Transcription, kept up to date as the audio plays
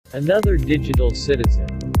Another digital citizen.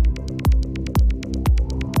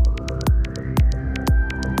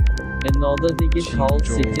 Another digital 轻舟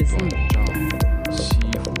citizen. 短丈西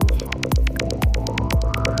湖好，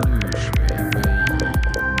绿水逶迤，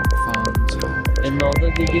芳草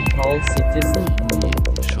Another digital citizen. 隐隐笙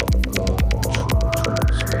歌处处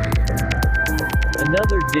随。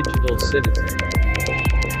 Another digital citizen.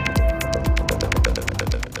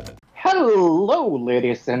 Hello,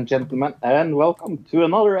 ladies and gentlemen, and welcome to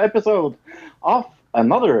another episode of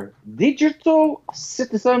Another Digital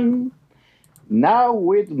Citizen. Now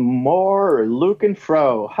with more Luke and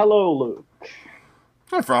Fro. Hello, Luke.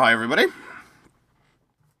 Hi, Fro. Hi, everybody.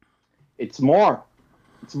 It's more.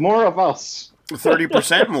 It's more of us.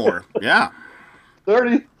 30% more. Yeah.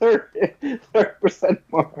 30%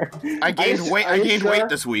 more. I gained weight. I gained weight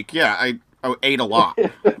this week. Yeah, I ate a lot.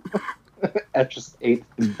 I just ate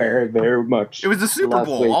very, very much. It was the Super last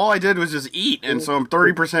Bowl. week. All I did was just eat, and so I'm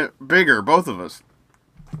 30% bigger, both of us.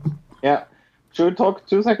 Yeah. Should we talk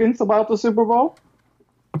 2 seconds about the Super Bowl?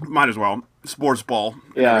 Might as well. Sports ball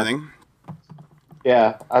and Yeah. everything.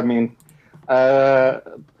 Yeah, I mean,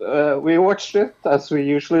 we watched it as we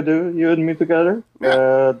usually do, you and me together.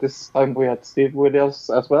 Yeah. This time we had Steve with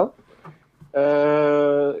us as well.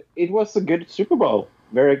 It was a good Super Bowl.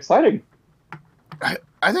 Very exciting.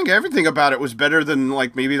 I think everything about it was better than,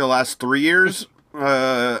 like, maybe the last 3 years.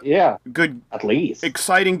 Yeah, Good, at least.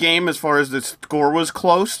 exciting game as far as the score was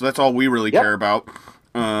close. That's all we really Yep. care about.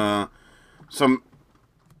 Some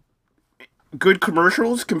good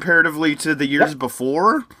commercials comparatively to the years Yep.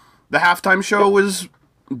 before. The halftime show was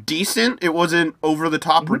decent. It wasn't over the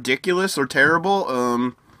top ridiculous or terrible.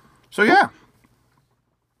 So yeah.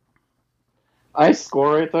 I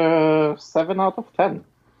score it 7 out of 10.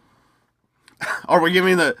 Are we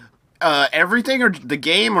giving the everything or the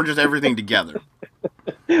game or just everything together?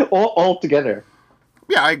 all together.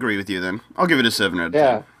 Yeah, I agree with you then. I'll give it a 7 out of 10.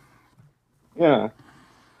 Yeah. Yeah.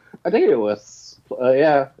 I think it was,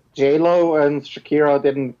 J-Lo and Shakira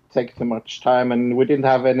didn't take too much time, and we didn't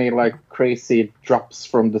have any, like, crazy drops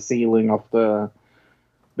from the ceiling of the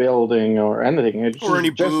building or anything. It Or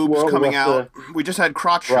any just boobs coming was out. We just had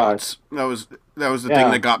crotch Right. shots. That was the Yeah.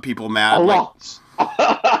 thing that got people mad. A Like, lot.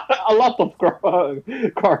 A lot of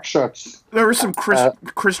car shots. there were some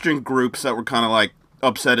Christian groups that were kind of like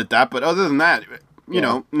upset at that, but other than that, you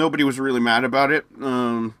know, nobody was really mad about it.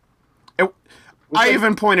 I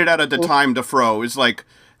even pointed out at the time to Fro, is like,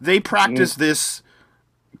 they practiced this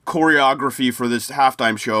choreography for this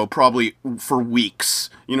halftime show probably for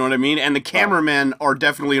weeks. You know what I mean? And the cameramen are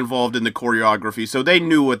definitely involved in the choreography, so they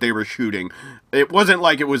knew what they were shooting. It wasn't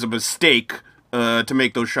like it was a mistake to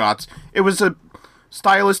make those shots. It was a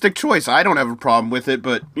stylistic choice. I don't have a problem with it,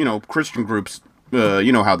 but, you know, Christian groups,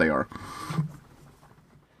 you know how they are.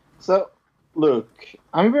 So, Luke,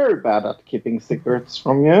 I'm very bad at keeping secrets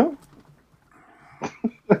from you.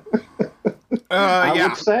 I Yeah.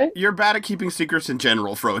 would say. You're bad at keeping secrets in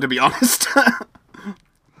general, Fro, to be honest.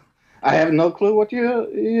 I have no clue what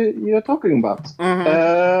you're talking about.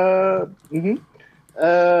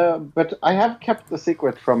 But I have kept the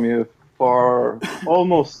secret from you for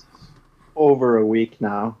almost over a week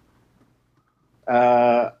now.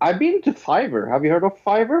 I've been to Fiverr. Have you heard of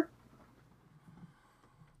Fiverr?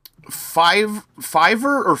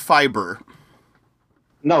 Fiverr or Fiber?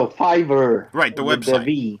 No, Fiverr. Right, the with website. The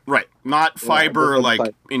V. Right, not fiber the like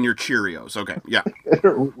website. in your Cheerios. Okay, yeah.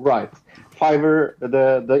 Right. Fiverr,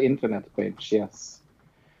 the internet page, yes.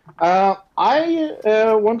 I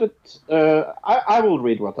will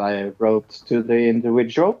read what I wrote to the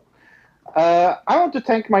individual. I want to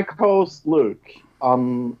thank my co-host Luke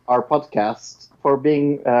on our podcast for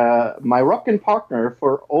being my rockin' partner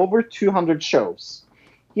for over 200 shows.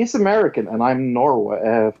 He's American and I'm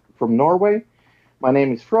from Norway. My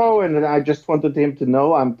name is Fro, and I just wanted him to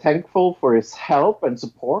know I'm thankful for his help and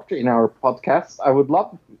support in our podcast. I would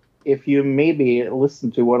love if you maybe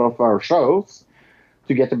listen to one of our shows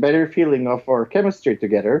to get a better feeling of our chemistry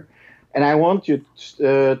together. And I want you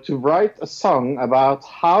to write a song about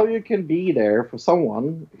how you can be there for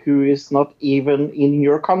someone who is not even in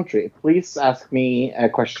your country. Please ask me a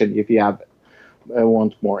question if you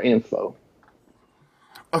want more info.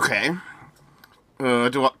 Okay.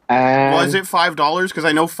 Was And it $5? Because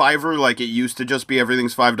I know Fiverr, like, it used to just be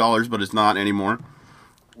everything's $5, but it's not anymore.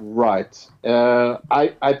 right.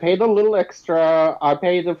 I paid a little extra. I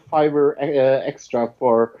paid a Fiverr extra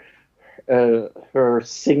for her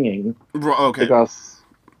singing Okay. because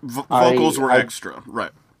Vocals were I- extra.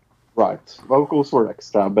 Right. Right. Vocals were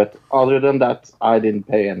extra, but other than that, I didn't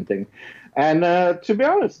pay anything. And to be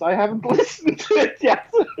honest, I haven't listened to it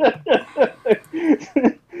yet.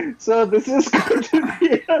 So this is going to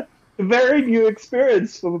be a very new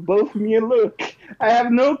experience for both me and Luke. I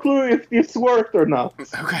have no clue if this worked or not.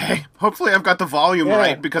 Okay. Hopefully I've got the volume Yeah.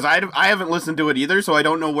 right, because I haven't listened to it either, so I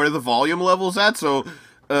don't know where the volume level's at, so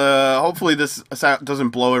hopefully this doesn't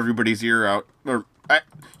blow everybody's ear out.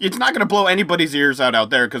 It's not going to blow anybody's ears out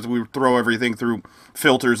there, because we throw everything through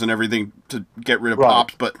filters and everything to get rid of Right.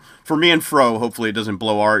 pops, but for me and Fro, hopefully it doesn't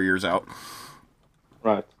blow our ears out.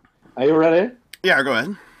 Right. Are you ready? Yeah, go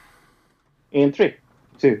ahead. In 3,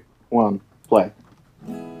 2, 1, play.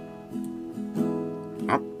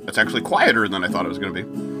 Oh, it's actually quieter than I thought it was going to be.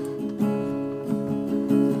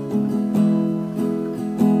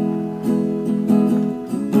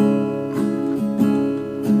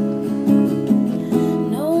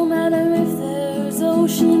 No matter if there's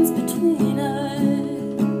oceans between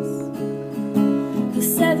us, the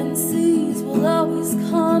 7 seas will always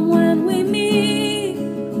come when we meet.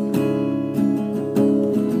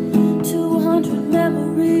 200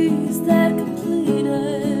 memories that complete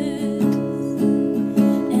us,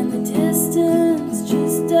 and the distance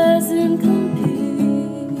just doesn't compete.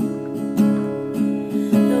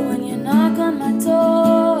 But when you knock on my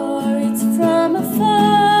door, it's from afar.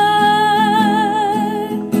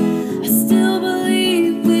 I still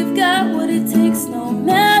believe we've got what it takes, no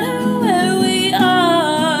matter where we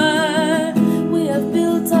are. We have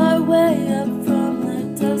built our way up from the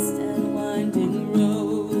dust and winding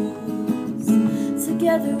roads.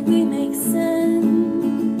 Together we make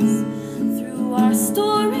sense through our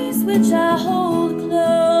stories, which I hold close.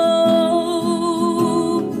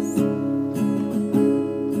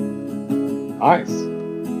 Nice.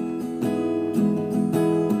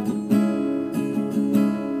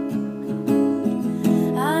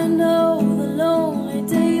 I know the lonely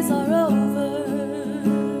days are over,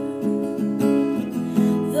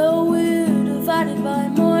 though we're divided by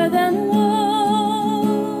more than walls.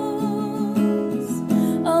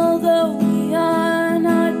 Although we are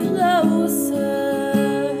not closer,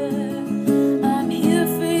 I'm here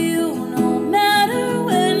for you no matter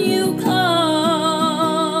when you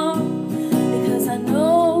call, because I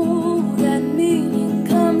know that meaning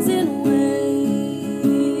comes in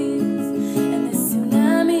waves, and this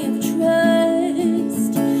tsunami of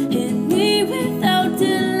trust hit me without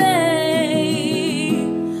delay.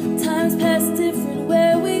 Times pass different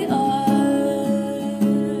where we are,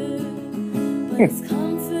 but it's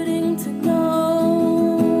comforting to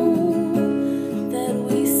know that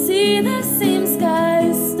we see the same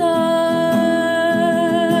sky stars,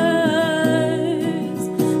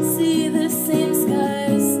 see the same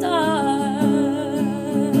sky stars.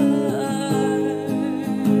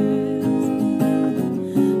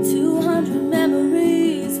 200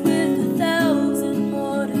 memories with 1,000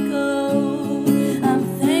 more to go. I'm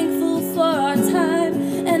thankful for our time,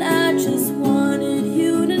 and I just wanted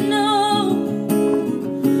you to know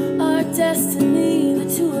our destiny, the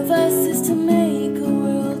two of us, is to make a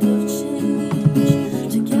world of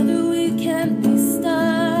change. Together we can't be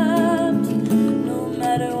stopped, no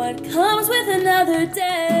matter what comes with another day.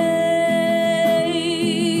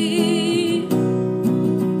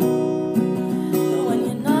 But when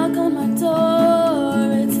you knock on my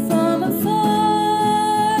door, it's from afar.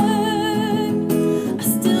 I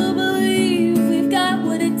still believe we've got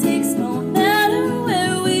what it takes, no matter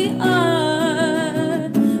where we are.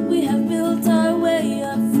 We have built our way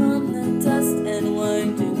up from the dust and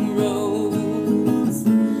winding roads.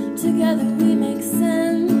 Together we make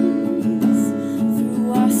sense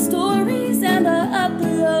through our stories and our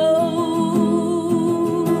uploads.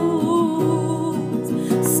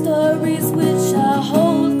 Stories which I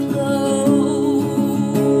hold close.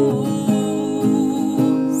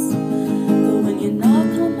 But when you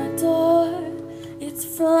knock on my door, it's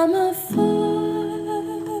from afar.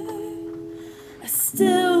 I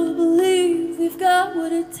still believe we've got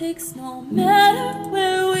what it takes, no matter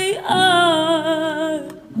where we are.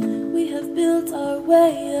 We have built our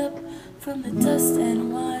way up from the dust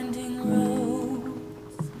and winding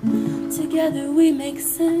roads. Together we make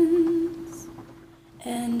sense,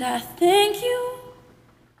 and I thank you,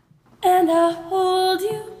 and I hold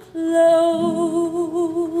you close.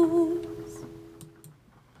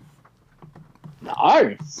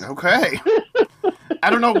 Nice. Okay. I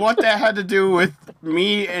don't know what that had to do with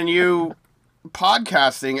me and you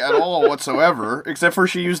podcasting at all whatsoever, except for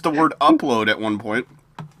she used the word upload at one point.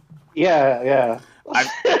 Yeah.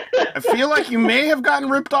 I feel like you may have gotten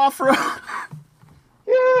ripped off for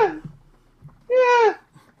Yeah.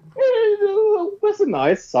 It was a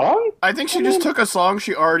nice song. I think she just took a song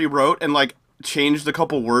she already wrote and like changed a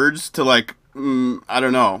couple words to like I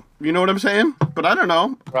don't know. You know what I'm saying? But I don't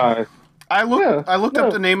know. Right. I looked Yeah.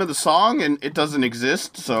 up the name of the song and it doesn't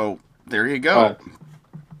exist. So there you go.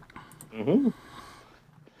 Right.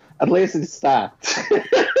 At least it's that.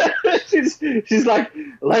 she's like,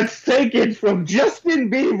 let's take it from Justin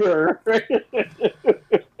Bieber.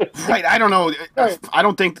 Right. I don't know. Right. I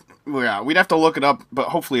don't think. Yeah, we'd have to look it up, but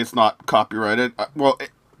hopefully it's not copyrighted. No.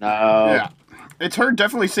 Yeah, it's her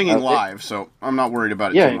definitely singing live, so I'm not worried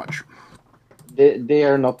about it Yeah. too much. They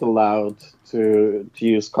are not allowed to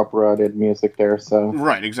use copyrighted music there, so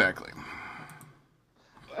Right. Exactly.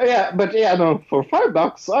 yeah. But yeah, no, for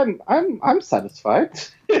 $5, I'm satisfied.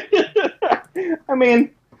 I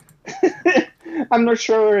mean, I'm not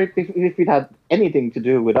sure if it had anything to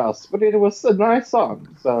do with us, but it was a nice song,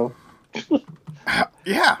 so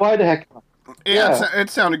Yeah. why the heck not? Yeah, it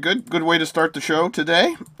sounded good. Good way to start the show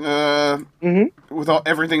today. With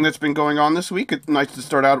everything that's been going on this week, it's nice to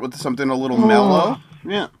start out with something a little mellow.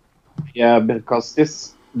 Yeah. Yeah, because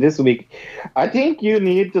this week, I think you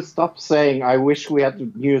need to stop saying, I wish we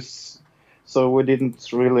had news, so we didn't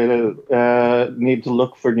really need to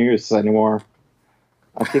look for news anymore.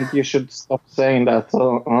 I think you should stop saying that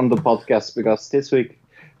on the podcast, because this week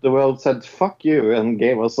the world said fuck you and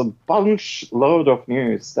gave us a load of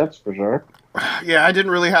news, that's for sure. Yeah, I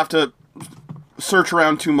didn't really have to search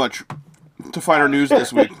around too much to find our news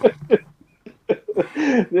this week.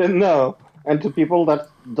 No, and to people that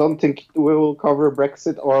don't think we will cover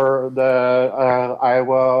Brexit or the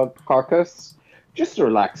Iowa caucus, just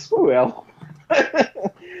relax, we will.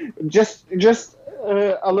 just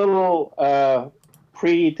a little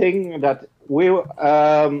pre-thing that we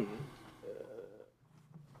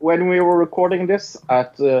when we were recording this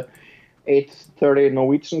at 8:30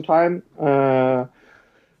 Norwegian time,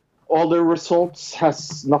 all the results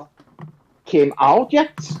has not came out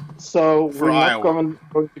yet, so For we're not Iowa. going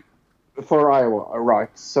to, for Iowa, right?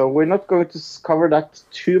 So we're not going to cover that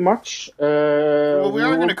too much. Well, we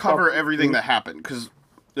are going to will cover everything that happened, because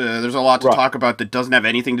there's a lot to Right. talk about that doesn't have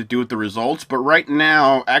anything to do with the results. But right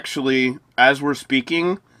now, actually, as we're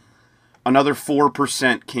speaking, another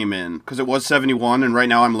 4% came in, because it was 71, and right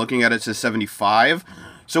now I'm looking at it, it says 75.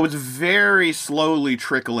 So it's very slowly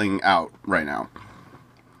trickling out right now.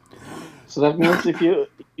 So that means if you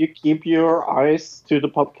keep your eyes to the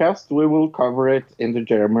podcast, we will cover it in the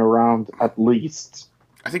Jeremy round at least.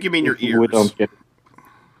 I think you mean your If we ears. don't get it.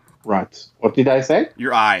 Right. What did I say?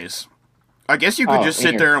 Your eyes. I guess you could Oh, just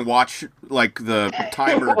sit ear. there and watch, like, the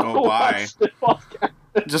timer go by. Watch the podcast.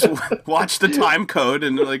 Just watch the time code,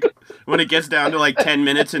 and, like, when it gets down to, like, 10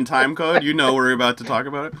 minutes in time code, you know we're about to talk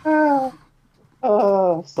about it.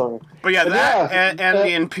 Sorry. But yeah, But that yeah, and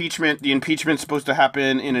the impeachment. The impeachment's supposed to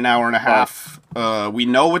happen in an hour and a half. We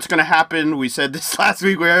know what's going to happen. We said this last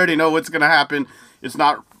week. We already know what's going to happen. It's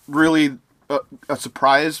not really a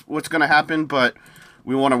surprise what's going to happen, but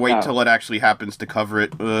we want to wait No. till it actually happens to cover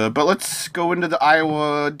it. But let's go into the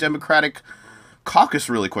Iowa Democratic Caucus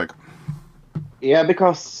really quick. Yeah,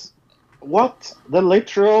 because what the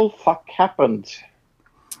literal fuck happened?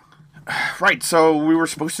 Right, so we were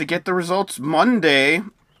supposed to get the results Monday,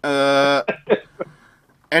 and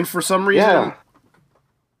for some reason, Yeah.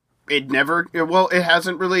 it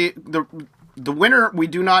hasn't really, the winner, we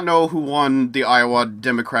do not know who won the Iowa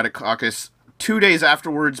Democratic Caucus 2 days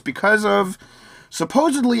afterwards because of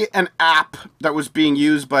supposedly an app that was being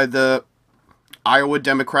used by the Iowa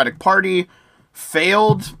Democratic Party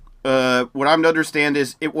failed. What I'm to understand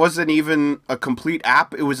is it wasn't even a complete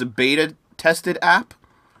app, it was a beta tested app.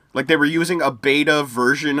 Like, they were using a beta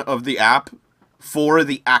version of the app for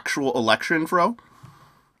the actual election, Fro.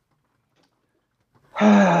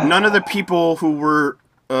 None of the people who were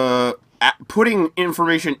putting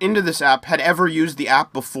information into this app had ever used the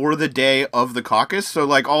app before the day of the caucus. So,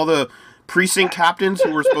 like, all the precinct captains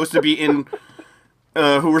who were supposed to be in...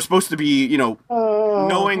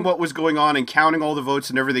 knowing what was going on and counting all the votes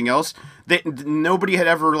and everything else, nobody had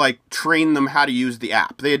ever, like, trained them how to use the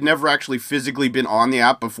app. They had never actually physically been on the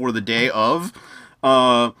app before the day of.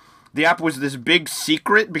 The app was this big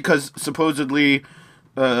secret because supposedly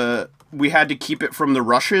we had to keep it from the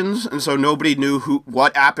Russians, and so nobody knew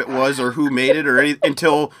what app it was or who made it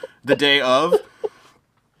until the day of.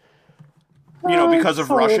 Because of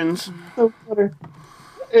Sorry. Russians. So funny.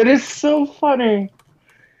 It is so funny.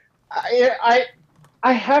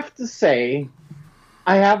 I have to say,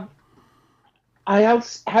 I have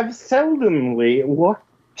seldomly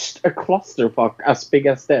watched a clusterfuck as big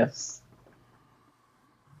as this.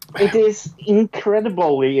 It is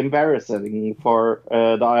incredibly embarrassing for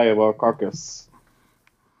the Iowa caucus.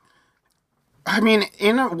 I mean,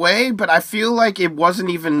 in a way, but I feel like it wasn't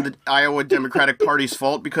even the Iowa Democratic Party's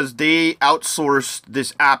fault because they outsourced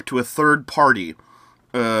this app to a third party,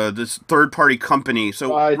 this third party company.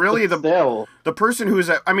 So really, but still, the person who's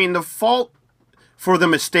I mean, the fault for the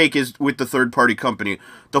mistake is with the third party company.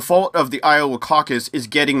 The fault of the Iowa caucus is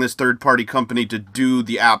getting this third party company to do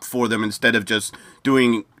the app for them instead of just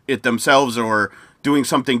doing it themselves or doing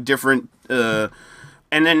something different, and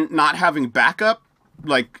then not having backup,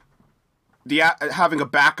 like having a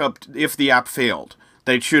backup if the app failed.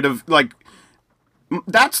 They should have, like,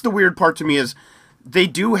 that's the weird part to me is they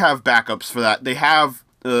do have backups for that. They have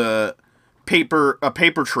a paper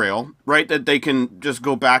trail, right? That they can just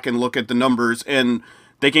go back and look at the numbers, and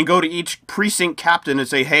they can go to each precinct captain and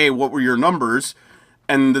say, hey, what were your numbers?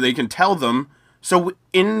 And they can tell them. So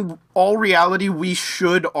in all reality, we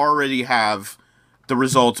should already have the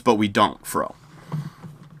results, but we don't, Fro.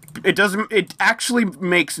 It actually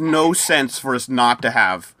makes no sense for us not to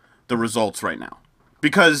have the results right now.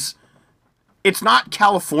 Because it's not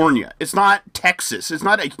California. It's not Texas. It's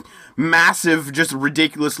not a massive, just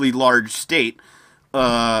ridiculously large state.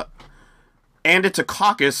 And it's a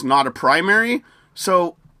caucus, not a primary.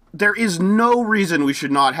 So there is no reason we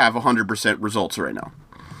should not have 100% results right now.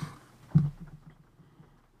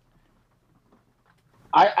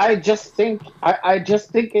 I just think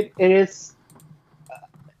it is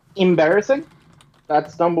embarrassing.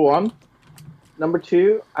 That's number one. Number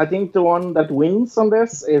two, I think the one that wins on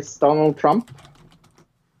this is Donald Trump.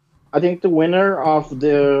 I think the winner of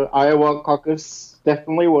the Iowa caucus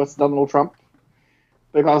definitely was Donald Trump,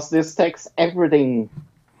 because this takes everything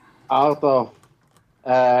out of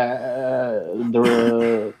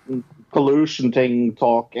the pollution thing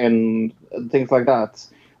talk and things like that.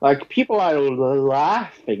 Like, people are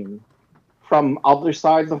laughing from other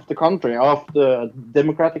sides of the country, of the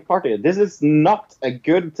Democratic Party. This is not a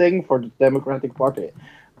good thing for the Democratic Party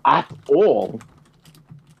at all.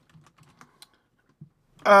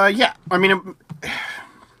 Yeah, I mean,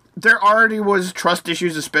 there already was trust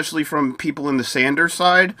issues, especially from people in the Sanders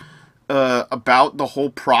side, about the whole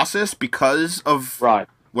process because of, Right.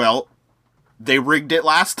 well, they rigged it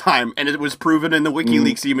last time, and it was proven in the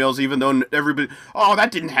WikiLeaks emails, even though everybody, oh,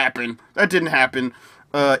 that didn't happen.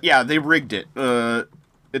 Yeah, they rigged it.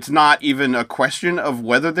 It's not even a question of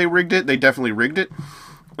whether they rigged it. They definitely rigged it.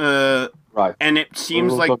 Right. And it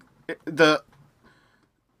seems like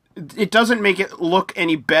it doesn't make it look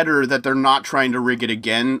any better that they're not trying to rig it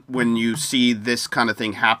again when you see this kind of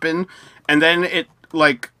thing happen. And then it,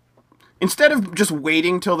 like, instead of just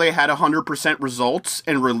waiting till they had 100% results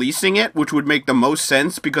and releasing it, which would make the most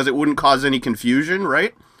sense because it wouldn't cause any confusion,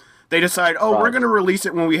 right? They decide, oh, Right. we're going to release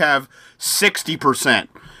it when we have 60%.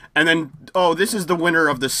 And then, oh, this is the winner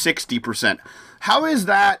of the 60%. How does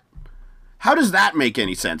that make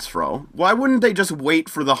any sense, Fro? Why wouldn't they just wait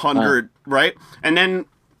for the 100, right? And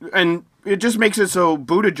it just makes it so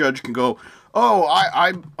Buttigieg can go, oh,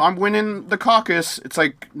 I'm winning the caucus. It's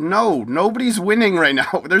like, no, nobody's winning right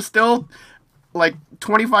now. There's still like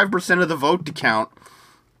 25% of the vote to count.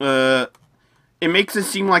 It makes it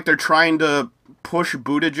seem like they're trying to push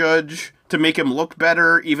Buttigieg to make him look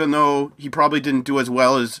better, even though he probably didn't do as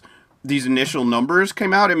well as these initial numbers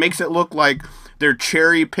came out. It makes it look like they're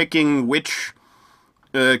cherry picking which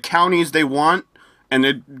counties they want, and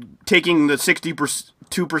they're taking the 62%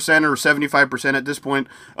 or 75% at this point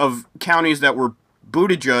of counties that were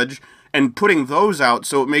Buttigieg and putting those out,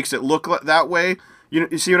 so it makes it look that way.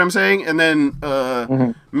 You see what I'm saying? And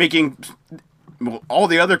then making all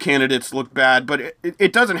the other candidates look bad, but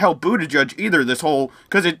it doesn't help Buttigieg either, this whole,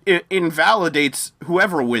 because it invalidates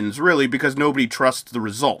whoever wins, really, because nobody trusts the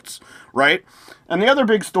results, right? And the other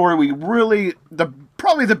big story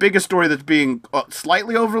probably the biggest story that's being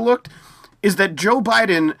slightly overlooked is that Joe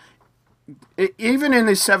Biden, even in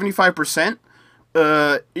his 75%,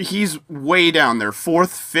 he's way down there, 4th,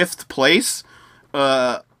 5th place.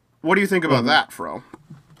 What do you think about that, Fro?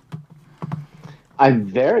 I'm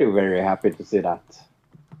very, very happy to see that.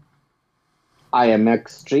 I am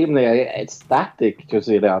extremely ecstatic to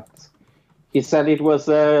see that. He said it was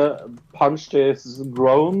a punch to his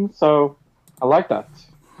groin, so I like that.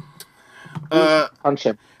 Punch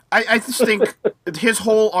him. I just think his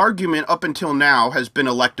whole argument up until now has been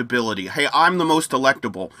electability. Hey, I'm the most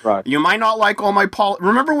electable. Right. You might not like all my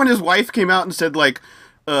Remember when his wife came out and said, like,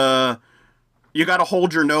 you got to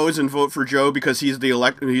hold your nose and vote for Joe because he's the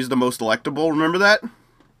most electable. Remember that?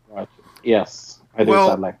 Right. Yes, I do. Well,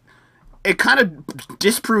 Sadly. It kind of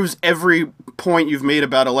disproves every point you've made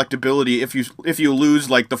about electability if you lose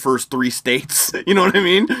like the first 3 states. You know what I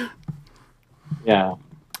mean? Yeah.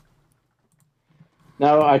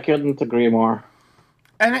 No, I couldn't agree more.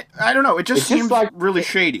 And I don't know, it just It's just seems like- really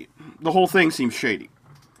shady. The whole thing seems shady.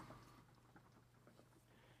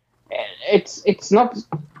 It's not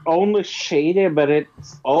only shady, but it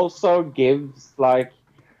also gives like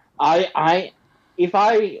okay,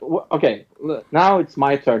 now it's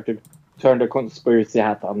my turn to turn the conspiracy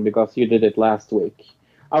hat on because you did it last week.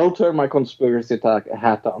 I will turn my conspiracy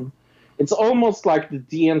hat on. It's almost like the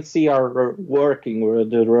DNC are working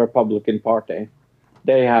with the Republican Party.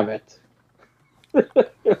 They have it.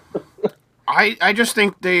 I just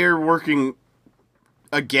think they are working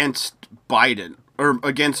against Biden or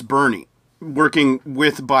against Bernie, working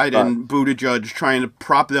with Biden, Buttigieg, trying to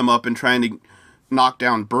prop them up and trying to knock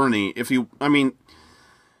down Bernie.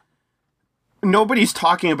 Nobody's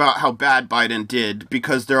talking about how bad Biden did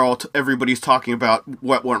because everybody's talking about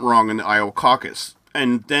what went wrong in the Iowa caucus,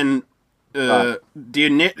 and then the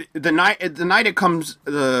night it comes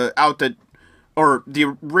out that, or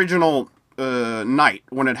the original night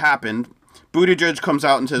when it happened, Buttigieg comes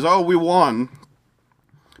out and says, "Oh, we won."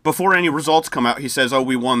 Before any results come out, he says, "Oh,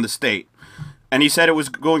 we won the state," and he said it was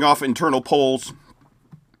going off internal polls.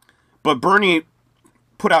 But Bernie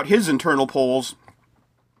put out his internal polls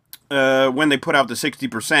when they put out the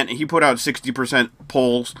 60%. He put out 60%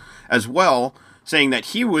 polls as well, saying that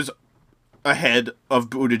he was ahead of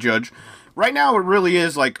Buttigieg. Right now, it really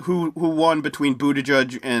is like who won between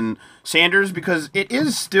Buttigieg and Sanders, because it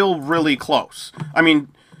is still really close. I mean,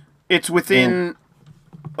 it's within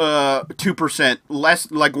 2%, less,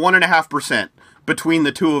 like 1.5% between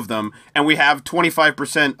the two of them, and we have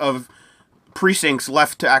 25% of precincts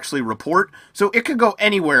left to actually report. So it could go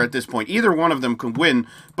anywhere at this point. Either one of them could win.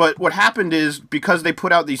 But what happened is, because they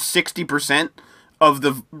put out these 60% of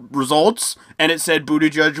the results, and it said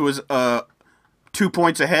Buttigieg was 2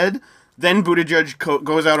 points ahead, then Buttigieg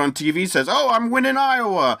goes out on TV, says, "Oh, I'm winning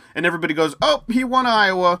Iowa," and everybody goes, "Oh, he won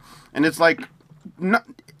Iowa," and it's like, no,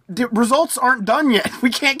 the results aren't done yet. We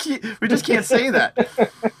just can't say that.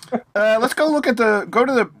 Let's go to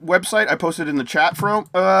the website I posted in the chat from.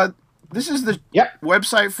 This is the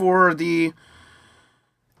website for the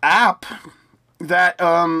app that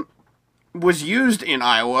was used in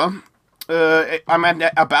Iowa. I'm at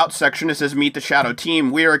the About section. It says, "Meet the Shadow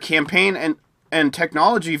Team. We are a campaign and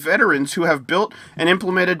technology veterans who have built and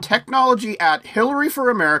implemented technology at Hillary for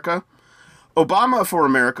America, Obama for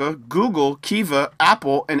America, Google, Kiva,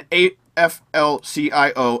 Apple, and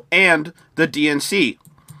AFL-CIO, and the DNC."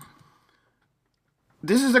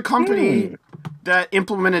 This is a company that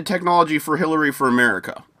implemented technology for Hillary for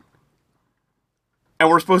America. And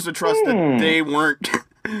we're supposed to trust that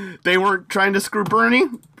they weren't trying to screw Bernie,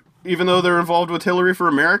 even though they're involved with Hillary for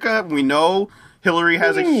America. We know Hillary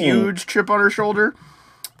has a huge chip on her shoulder.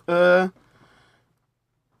 Yeah,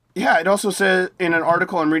 it also says in an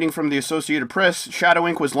article I'm reading from the Associated Press, Shadow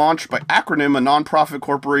Inc. was launched by Acronym, a nonprofit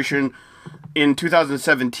corporation, in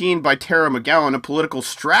 2017 by Tara McGowan, a political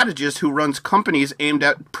strategist who runs companies aimed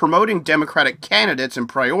at promoting Democratic candidates and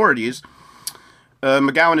priorities.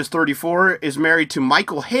 McGowan is 34, is married to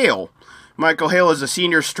Michael Hale. Michael Hale is a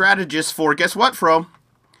senior strategist for, guess what, Fro?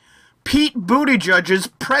 Pete Buttigieg's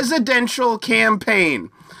presidential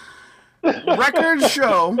campaign. Records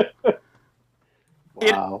show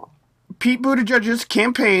Wow. Pete Buttigieg's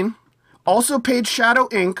campaign also paid Shadow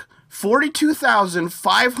Inc.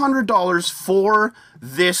 $42,500 for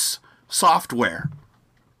this software.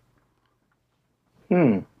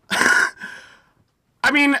 I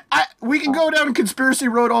mean, we can go down conspiracy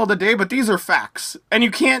road all the day, but these are facts. And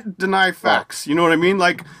you can't deny facts. You know what I mean?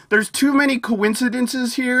 Like, there's too many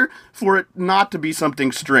coincidences here for it not to be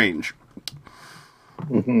something strange.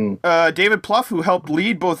 David Plouffe, who helped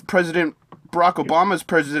lead both President Barack Obama's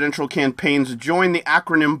presidential campaigns, joined the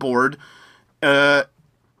Acronym board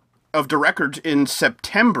of directors in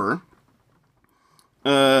September.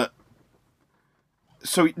 So,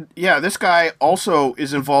 yeah, this guy also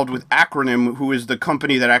is involved with Acronym, who is the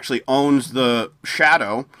company that actually owns the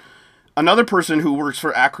Shadow. Another person who works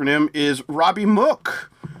for Acronym is Robbie Mook,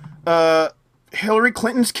 Hillary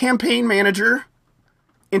Clinton's campaign manager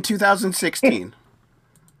in 2016.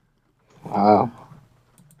 Wow.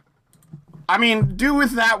 I mean, do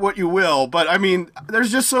with that what you will, but I mean,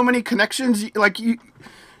 there's just so many connections. Like, you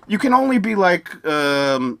can only be like,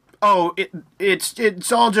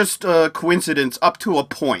 it's all just a coincidence up to a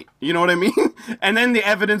point. You know what I mean? And then the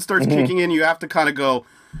evidence starts kicking in. You have to kind of go,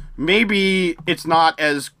 maybe it's not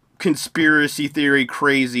as conspiracy theory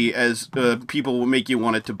crazy as people will make you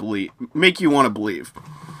want to believe.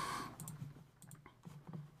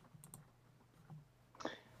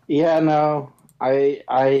 Yeah, no, I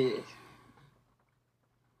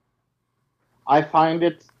find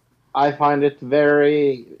it I find it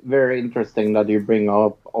very, very interesting that you bring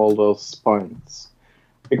up all those points.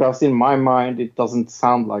 Because in my mind, it doesn't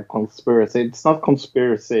sound like conspiracy. It's not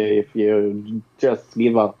conspiracy if you just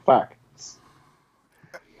give out facts.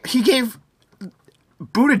 He gave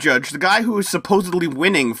Buttigieg, the guy who is supposedly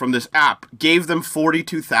winning from this app, gave them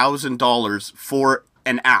 $42,000 for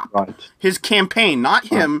an app. Right. His campaign, not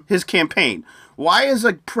him, his campaign. Why is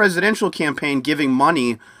a presidential campaign giving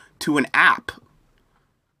money to an app?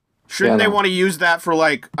 Shouldn't Yeah, they no. want to use that for,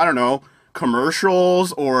 like, I don't know,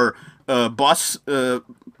 commercials or bus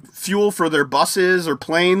fuel for their buses or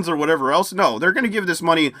planes or whatever else? No, they're going to give this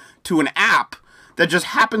money to an app that just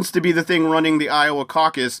happens to be the thing running the Iowa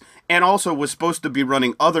caucus and also was supposed to be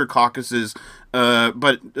running other caucuses,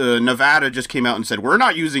 but Nevada just came out and said, we're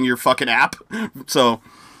not using your fucking app. So,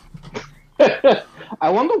 I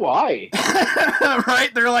wonder why. right?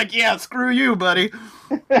 They're like, yeah, screw you, buddy.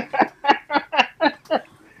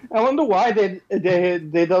 I wonder why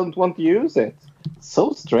they don't want to use it.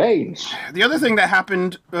 So strange. The other thing that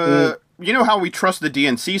happened, you know how we trust the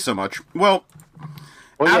DNC so much? Well,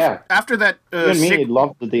 Oh yeah, after that, you and me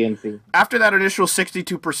love the DNC. after that initial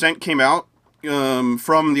 62% came out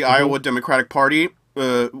from the Iowa Democratic Party,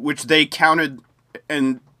 which they counted,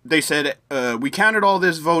 and they said, we counted all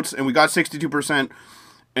these votes and we got 62%,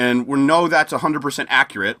 and we know that's 100%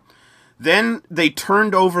 accurate. Then they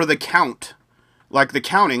turned over the count, like the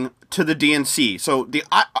counting, to the DNC. So the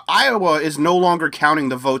Iowa is no longer counting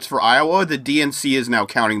the votes for Iowa. The DNC is now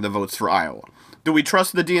counting the votes for Iowa. Do we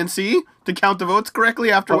trust the DNC to count the votes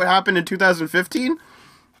correctly after what happened in 2015?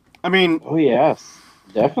 I mean, Oh yes,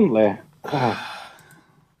 definitely. I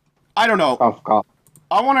don't know. Tough call.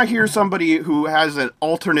 I want to hear somebody who has an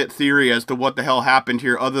alternate theory as to what the hell happened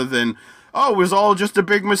here other than, oh, it was all just a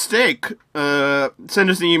big mistake. Send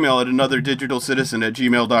us an email at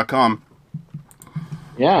anotherdigitalcitizen@gmail.com.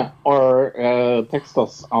 Yeah, or text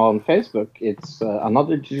us on Facebook. It's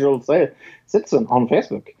Another Digital Citizen on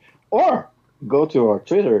Facebook. Or go to our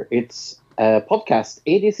Twitter. It's Podcast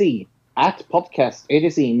ADC, at Podcast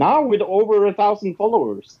ADC. Now with over 1,000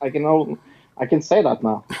 followers. I can say that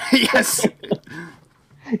now. Yes.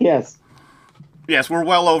 Yes. Yes, we're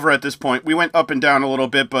well over at this point. We went up and down a little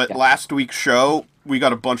bit, but Yeah. last week's show, we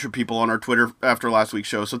got a bunch of people on our Twitter after last week's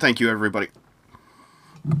show. So thank you, everybody.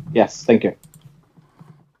 Yes, thank you.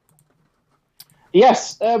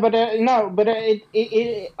 Yes, I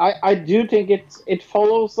do think it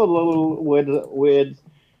follows a little with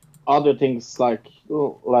other things like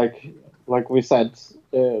we said,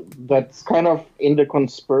 that's kind of in the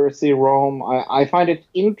conspiracy realm. I find it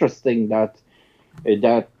interesting that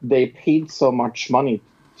they paid so much money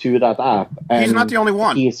to that app. And He's not the only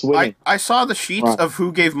one. He's winning. I saw the sheets Right. of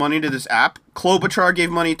who gave money to this app. Klobuchar gave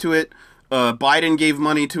money to it. Biden gave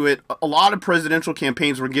money to it. A lot of presidential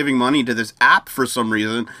campaigns were giving money to this app for some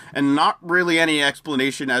reason, and not really any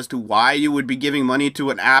explanation as to why you would be giving money to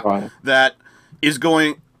an app Right. that is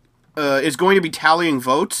going to be tallying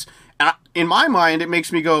votes. And in my mind, it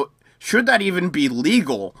makes me go, should that even be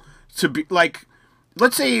legal to be like?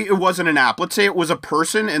 Let's say it wasn't an app. Let's say it was a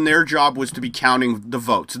person, and their job was to be counting the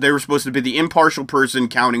votes. They were supposed to be the impartial person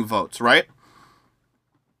counting votes, right?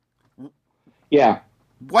 Yeah.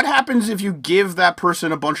 What happens if you give that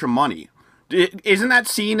person a bunch of money? Isn't that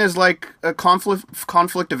seen as like a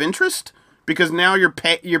conflict of interest? Because now you're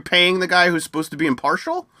paying the guy who's supposed to be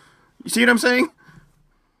impartial? You see what I'm saying?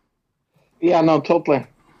 Yeah, no, totally.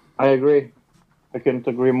 I agree. I couldn't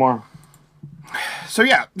agree more. So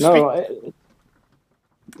yeah, No,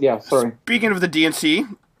 yeah, sorry. speaking of the DNC,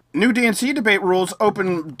 new DNC debate rules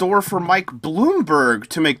open door for Mike Bloomberg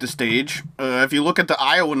to make the stage. If you look at the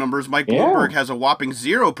Iowa numbers, Mike Yeah. Bloomberg has a whopping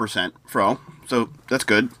 0%, Fro. So that's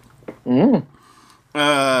good. Mm.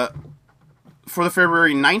 For the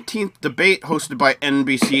February 19th debate hosted by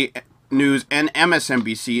NBC News and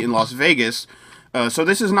MSNBC in Las Vegas. So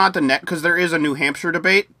this is not the net, because there is a New Hampshire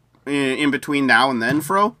debate in between now and then,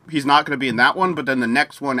 Fro. He's not going to be in that one, but then the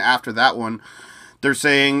next one after that one, they're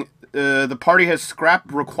saying the party has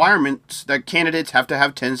scrapped requirements that candidates have to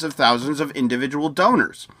have tens of thousands of individual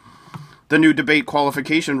donors. The new debate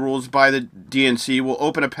qualification rules by the DNC will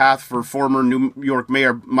open a path for former New York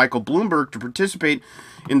Mayor Michael Bloomberg to participate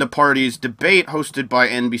in the party's debate hosted by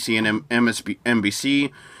NBC and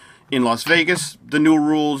MSNBC in Las Vegas. The new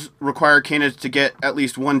rules require candidates to get at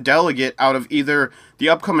least one delegate out of either the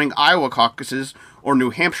upcoming Iowa caucuses or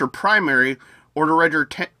New Hampshire primary, or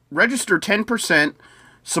to register 10%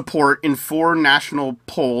 support in 4 national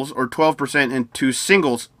polls or 12% in 2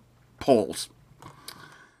 singles polls.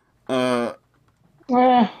 So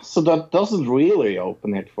that doesn't really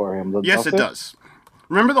open it for him. Yes, it does.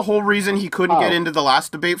 Remember the whole reason he couldn't get Oh. into the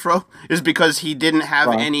last debate, Fro, is because he didn't have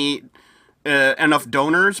Right. any enough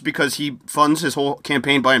donors because he funds his whole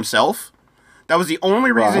campaign by himself. That was the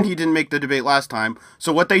only reason Right. he didn't make the debate last time.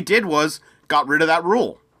 So what they did was got rid of that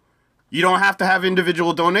rule. You don't have to have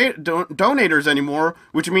individual donators anymore,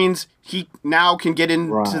 which means he now can get into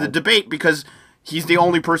the Right. debate because he's the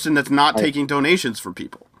only person that's not taking donations from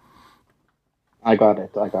people. I got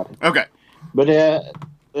it. Okay. But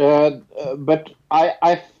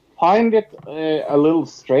I find it a little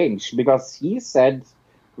strange because he said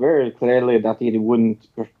very clearly that he wouldn't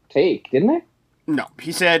partake, didn't he? No,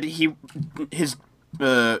 he said his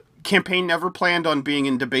campaign never planned on being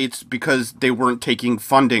in debates because they weren't taking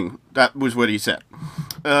funding. That was what he said.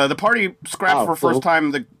 The party scrapped for first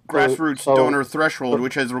time the grassroots donor threshold,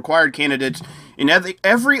 which has required candidates in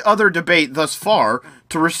every other debate thus far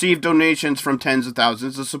to receive donations from tens of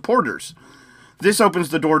thousands of supporters. This opens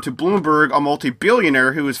the door to Bloomberg, a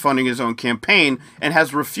multi-billionaire who is funding his own campaign and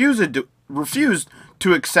has refused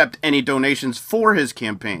to accept any donations for his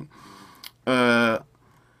campaign. The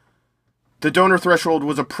donor threshold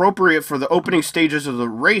was appropriate for the opening stages of the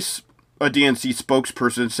race, a DNC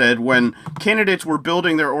spokesperson said, when candidates were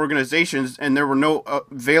building their organizations and there were no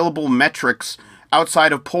available metrics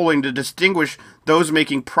outside of polling to distinguish those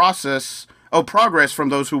making progress from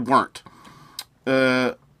those who weren't.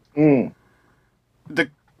 The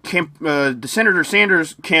Senator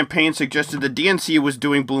Sanders campaign suggested the DNC was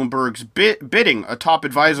doing Bloomberg's bidding. A top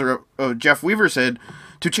advisor, Jeff Weaver, said,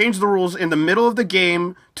 to change the rules in the middle of the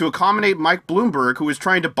game to accommodate Mike Bloomberg, who is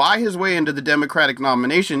trying to buy his way into the Democratic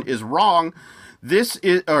nomination, is wrong.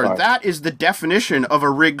 That is the definition of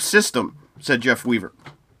a rigged system, said Jeff Weaver.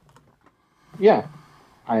 Yeah,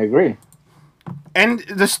 I agree. And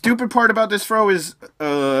the stupid part about this, Fro, is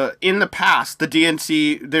in the past, the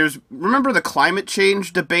DNC, remember the climate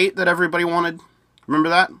change debate that everybody wanted? Remember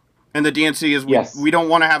that? And the DNC is, Yes. we don't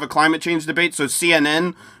want to have a climate change debate, so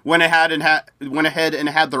CNN went ahead and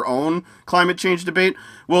had their own climate change debate.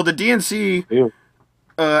 Well, the DNC Ew.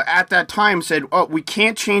 at that time said, "Oh, we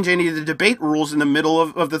can't change any of the debate rules in the middle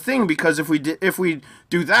of the thing because if we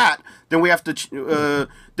do that, then we have to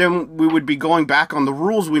then we would be going back on the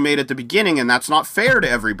rules we made at the beginning, and that's not fair to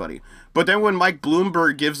everybody." But then when Mike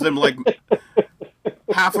Bloomberg gives them like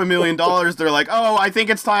 $500,000, they're like, "Oh, I think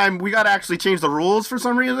it's time. We got to actually change the rules for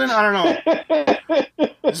some reason." I don't know.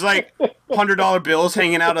 It's like $100 bills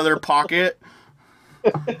hanging out of their pocket.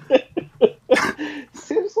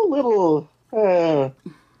 Seems a little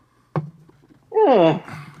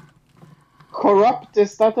corrupt.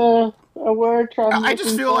 Is that a word? I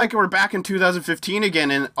just feel like we're back in 2015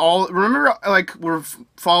 again, and remember, like, we're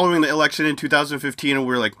following the election in 2015, and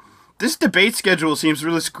we're like, this debate schedule seems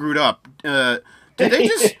really screwed up. Did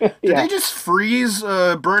they just freeze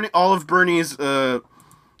all of Bernie's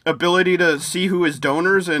ability to see who his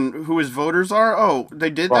donors and who his voters are? Oh, they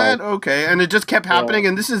did that? Okay, and it just kept happening,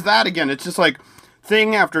 and this is that again. It's just like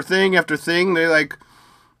thing after thing after thing. They like,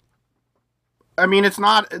 I mean, it's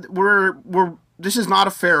not. This is not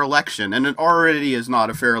a fair election, and it already is not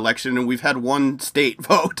a fair election, and we've had one state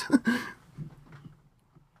vote.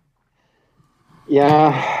 Yeah,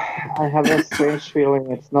 I have a strange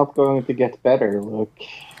feeling it's not going to get better. Look.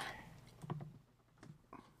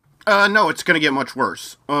 No, it's going to get much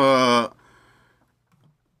worse. Yeah.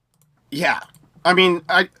 I mean,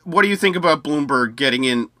 what do you think about Bloomberg getting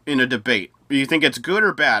in a debate? Do you think it's good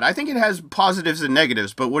or bad? I think it has positives and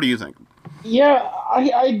negatives, but what do you think? Yeah,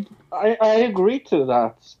 I agree to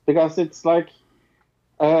that because it's like,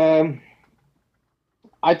 I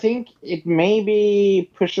think it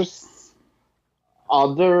maybe pushes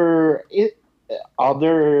other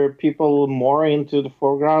people more into the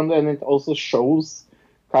foreground, and it also shows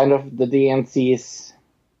kind of the DNC's.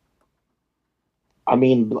 I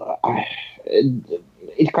mean,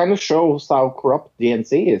 it kind of shows how corrupt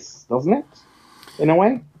DNC is, doesn't it? In a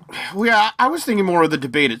way. Well, yeah, I was thinking more of the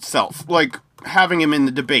debate itself, like having him in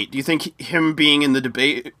the debate. Do you think him being in the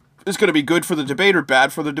debate is going to be good for the debate or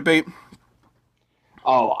bad for the debate?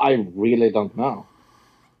 Oh, I really don't know.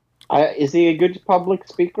 Is he a good public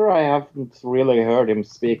speaker? I haven't really heard him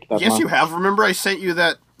speak that much. Yes, you have. Remember I sent you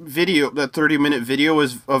that video, that 30-minute video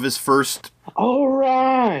of his first... Oh,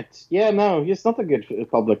 right. Yeah, no, he's not a good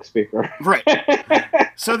public speaker. Right.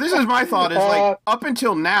 So this is my thought, is like, up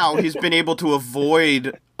until now, he's been able to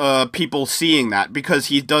avoid people seeing that because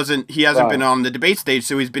he hasn't been on the debate stage,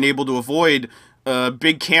 so he's been able to avoid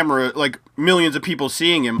big camera, like millions of people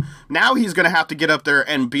seeing him. Now he's going to have to get up there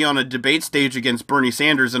and be on a debate stage against Bernie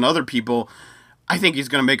Sanders and other people. I think he's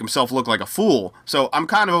going to make himself look like a fool. So I'm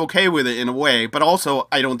kind of okay with it in a way, but also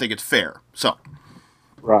I don't think it's fair. So.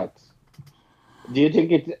 Right. Do you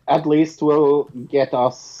think it at least will get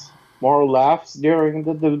us more laughs during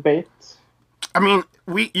the debate? I mean,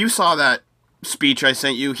 you saw that speech I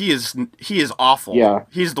sent you. He is awful. Yeah.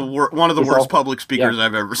 He's the one of the He's worst awful. public speakers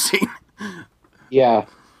I've ever seen. Yeah.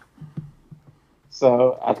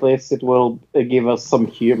 So at least it will give us some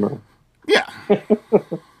humor Yeah.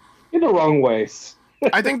 in the wrong ways.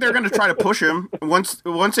 I think they're going to try to push him. Once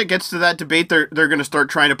it gets to that debate, they're going to start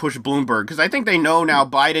trying to push Bloomberg because I think they know now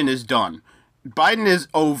Biden is done. Biden is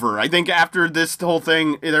over. I think after this whole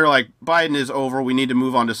thing, they're like, Biden is over. We need to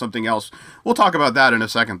move on to something else. We'll talk about that in a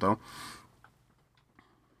second, though.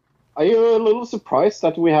 Are you a little surprised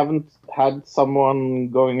that we haven't had someone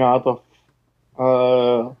going out of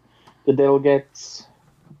the delegates?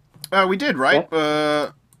 We did, right?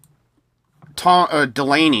 Tom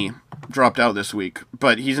Delaney dropped out this week,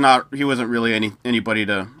 but he wasn't really anybody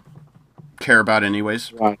to care about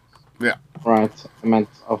anyways. Right. Yeah. Right. I meant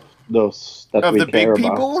of those that Of we the care big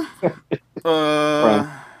about. people? Right.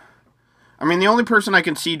 I mean, the only person I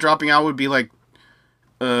can see dropping out would be like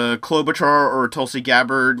Klobuchar or Tulsi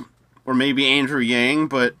Gabbard or maybe Andrew Yang,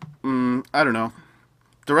 but I don't know.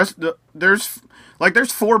 The rest, there's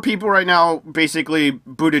 4 people right now, basically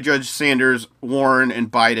Buttigieg, Sanders, Warren, and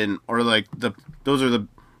Biden are like those are the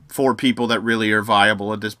 4 people that really are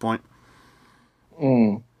viable at this point.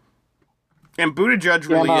 Mm. And Buttigieg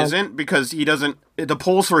really isn't because he doesn't. The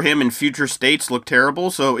polls for him in future states look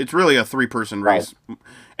terrible, so it's really a 3-person race. Right.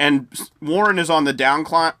 And Warren is on the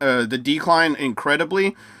decline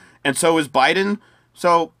incredibly, and so is Biden.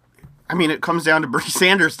 So, I mean, it comes down to Bernie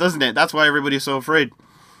Sanders, doesn't it? That's why everybody's so afraid.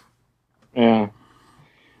 Yeah.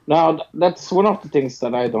 Now, that's one of the things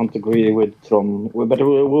that I don't agree with Trump, but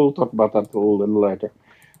we'll talk about that a little later.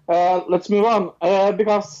 Let's move on,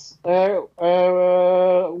 because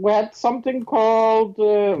we had something called...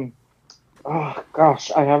 oh, gosh,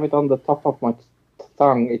 I have it on the top of my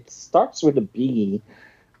tongue. It starts with a B.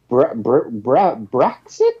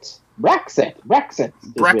 Brexit? Brexit.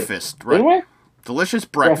 Breakfast, right? Anyway? Delicious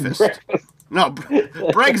breakfast. Breakfast. No,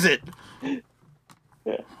 Brexit.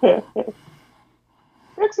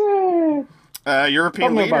 Brexit.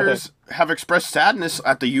 European leaders have expressed sadness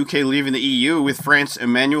at the UK leaving the EU, with France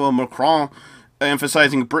Emmanuel Macron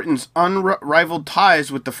emphasizing Britain's unrivaled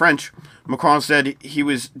ties with the French. Macron said he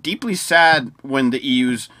was deeply sad when the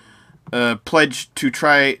EU's pledged to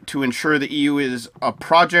try to ensure the EU is a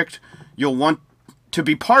project you'll want to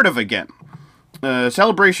be part of again.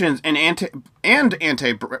 Celebrations and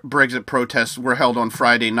anti-Brexit protests were held on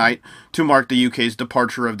Friday night to mark the UK's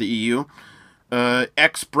departure of the EU.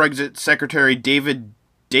 Ex-Brexit Secretary David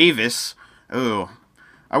Davis. Oh,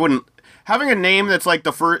 I wouldn't. Having a name that's like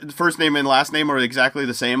the first name and last name are exactly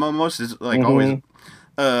the same almost is like always.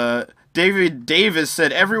 David Davis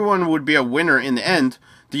said everyone would be a winner in the end.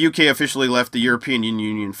 The UK officially left the European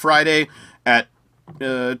Union Friday at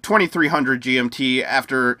 2300 GMT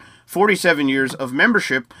after 47 years of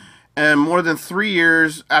membership and more than 3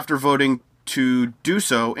 years after voting to do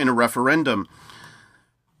so in a referendum.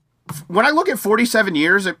 When I look at 47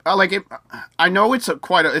 years, I know it's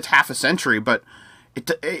it's half a century, but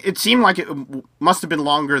it seemed like it must have been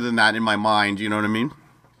longer than that in my mind. You know what I mean?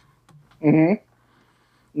 Mm-hmm.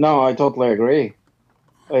 No, I totally agree.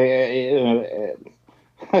 It's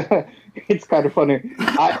kind of funny.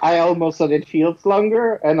 I almost said it feels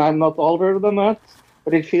longer, and I'm not older than that,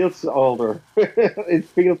 but it feels older. It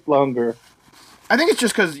feels longer. I think it's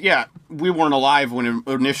just because, we weren't alive when it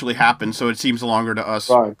initially happened, so it seems longer to us,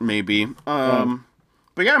 right. Maybe. But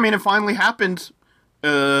yeah, I mean, it finally happened.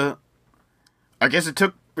 I guess it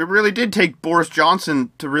really did take Boris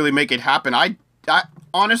Johnson to really make it happen. I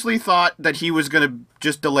honestly thought that he was going to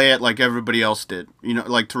just delay it like everybody else did,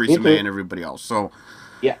 like Theresa May and everybody else. So,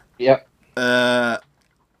 yeah. I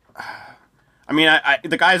mean,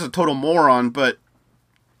 the guy's a total moron, but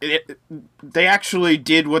they actually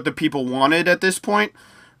did what the people wanted at this point.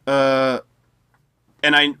 And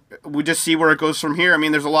we just see where it goes from here. I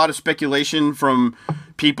mean, there's a lot of speculation from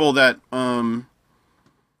people that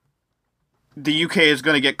the UK is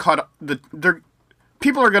going to get cut.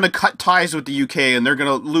 People are going to cut ties with the UK, and they're going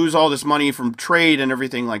to lose all this money from trade and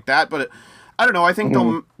everything like that. But I don't know. I think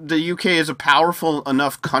the UK is a powerful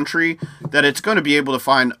enough country that it's going to be able to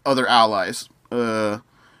find other allies. Yeah.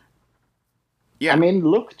 I mean,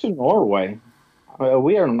 look to Norway.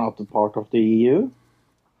 We are not a part of the EU.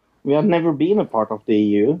 We have never been a part of the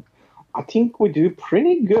EU. I think we do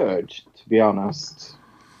pretty good, to be honest.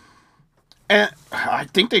 And I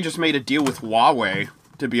think they just made a deal with Huawei,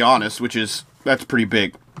 to be honest, that's pretty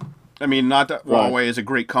big. I mean, not that Huawei is a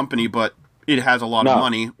great company, but it has a lot of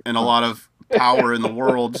money and a lot of power in the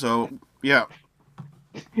world. So, yeah.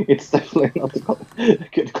 It's definitely not a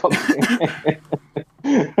good company.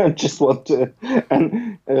 I just want to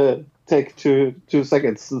take two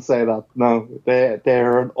seconds to say that no,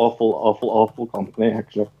 they're an awful company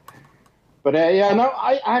actually. But yeah, no,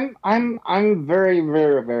 I'm very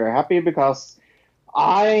very very happy because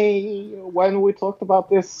when we talked about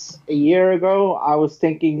this a year ago, I was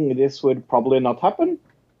thinking this would probably not happen,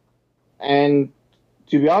 and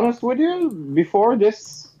to be honest with you, before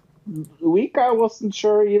this week, I wasn't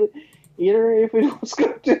sure either if it was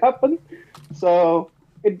going to happen. So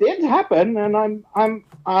it did happen, and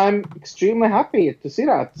I'm extremely happy to see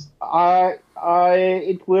that.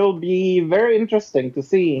 It will be very interesting to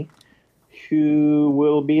see who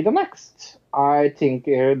will be the next. I think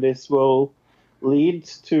this will lead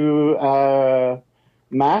to a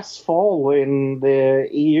mass fall in the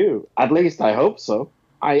EU. At least I hope so.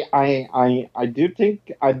 I do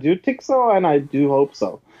think so, and I do hope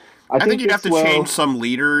so. I think you'd have to change some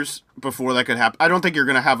leaders before that could happen. I don't think you're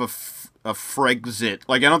going to have a Frexit.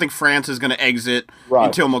 Like, I don't think France is going to exit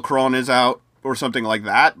until Macron is out or something like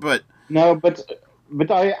that. But no, but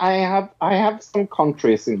I have some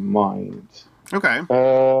countries in mind. Okay.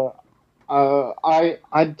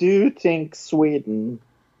 I do think Sweden.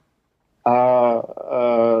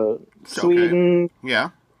 Sweden.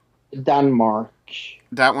 Yeah. Denmark.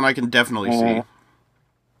 That one I can definitely see.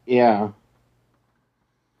 Yeah.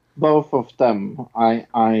 Both of them, I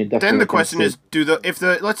definitely. Then the question is,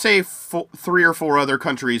 let's say 3 or 4 other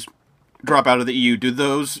countries drop out of the EU, do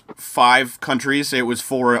those 5 countries, say it was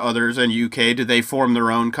 4 others and UK, do they form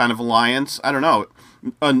their own kind of alliance? I don't know.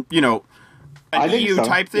 An EU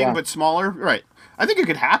type thing, but smaller, right? I think it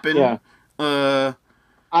could happen. Yeah.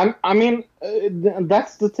 I mean,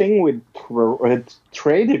 that's the thing with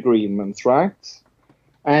trade agreements, right?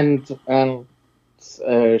 And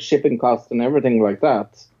shipping costs and everything like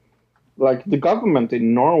that. Like the government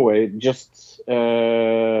in Norway just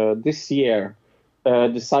this year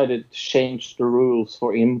decided to change the rules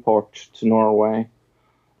for import to Norway,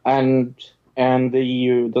 and the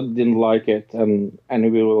EU didn't like it, and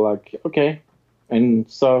we were like, okay, and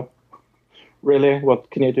so really,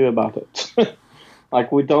 what can you do about it?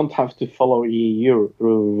 Like, we don't have to follow EU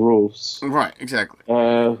rules. Right, exactly.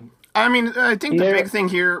 I mean, I think the big thing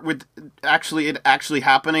here with it actually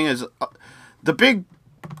happening is the big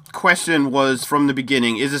question was from the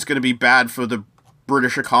beginning, is this going to be bad for the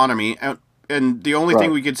British economy? And the only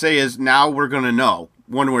thing we could say is now we're going to know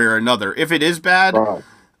one way or another. If it is bad,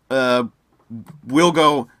 we'll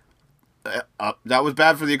go, that was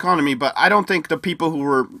bad for the economy, but I don't think the people who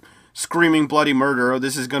were screaming bloody murder,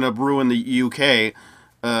 this is going to ruin the UK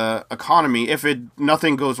economy. If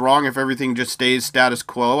nothing goes wrong, if everything just stays status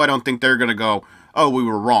quo, I don't think they're going to go, oh, we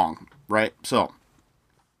were wrong, right? So.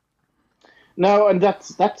 No, and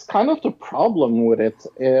that's kind of the problem with it.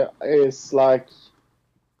 Is like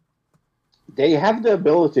they have the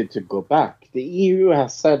ability to go back. The EU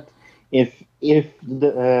has said if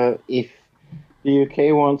the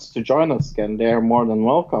UK wants to join us again, they are more than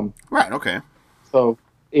welcome. Right. Okay. So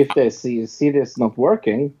if they see this not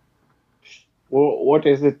working, well, what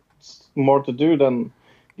is it more to do than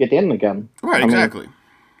get in again? Right. Exactly.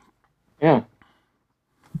 Yeah.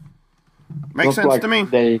 Makes sense to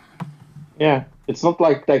me. Yeah, it's not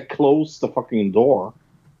like they closed the fucking door.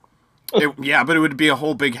 Yeah, but it would be a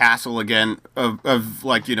whole big hassle again of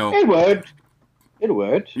like, you know. It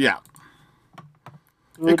would. Yeah.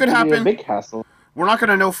 It could happen. Be a big hassle. We're not going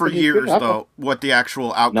to know for years, though, what the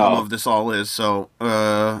actual outcome of this all is. So,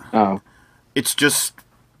 it just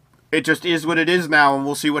is what it is now, and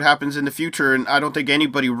we'll see what happens in the future. And I don't think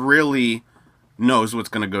anybody really knows what's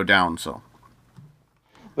going to go down. So,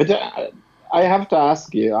 but I have to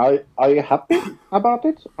ask you: are you happy about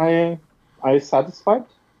it? Are you satisfied?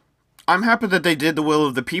 I'm happy that they did the will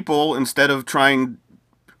of the people instead of trying.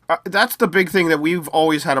 That's the big thing that we've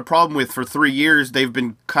always had a problem with for 3 years. They've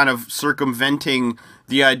been kind of circumventing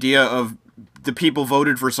the idea of the people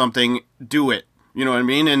voted for something, do it. You know what I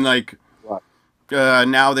mean? And like,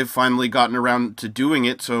 now they've finally gotten around to doing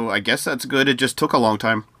it. So I guess that's good. It just took a long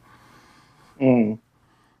time.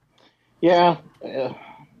 Yeah.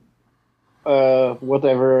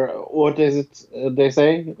 Whatever. What is it they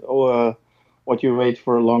say? What you wait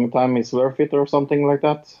for a long time is worth it, or something like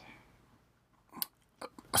that.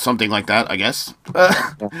 Something like that, I guess.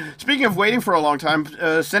 Speaking of waiting for a long time,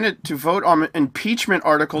 Senate to vote on impeachment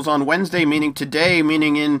articles on Wednesday, meaning today,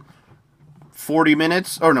 meaning in 45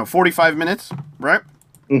 minutes, right?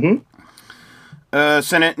 Mm-hmm.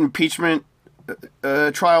 Senate impeachment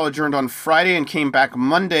trial adjourned on Friday and came back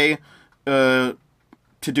Monday to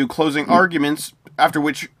do closing arguments. after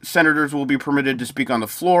which senators will be permitted to speak on the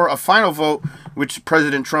floor. A final vote, which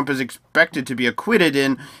President Trump is expected to be acquitted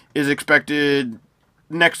in, is expected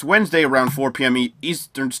next Wednesday around 4 p.m.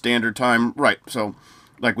 Eastern Standard Time. Right, so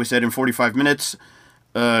like we said, in 45 minutes.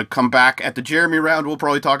 Come back at the Jeremy round. We'll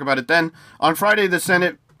probably talk about it then. On Friday, the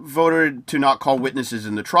Senate voted to not call witnesses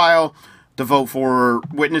in the trial. The vote for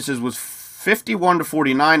witnesses was 51 to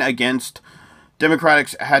 49 against.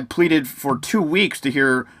 Democrats had pleaded for 2 weeks to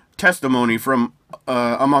hear testimony from,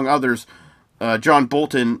 among others, John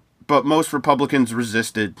Bolton, but most Republicans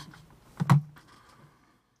resisted.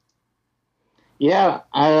 Yeah,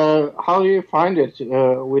 how do you find it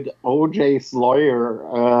with OJ's lawyer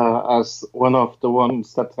as one of the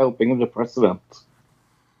ones that's helping the president?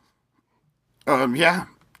 Yeah.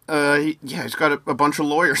 He's got a bunch of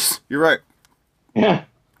lawyers. You're right. Yeah.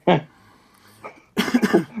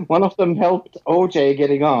 One of them helped OJ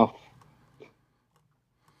getting off.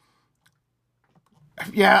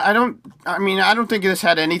 Yeah, I don't think this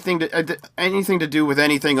had anything to do with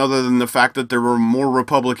anything other than the fact that there were more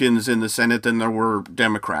Republicans in the Senate than there were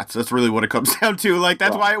Democrats. That's really what it comes down to. Like,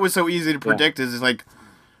 that's why it was so easy to predict. Is it's like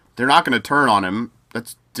they're not going to turn on him.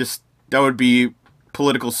 That would be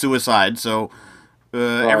political suicide. So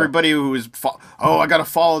everybody who is I got to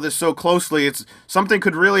follow this so closely. It's something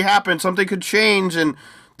could really happen. Something could change, and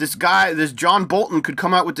this John Bolton could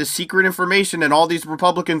come out with this secret information, and all these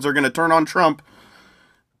Republicans are going to turn on Trump.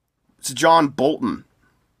 It's John Bolton.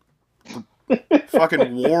 Fucking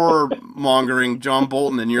warmongering John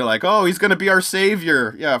Bolton, and you're like, oh, he's going to be our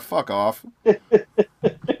savior. Yeah, fuck off.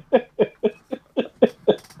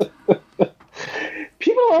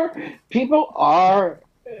 People are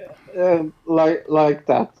like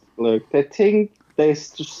that. Look, they think the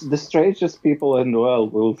strangest people in the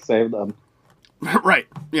world will save them. Right,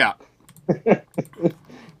 yeah.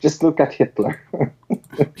 Just look at Hitler.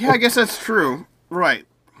 Yeah, I guess that's true. Right.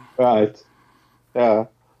 Right. Yeah.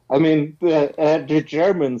 I mean, the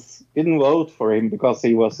Germans didn't vote for him because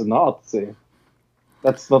he was a Nazi.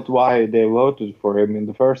 That's not why they voted for him in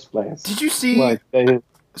the first place. Did you see?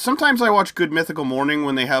 Sometimes I watch Good Mythical Morning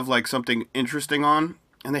when they have like something interesting on,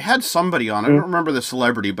 and they had somebody on. I don't remember the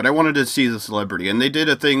celebrity, but I wanted to see the celebrity, and they did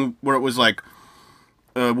a thing where it was like,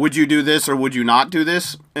 would you do this or would you not do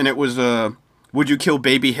this? And it was, would you kill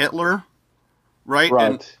baby Hitler? Right?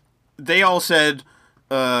 And they all said,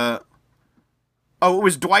 it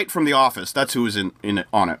was Dwight from The Office. That's who was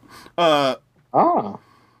on it.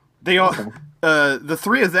 They all, the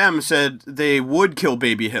three of them said they would kill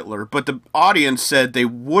baby Hitler, but the audience said they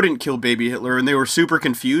wouldn't kill baby Hitler, and they were super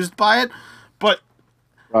confused by it. But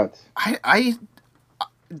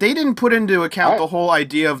they didn't put into account the whole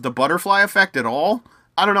idea of the butterfly effect at all.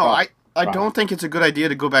 I don't know. I don't think it's a good idea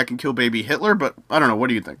to go back and kill baby Hitler, but I don't know. What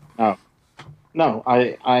do you think? No,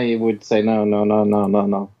 I would say no.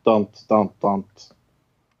 Don't.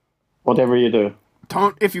 Whatever you do.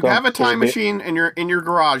 If you have a time machine and you're in your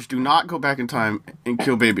garage, do not go back in time and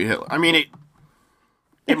kill baby Hitler. I mean,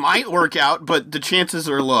 it might work out, but the chances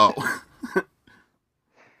are low.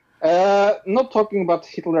 Not talking about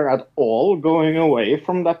Hitler at all, going away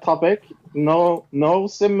from that topic. No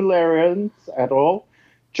similarities at all.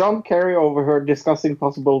 John Kerry overheard discussing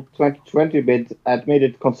possible 2020 bid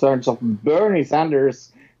admitted concerns of Bernie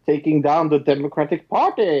Sanders taking down the Democratic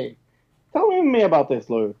Party. Tell me about this,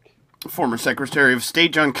 Luke. Former Secretary of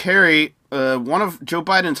State John Kerry, one of Joe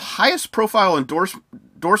Biden's highest profile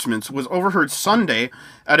endorsements, was overheard Sunday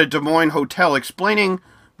at a Des Moines hotel explaining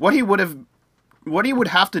what he would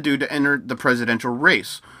have to do to enter the presidential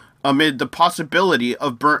race amid the possibility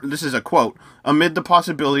of this is a quote, amid the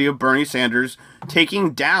possibility of Bernie Sanders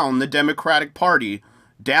taking down the Democratic Party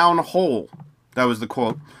down whole. That was the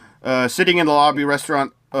quote. Sitting in the lobby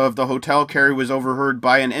restaurant of the hotel, Kerry was overheard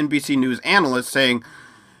by an NBC News analyst saying,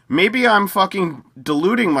 "Maybe I'm fucking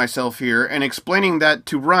deluding myself here," and explaining that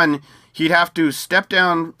to run, he'd have to step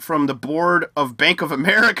down from the board of Bank of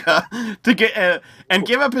America to get and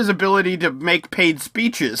give up his ability to make paid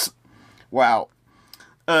speeches. Wow.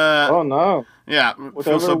 Oh no. Yeah,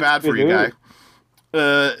 feel so bad for you, guy.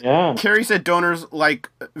 Yeah. Kerry said donors like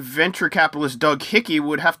venture capitalist Doug Hickey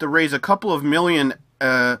would have to raise a couple of million,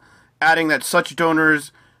 adding that such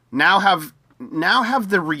donors now have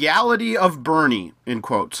the reality of Bernie, in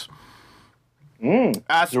quotes. The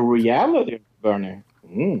reality of Bernie.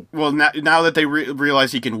 Well, now that they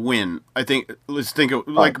realize he can win, I think, let's think of,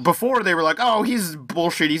 like, before they were like, oh, he's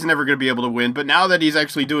bullshit, he's never going to be able to win, but now that he's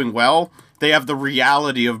actually doing well, they have the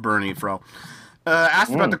reality of Bernie, Fro.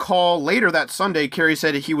 Asked about the call later that Sunday, Kerry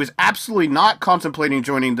said he was absolutely not contemplating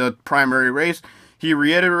joining the primary race. He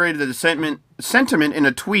reiterated the sentiment in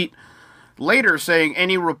a tweet later saying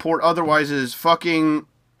any report otherwise is fucking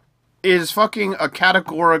a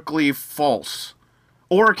categorically false.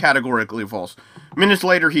 Or categorically false. Minutes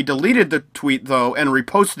later, he deleted the tweet, though, and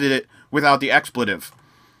reposted it without the expletive.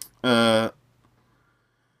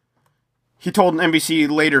 He told NBC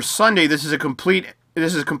later Sunday, this is a complete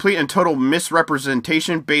and total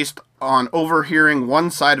misrepresentation based on overhearing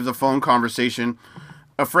one side of the phone conversation.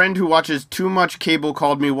 A friend who watches too much cable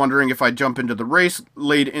called me wondering if I'd jump into the race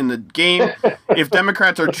late in the game if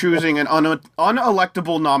Democrats are choosing an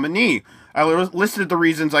unelectable nominee. I listed the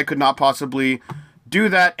reasons I could not possibly do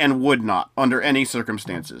that and would not under any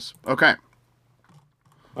circumstances. Okay.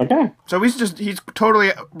 Okay. So he's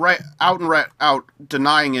totally right out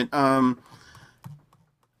denying it.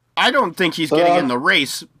 I don't think he's getting in the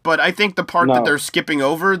race, but I think the part that they're skipping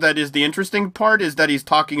over that is the interesting part is that he's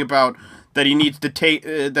talking about that he needs to take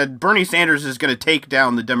that Bernie Sanders is going to take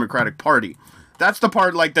down the Democratic Party. That's the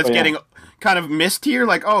part that's getting kind of missed here.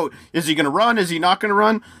 Like, oh, is he going to run? Is he not going to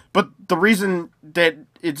run? But the reason that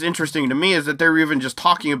it's interesting to me is that they're even just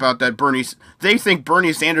talking about that they think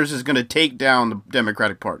Bernie Sanders is going to take down the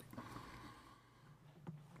Democratic Party.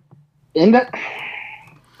 In a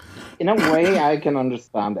way, I can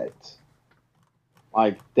understand it.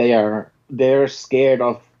 Like they're scared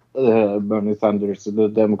of Bernie Sanders and the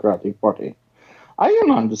Democratic Party. I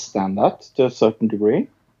can understand that to a certain degree.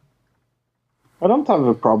 I don't have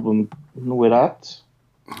a problem with that.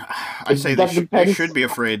 I say they should be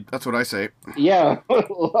afraid. That's what I say. Yeah,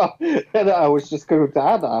 I was just going to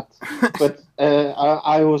add that. But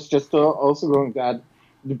I was just also going to add,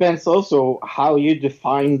 depends also how you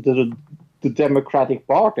define the Democratic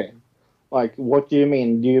Party. Like, what do you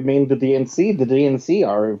mean? Do you mean the DNC? The DNC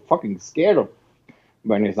are fucking scared of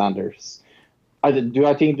Bernie Sanders. Do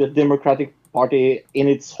I think the Democratic Party in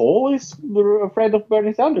its whole is afraid of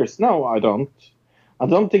Bernie Sanders? No, I don't. I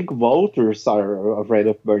don't think voters are afraid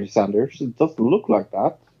of Bernie Sanders. It doesn't look like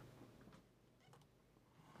that.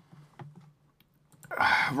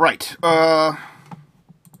 Right. I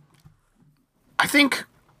think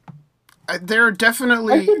they're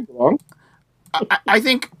definitely... I think wrong. I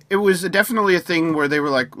think it was definitely a thing where they were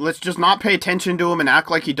like, let's just not pay attention to him and act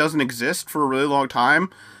like he doesn't exist for a really long time.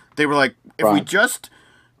 They were like, if we just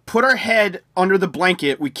put our head under the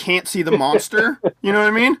blanket, we can't see the monster. You know what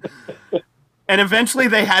I mean? And eventually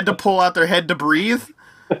they had to pull out their head to breathe.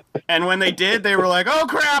 And when they did, they were like, oh,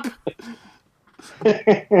 crap.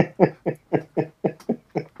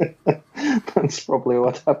 That's probably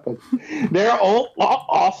what happened. They're all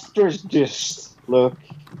ostriches. Look.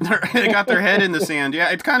 They got their head in the sand. Yeah,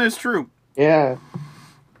 it kind of is true. Yeah.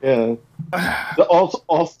 Yeah. The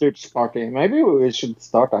ostrich party. Maybe we should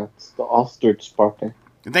start that. The ostrich party.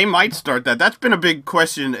 They might start that. That's been a big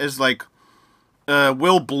question is like,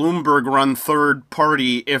 will Bloomberg run third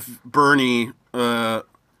party if Bernie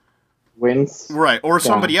wins? Right. Or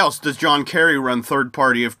somebody else. Does John Kerry run third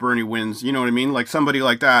party if Bernie wins? You know what I mean? Like somebody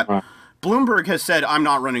like that. Right. Bloomberg has said, I'm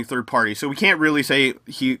not running third party. So we can't really say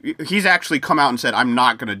he's actually come out and said, I'm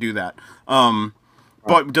not going to do that.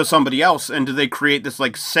 But does somebody else? And do they create this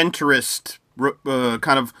like centrist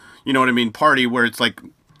kind of, you know what I mean, party where it's like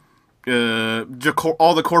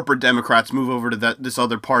all the corporate Democrats move over to this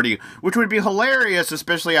other party, which would be hilarious,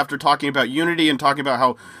 especially after talking about unity and talking about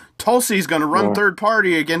how Tulsi's going to run third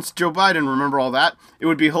party against Joe Biden. Remember all that? It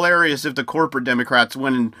would be hilarious if the corporate Democrats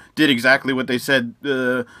went and did exactly what they said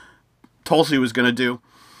Tulsi was going to do.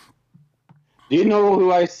 Do you know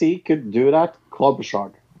who I see could do that?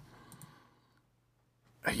 Klobuchar.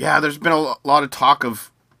 Yeah, there's been a lot of talk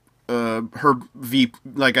of her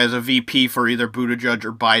as a VP for either Buttigieg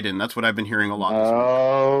or Biden. That's what I've been hearing a lot.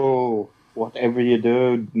 Oh, whatever you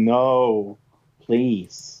do, no,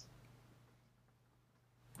 please.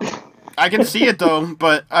 I can see it though,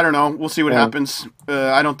 but I don't know. We'll see what happens.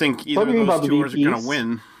 I don't think either of those two are going to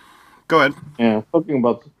win. Go ahead. Yeah, talking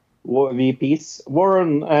about VPs,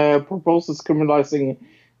 Warren proposes criminalizing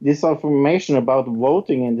disinformation about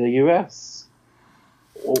voting in the U.S.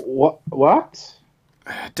 What?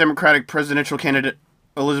 Democratic presidential candidate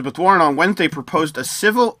Elizabeth Warren on Wednesday proposed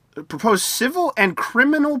civil and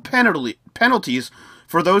criminal penalties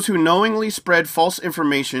for those who knowingly spread false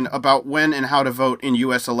information about when and how to vote in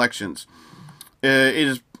U.S. elections. It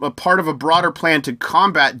is a part of a broader plan to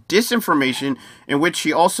combat disinformation, in which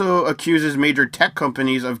she also accuses major tech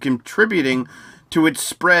companies of contributing to its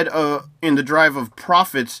spread in the drive of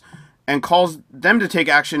profits, and calls them to take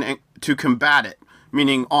action to combat it,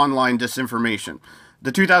 meaning online disinformation.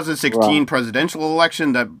 The 2016 presidential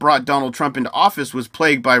election that brought Donald Trump into office was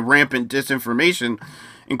plagued by rampant disinformation,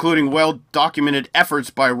 including well-documented efforts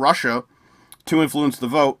by Russia to influence the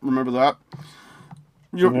vote. Remember that?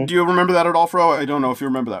 Do you remember that at all, Fro? I don't know if you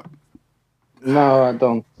remember that. No, I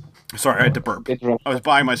don't. Sorry, I had to burp. I was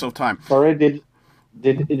buying myself time. Sorry, did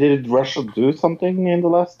Russia do something in the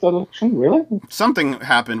last election? Really? Something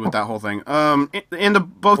happened with that whole thing. In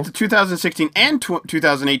both the 2016 and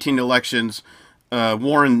 2018 elections,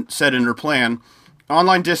 Warren said in her plan,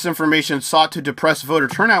 online disinformation sought to depress voter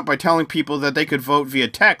turnout by telling people that they could vote via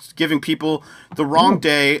text, giving people the wrong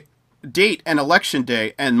date and election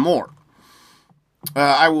day, and more.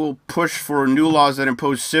 I will push for new laws that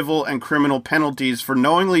impose civil and criminal penalties for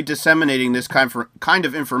knowingly disseminating this kind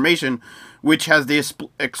of information, which has the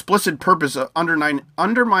explicit purpose of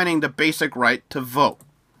undermining the basic right to vote.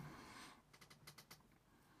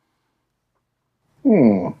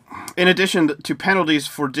 In addition to penalties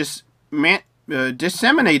for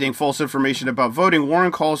disseminating false information about voting,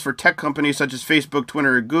 Warren calls for tech companies such as Facebook,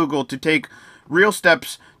 Twitter, and Google to take real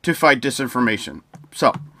steps to fight disinformation.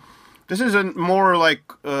 So, this is a more like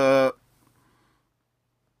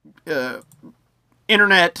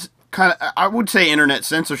internet kind of, I would say internet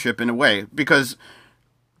censorship in a way, because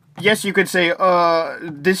yes, you could say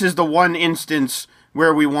this is the one instance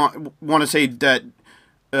where we want to say that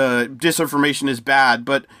disinformation is bad,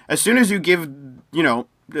 but as soon as you give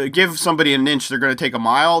somebody an inch, they're going to take a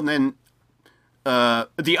mile, and then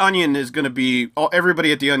the Onion is going to be,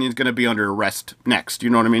 everybody at the Onion is going to be under arrest next. You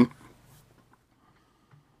know what I mean?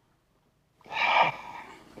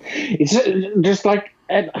 It's just like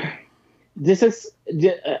this is.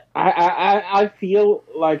 I feel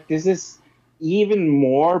like this is even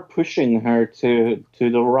more pushing her to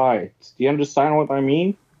the right. Do you understand what I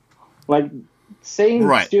mean? Like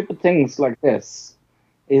saying stupid things like this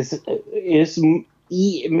is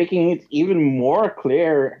making it even more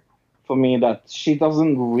clear for me that she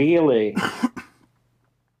doesn't really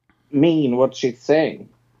mean what she's saying.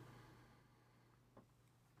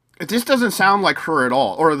 This doesn't sound like her at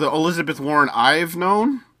all, or the Elizabeth Warren I've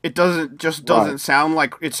known. It doesn't sound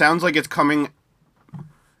like, it sounds like it's coming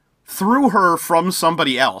through her from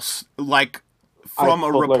somebody else, like from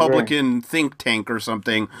a Republican think tank or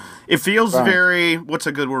something. It feels very, what's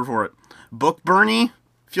a good word for it? Book burny?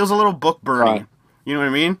 Feels a little book burny. Right. You know what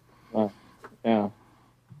I mean? Yeah.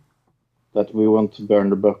 That we want to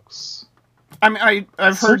burn the books. I mean,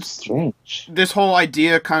 I've heard strange. This whole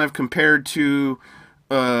idea kind of compared to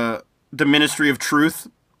the Ministry of Truth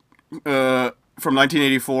from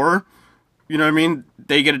 1984. You know what I mean?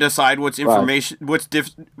 They get to decide what's information,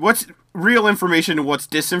 what's real information and what's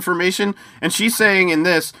disinformation. And she's saying in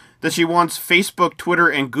this that she wants Facebook, Twitter,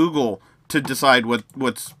 and Google to decide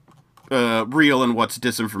what's real and what's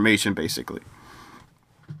disinformation, basically.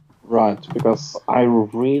 Right, because I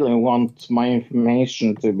really want my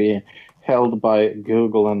information to be held by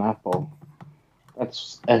Google and Apple.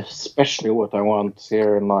 That's especially what I want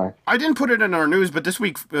here in life. I didn't put it in our news, but this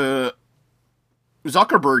week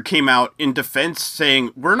Zuckerberg came out in defense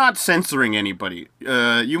saying, we're not censoring anybody.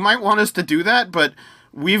 You might want us to do that, but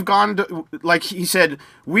we've gone to, like he said,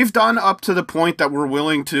 we've done up to the point that we're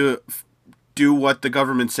willing to do what the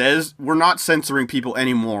government says. We're not censoring people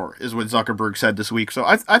anymore, is what Zuckerberg said this week. So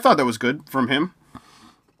I thought that was good from him.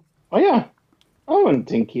 Oh, yeah. I wouldn't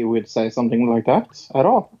think he would say something like that at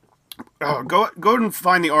all. Go and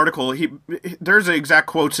find the article. There's exact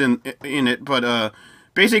quotes in it, but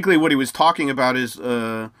basically what he was talking about is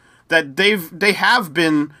that they have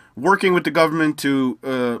been working with the government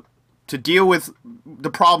to deal with the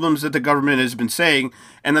problems that the government has been saying,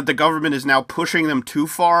 and that the government is now pushing them too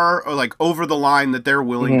far, or like over the line that they're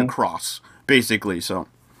willing to cross, basically. So,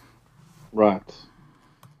 right.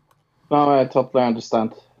 No, I totally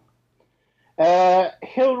understand.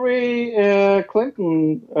 Hillary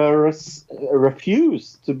Clinton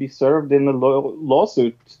refused to be served in a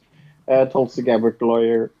lawsuit, Tulsi Gabbard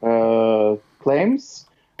lawyer claims.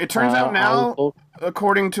 It turns out now,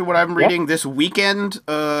 according to what I'm reading, this weekend,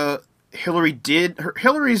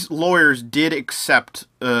 Hillary's lawyers did accept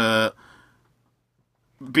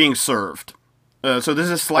being served. So this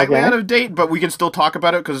is slightly out of date, but we can still talk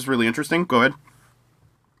about it because it's really interesting. Go ahead.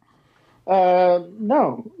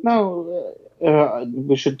 No.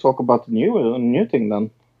 We should talk about the new thing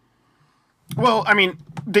then. Well, I mean,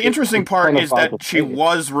 the interesting part is that she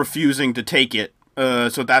was refusing to take it,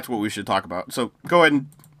 so that's what we should talk about. So go ahead and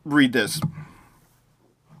read this.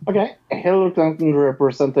 Okay. Hillary Clinton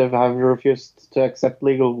representative have refused to accept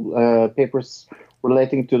legal papers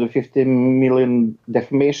relating to the $50 million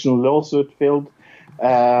defamation lawsuit filed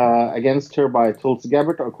against her by Tulsi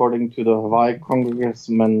Gabbard, according to the Hawaii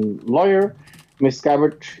Congressman lawyer. Ms.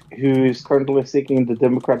 Gabbard, who is currently seeking the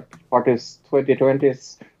Democratic Party's 2020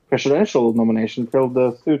 presidential nomination, filed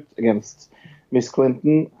the suit against Miss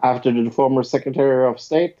Clinton after the former Secretary of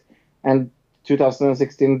State and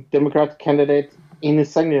 2016 Democrat candidate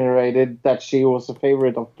insinuated that she was a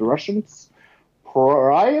favorite of the Russians.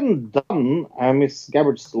 Brian Dunn, Miss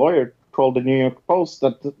Gabbard's lawyer, told the New York Post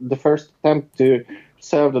that the first attempt to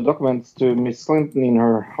serve the documents to Miss Clinton in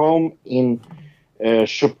her home in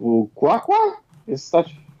Chappaqua? Is that?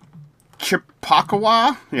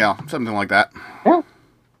 Chappaqua? Yeah, something like that.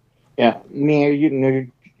 Yeah, near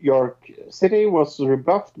New York City was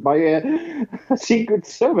rebuffed by Secret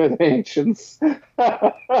Service agents.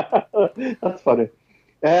 That's funny.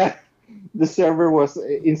 The server was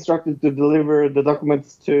instructed to deliver the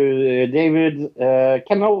documents to David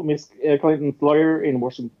Kennel, Miss Clinton's lawyer in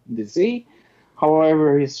Washington, D.C.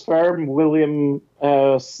 However, his firm, Williamson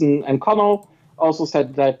and Connell, also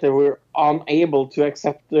said that they were unable to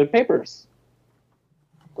accept the papers.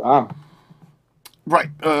 Wow. Right.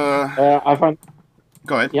 I find.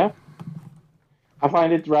 Go ahead. Yeah. I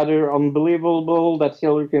find it rather unbelievable that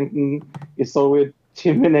Hillary Clinton is so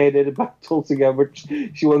intimidated by Tulsi Gabbard.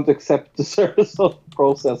 She won't accept the service of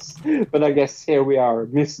process. But I guess here we are.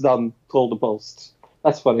 Miss Dunn told the Post.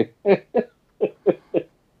 That's funny.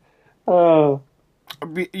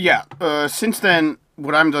 Yeah. Since then,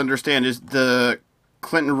 what I'm to understand is the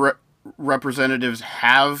Clinton representatives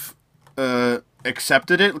have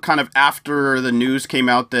accepted it, kind of after the news came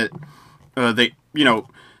out that they,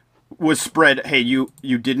 was spread. Hey, you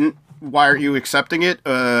didn't. Why aren't you accepting it?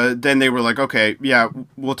 Then they were like, okay, yeah,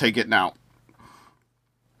 we'll take it now.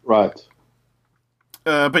 Right.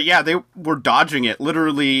 But yeah, they were dodging it.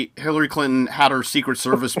 Literally, Hillary Clinton had her Secret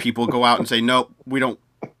Service people go out and say, no, we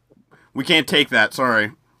can't take that.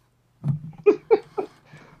 Sorry.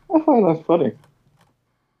 I find that funny.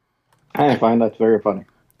 I find that very funny.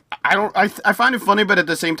 I find it funny, but at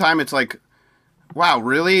the same time, it's like, wow,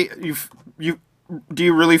 really? Do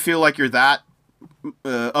you really feel like you're that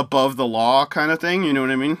above the law kind of thing? You know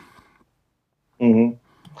what I mean?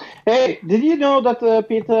 Mm-hmm. Hey, did you know that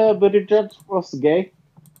Peter Buttigieg was gay?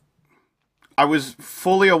 I was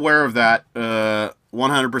fully aware of that,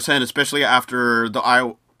 100%, especially after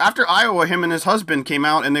Iowa, him and his husband came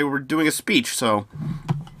out and they were doing a speech. So.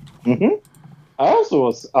 Mm-hmm. I also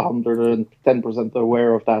was 110%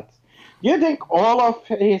 aware of that. Do you think all of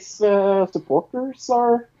his supporters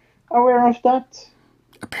are aware of that?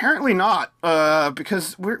 Apparently not,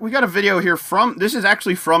 because we got a video here this is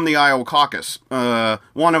actually from the Iowa caucus.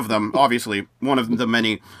 One of them, obviously, one of the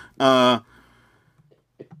many.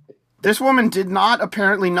 This woman did not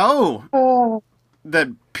apparently know that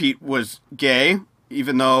Pete was gay,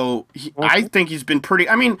 even though I think he's been pretty...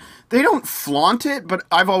 I mean, they don't flaunt it, but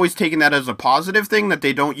I've always taken that as a positive thing, that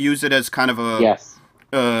they don't use it as kind of a...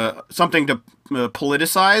 something to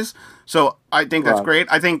politicize. So I think that's great.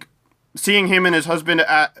 I think seeing him and his husband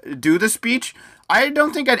do the speech, I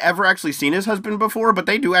don't think I'd ever actually seen his husband before, but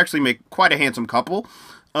they do actually make quite a handsome couple.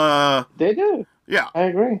 They do. Yeah. I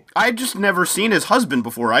agree. I'd just never seen his husband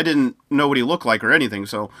before. I didn't know what he looked like or anything,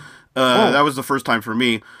 so that was the first time for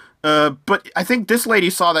me. But I think this lady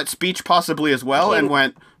saw that speech possibly as well and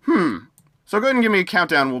went, So go ahead and give me a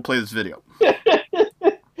countdown, we'll play this video.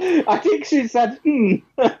 I think she said,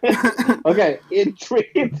 Okay, in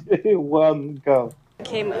 3, 2, 1, go.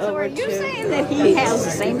 Came over you saying that he has a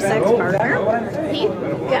same-sex partner? Pete?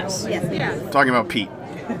 Yes. Talking about Pete.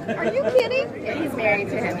 Are you kidding? Yeah, he's married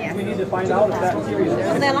to him, yes.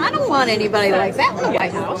 Well, then I don't want anybody like that in the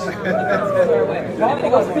White House.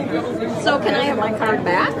 So can I have my card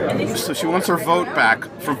back? So she wants her vote back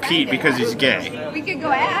from Pete because he's gay. We could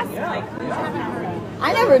go ask.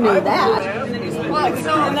 I never knew that. Well,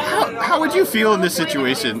 so How would you feel in this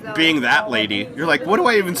situation, being that lady? You're like, what do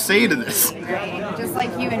I even say to this? just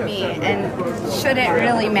like you and me, and should it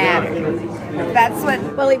really matter? That's what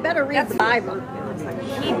Well, he better read the Bible.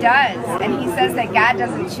 he does, and he says that God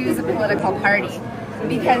doesn't choose a political party.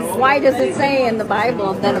 Because Why does it say in the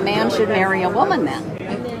Bible that a man should marry a woman then?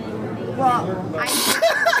 well,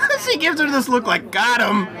 She gives her this look like, got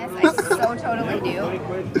him. I so totally do.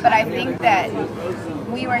 But I think that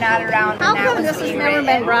we were not around when How that come was this has being never written.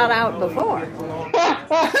 been brought out before?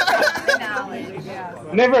 Knowledge.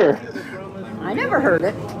 Never. I never heard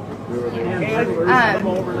it.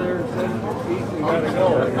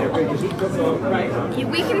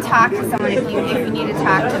 We can talk to someone if you need to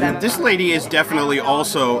talk to them. This lady is definitely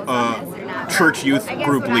also a church youth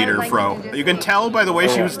group leader, Fro. You can tell by the way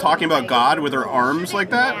she was talking about God with her arms like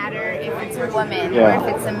that. Matter if it's a woman or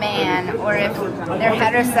if it's a man or if they're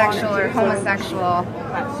heterosexual or homosexual.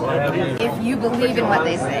 If you believe in what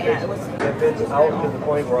they say,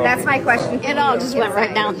 that's my question. It all just went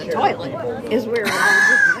right down the toilet. Is where it all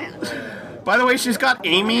just went. By the way, she's got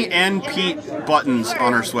Amy and Pete buttons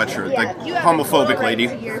on her sweatshirt. Yeah, The you have a full homophobic right lady.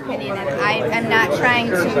 to your opinion, and I am not trying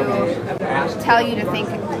to tell you to think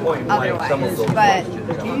otherwise, but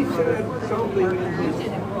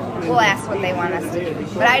we'll ask what they want us to do.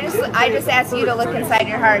 But I just ask you to look inside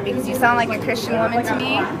your heart because you sound like a Christian woman to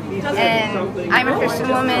me, and I'm a Christian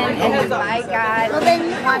woman, and my God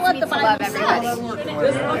wants me to love everybody.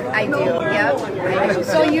 I do. Yep. I do.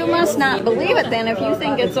 So you must not believe it then if you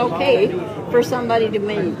think it's okay for somebody to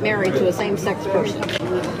be married to a same-sex person.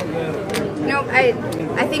 No,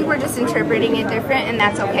 I think we're just interpreting it different, and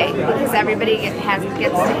that's okay because everybody gets to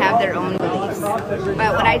have their own beliefs. But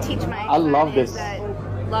what I teach my I love children this. is that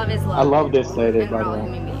love is love. I love this lady, And by we're the all way.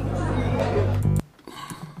 human beings.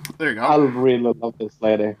 There you go. I really love this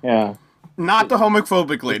lady. Yeah. Not the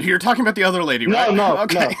homophobic lady. You're talking about the other lady, right? No,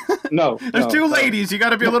 Okay. no. There's two no. ladies. You got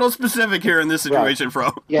to be a little specific here in this situation,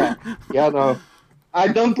 bro. Yeah, no. I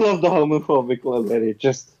don't love the homophobic lady,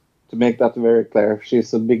 just to make that very clear.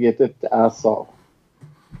 She's a bigoted asshole.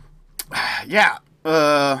 Yeah.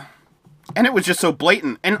 And it was just so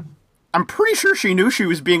blatant. And I'm pretty sure she knew she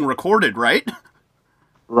was being recorded, right?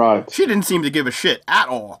 Right. She didn't seem to give a shit at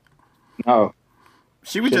all. No.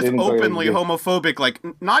 She was She just didn't go openly in deep. homophobic, like,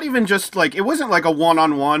 not even just, like, it wasn't like a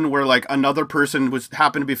one-on-one where, like, another person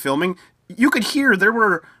happened to be filming. You could hear there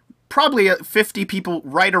were probably 50 people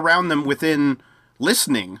right around them within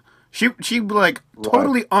listening. She like,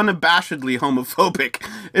 totally unabashedly homophobic.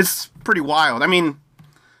 It's pretty wild. I mean,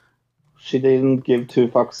 She didn't give two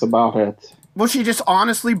fucks about it. well, she just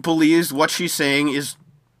honestly believes what she's saying is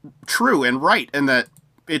true and right, and that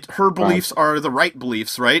her beliefs are the right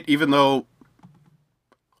beliefs, right? Even though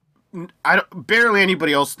barely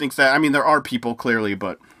anybody else thinks that. I mean, there are people clearly,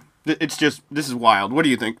 but it's just, this is wild. What do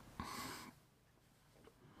you think?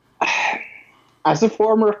 As a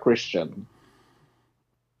former Christian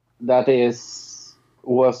that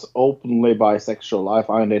was openly bisexual, I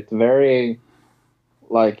find it very,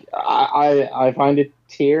 like, I find it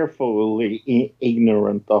tearfully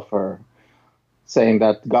ignorant of her saying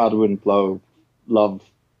that God wouldn't love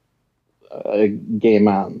a gay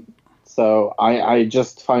man. So I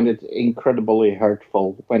just find it incredibly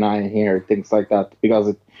hurtful when I hear things like that, because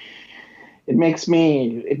it makes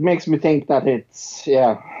me think that it's,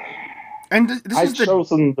 yeah, And this I've is the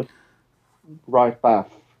chosen the right path.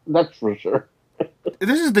 That's for sure.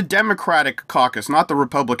 this is the Democratic caucus, not the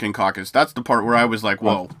Republican caucus. That's the part where I was like,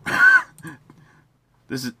 whoa.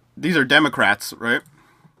 These are Democrats, right?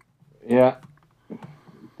 Yeah,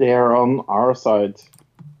 they're on our side.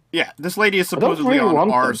 Yeah, this lady is don't supposedly really on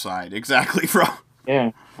want our them. side. Exactly, bro.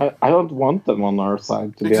 Yeah, I don't want them on our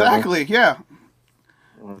side, to be honest. Exactly, yeah.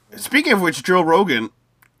 Speaking of which, Joe Rogan,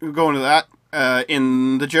 we'll go into that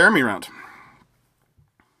in the Jeremy round.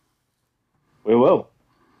 We will.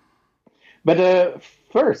 But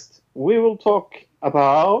first, we will talk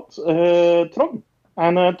about Trond.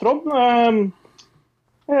 And Trond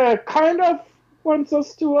kind of wants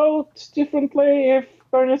us to vote differently if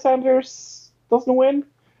Bernie Sanders doesn't win.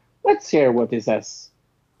 Let's hear what he says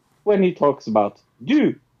when he talks about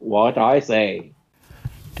do what I say.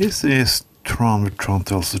 This is Trump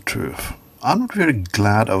tells the truth. I'm not very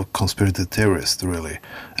glad of conspiracy theorists, really,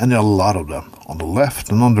 and there are a lot of them, on the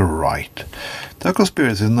left and on the right. There are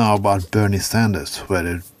conspiracies now about Bernie Sanders,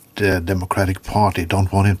 where the Democratic Party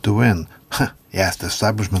don't want him to win. Yes, the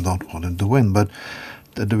establishment don't want him to win, but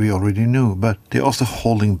that we already knew, but they're also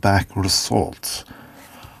holding back results.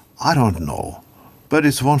 I don't know, but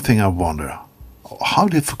it's one thing I wonder. How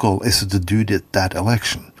difficult is it to do that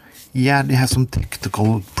election? Yeah, they have some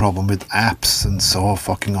technical problem with apps and so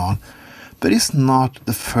fucking on, but it's not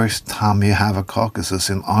the first time you have a caucuses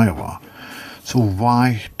in Iowa. So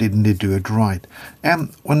why didn't they do it right?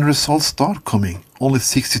 And when the results start coming, only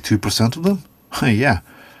 62% of them? Yeah.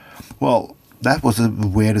 Well, that was the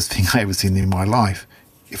weirdest thing I ever seen in my life.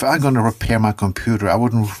 If I'm gonna repair my computer, I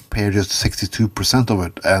wouldn't repair just 62% of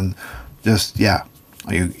it, and just, yeah,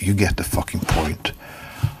 you get the fucking point.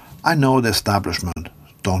 I know the establishment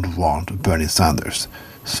don't want Bernie Sanders,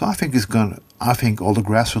 so I think all the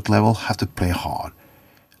grassroots level have to play hard.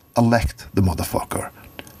 Elect the motherfucker.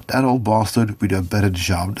 That old bastard will do a better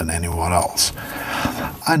job than anyone else.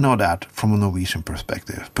 I know that from a Norwegian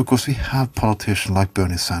perspective, because we have politicians like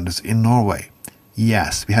Bernie Sanders in Norway.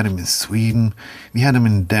 Yes, we had him in Sweden, we had him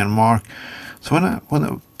in Denmark. So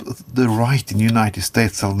when the right in the United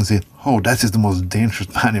States suddenly say, oh, that is the most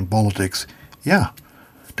dangerous man in politics, yeah,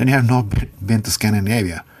 then you have not been to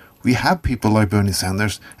Scandinavia. We have people like Bernie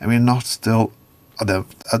Sanders, and we're not still at a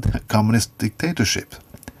communist dictatorship.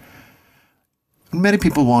 Many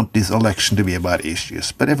people want this election to be about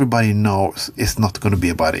issues, but everybody knows it's not going to be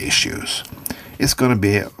about issues. It's going to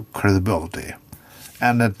be credibility.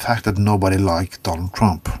 And the fact that nobody likes Donald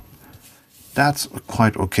Trump. That's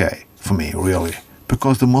quite okay for me, really.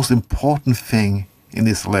 Because the most important thing in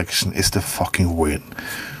this election is to fucking win.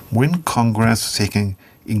 Win Congress so you can,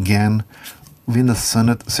 again, win the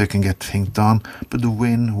Senate so you can get things done. But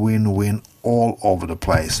win all over the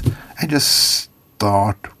place. And just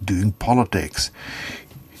start doing politics.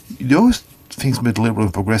 Those things with liberal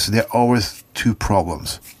and progressive, there are always two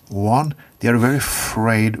problems. One, they are very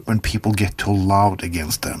afraid when people get too loud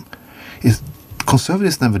against them.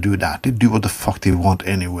 Conservatives never do that. They do what the fuck they want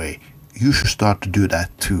anyway. You should start to do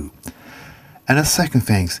that too. And the second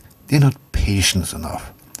thing, they're not patient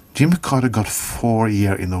enough. Jimmy Carter got 4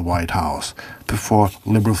 years in the White House before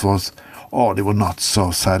liberals was, they were not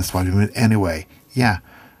so satisfied with him anyway. Yeah,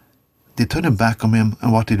 they turned their back on him,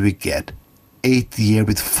 and what did we get? 8 years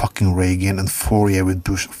with fucking Reagan and 4 years with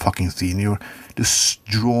Bush fucking Senior,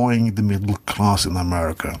 destroying the middle class in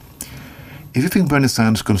America. If you think Bernie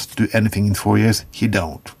Sanders is going to do anything in 4 years, he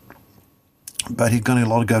don't. But he's going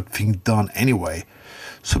to get things done anyway.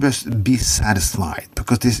 So just be satisfied,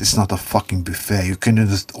 because this is not a fucking buffet. You can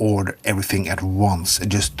just order everything at once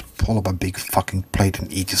and just pull up a big fucking plate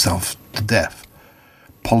and eat yourself to death.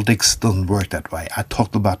 Politics doesn't work that way. I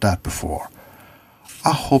talked about that before.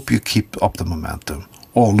 I hope you keep up the momentum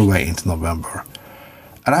all the way into November.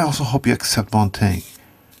 And I also hope you accept one thing.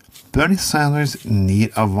 Bernie Sanders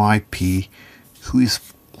needs a VP who is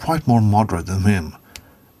quite more moderate than him.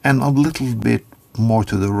 And a little bit more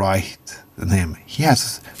to the right than him.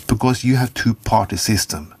 Yes, because you have two-party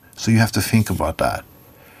system. So you have to think about that.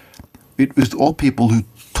 With all people who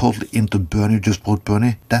totally into Bernie, just vote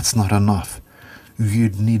Bernie, that's not enough. You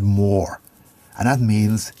need more. And that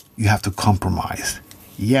means you have to compromise.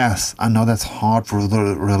 Yes, I know that's hard for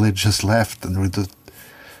the religious left,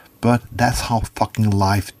 but that's how fucking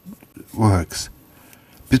life works.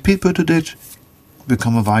 Did Pete Buttigieg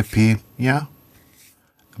become a VP? Yeah.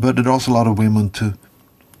 But there are also a lot of women to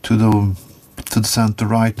the center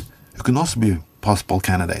right who can also be possible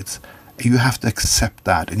candidates. You have to accept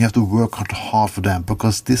that, and you have to work hard for them,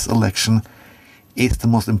 because this election is the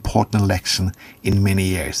most important election in many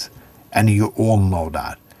years, and you all know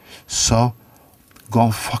that. So go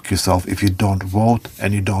and fuck yourself if you don't vote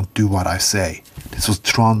and you don't do what I say. This was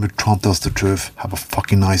Tron with Tron Tells the Truth. Have a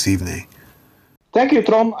fucking nice evening. Thank you,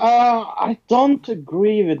 Tron. I don't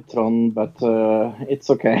agree with Tron, but it's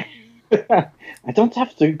okay. I don't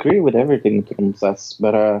have to agree with everything Tron says,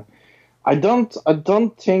 but I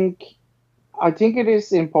think it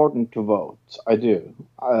is important to vote. I do,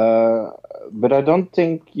 but I don't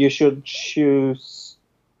think you should choose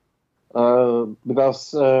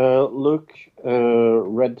because Luke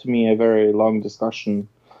read to me a very long discussion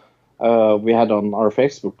we had on our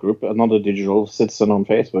Facebook group, Another Digital Citizen on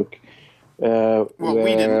Facebook. Well,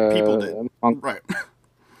 we didn't. People did. Right.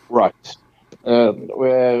 Right.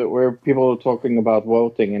 Where people are talking about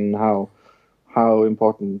voting and how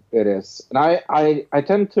important it is. And I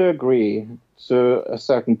tend to agree to a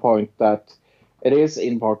certain point that it is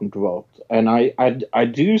important to vote. And I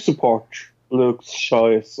do support Luke's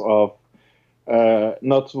choice of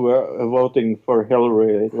not voting for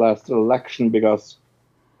Hillary last election, because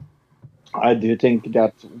I do think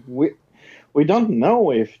that we don't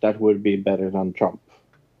know if that would be better than Trump.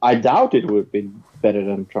 I doubt it would be better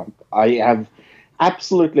than Trump. I have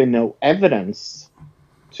absolutely no evidence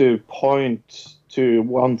to point to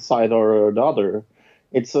one side or the other.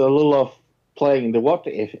 It's a little of playing the what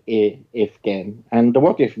if game, and the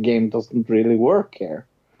what if game doesn't really work here.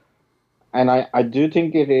 And I do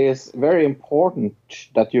think it is very important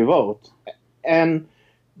that you vote. And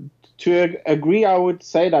to agree, I would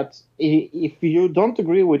say that if you don't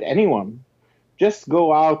agree with anyone, just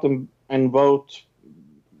go out and vote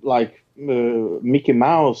like Mickey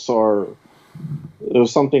Mouse or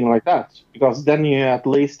something like that, because then you at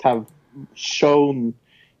least have shown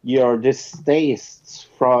your distaste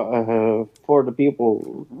for the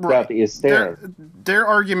people that is there. Their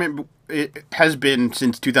argument has been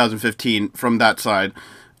since 2015 from that side.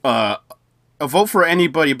 A vote for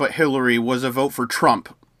anybody but Hillary was a vote for Trump.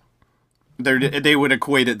 They would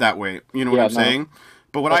equate it that way. You know what I'm saying?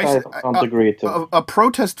 But what I don't agree to. A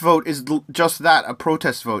protest vote is just that, a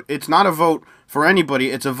protest vote. It's not a vote for anybody.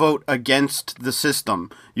 It's a vote against the system.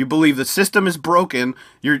 You believe the system is broken.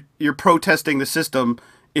 You're protesting the system.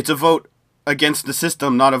 It's a vote against the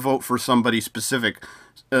system, not a vote for somebody specific.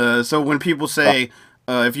 So when people say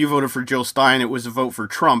if you voted for Jill Stein, it was a vote for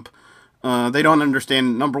Trump, they don't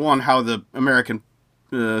understand, number one, how the American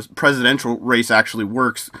presidential race actually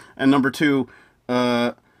works, and number two,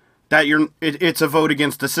 that it's a vote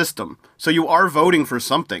against the system. So you are voting for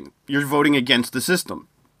something. You're voting against the system.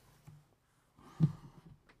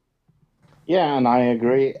 Yeah, and I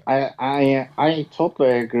agree. I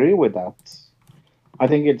totally agree with that. I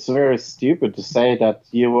think it's very stupid to say that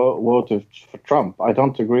you voted for Trump. I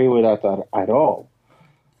don't agree with that at all.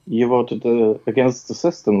 You voted against the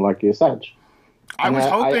system, like you said. I And was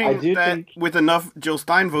hoping I do that think- with enough Jill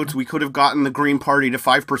Stein votes, we could have gotten the Green Party to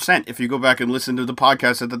 5%, if you go back and listen to the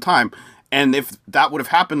podcast at the time. And if that would have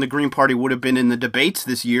happened, the Green Party would have been in the debates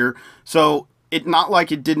this year. So it's not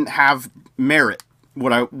like it didn't have merit,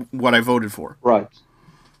 what I voted for. Right.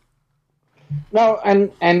 No,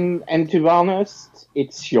 and to be honest,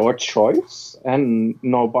 it's your choice, and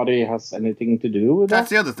nobody has anything to do with That's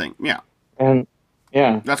that. the other thing, yeah. And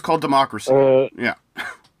yeah, That's called democracy. Yeah.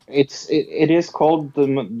 it is called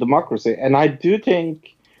democracy, and I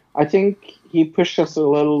think he pushes a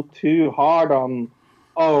little too hard on.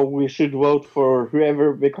 Oh, we should vote for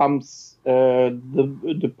whoever becomes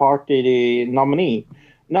the party nominee.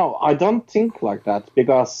 No, I don't think like that,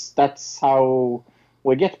 because that's how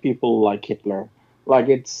we get people like Hitler. Like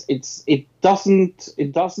it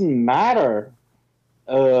doesn't matter.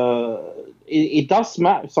 It does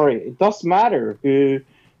matter. Sorry, it does matter who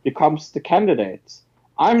becomes the candidate.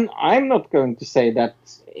 I'm not going to say that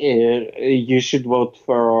you should vote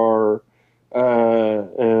for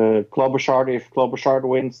Klobuchar if Klobuchar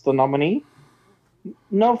wins the nominee.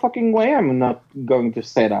 No fucking way! I'm not going to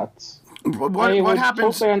say that. What I would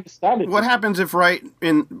happens? Totally understand it. What happens if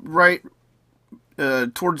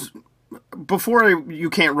towards before you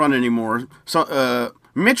can't run anymore? So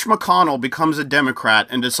Mitch McConnell becomes a Democrat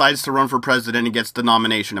and decides to run for president and gets the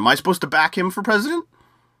nomination. Am I supposed to back him for president?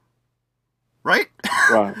 Right?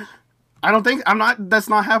 Right. I don't think I'm not. That's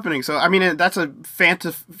not happening. So I mean, that's a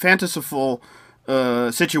fantasyful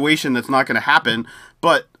situation that's not going to happen.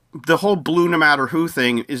 But the whole blue no matter who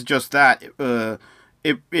thing is just that.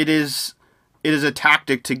 It is a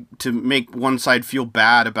tactic to make one side feel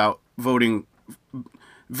bad about voting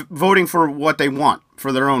for what they want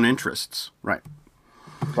for their own interests. Right.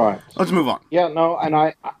 Right. Let's move on. Yeah. No. And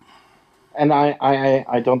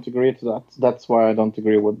I don't agree to that. That's why I don't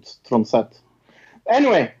agree with Trond said.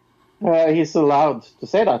 Anyway, he's allowed to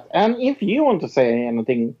say that. And if you want to say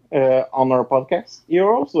anything on our podcast,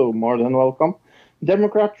 you're also more than welcome.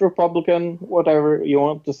 Democrat, Republican, whatever you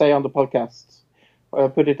want to say on the podcast.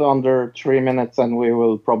 Put it under 3 minutes and we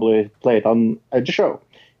will probably play it on the show.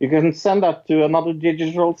 You can send that to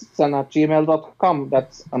anotherdigitalcitizen@gmail.com.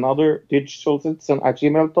 That's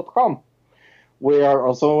anotherdigitalcitizen@gmail.com. We are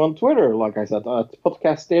also on Twitter, like I said, at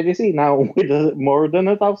PodcastADC, now with more than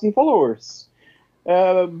 1,000 followers.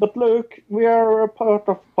 But look, we are a part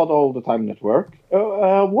of Pod All the Time Network.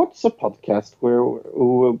 What's a podcast where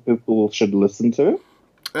people should listen to?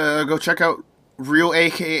 Go check out Real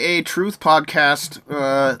AKA Truth podcast.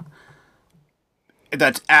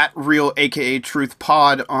 That's at Real AKA Truth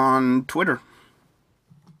Pod on Twitter.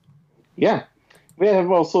 Yeah. We have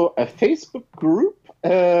also a Facebook group.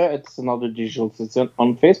 It's Another Digital Citizen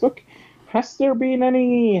on Facebook. Has there been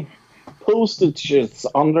any postages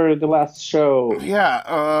under the last show?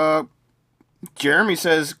 Yeah. Jeremy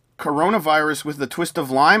says coronavirus with the twist of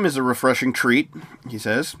lime is a refreshing treat. He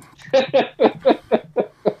says.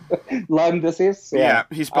 Lyme disease? Yeah,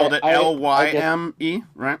 he spelled it Lyme,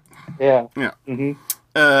 right? Yeah. Yeah. Mm-hmm.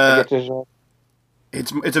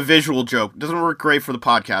 It's a visual joke. Doesn't work great for the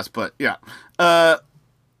podcast, but yeah.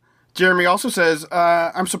 Jeremy also says,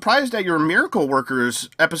 I'm surprised at your Miracle Workers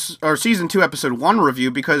episode or season 2 episode 1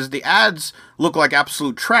 review because the ads look like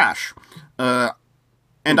absolute trash. And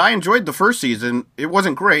I enjoyed the first season. It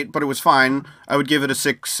wasn't great, but it was fine. I would give it a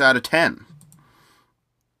 6 out of 10.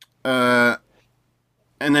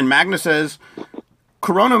 And then Magna says,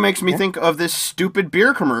 Corona makes me think of this stupid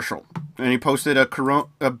beer commercial. And he posted a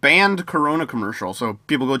banned Corona commercial. So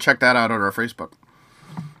people go check that out on our Facebook.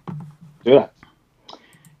 Do that.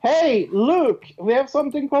 Hey, look, we have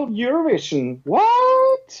something called Eurovision.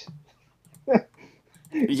 What?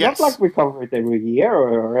 It's Yes. not like we cover it every year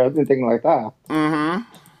or anything like that. Mm-hmm.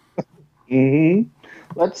 Mm-hmm.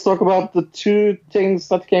 Let's talk about the 2 things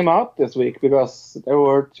that came out this week, because there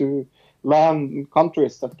were 2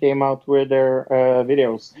 countries that came out with their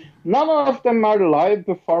videos. None of them are live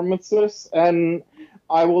performances, and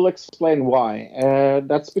I will explain why.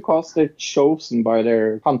 That's because they're chosen by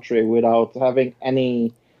their country without having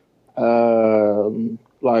any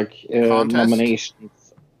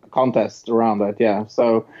nominations contest around it. Yeah,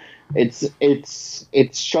 so it's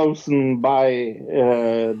chosen by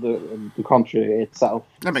the country itself.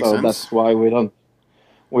 That makes so sense. That's why we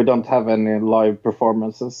don't have any live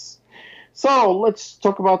performances. So let's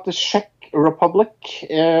talk about the Czech Republic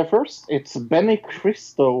first. It's Benny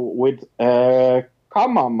Cristo with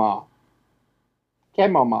Kamama.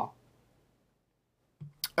 Kamama.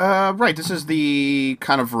 Right, this is the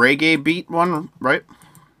kind of reggae beat one, right?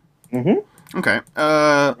 Mm-hmm. Okay.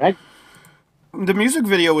 Right. The music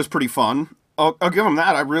video was pretty fun. I'll give them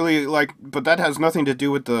that. I really like, but that has nothing to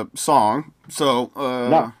do with the song. So,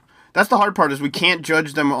 No. that's the hard part, is we can't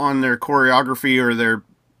judge them on their choreography or their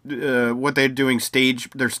what they're doing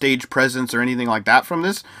their stage presence or anything like that from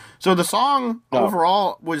this. So the song No.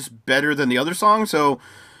 overall was better than the other song. So,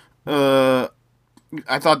 I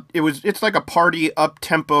thought it's like a party up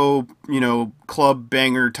tempo, club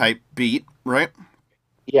banger type beat, right?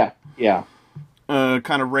 Yeah.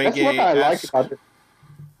 Kind of reggae. That's what I like about it.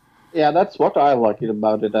 Yeah, that's what I like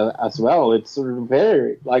about it as well. It's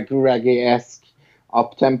very like reggae-esque,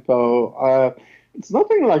 up tempo. It's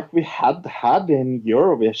nothing like we had in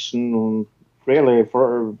Eurovision, really.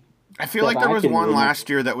 I feel like there was one last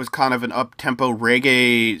year that was kind of an up tempo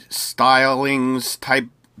reggae stylings type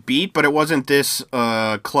beat, but it wasn't this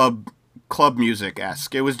club music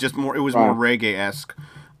esque. It was just more. It was more reggae esque.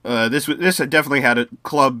 This definitely had a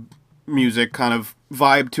club music kind of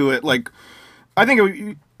vibe to it. Like, I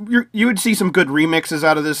think you would see some good remixes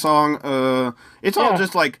out of this song. It's all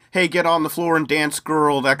just like, hey, get on the floor and dance,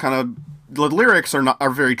 girl. That kind of. The lyrics are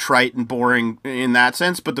very trite and boring in that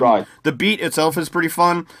sense, but the beat itself is pretty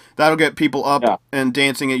fun. That'll get people up and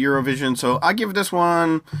dancing at Eurovision. So I give this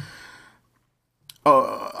one.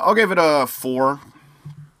 I'll give it a 4.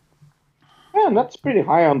 Yeah, that's pretty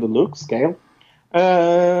high on the look scale.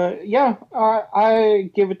 I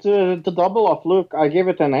give it the double of look. I give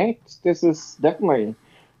it an 8. This is definitely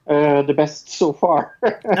the best so far.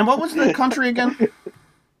 And what was the country again?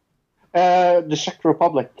 The Czech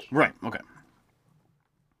Republic. Right. Okay.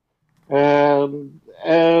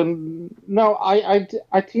 No, I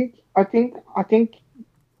think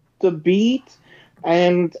the beat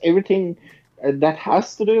and everything that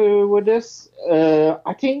has to do with this,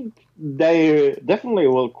 I think they definitely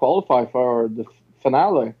will qualify for the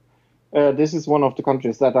finale. This is one of the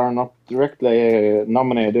countries that are not directly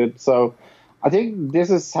nominated, so I think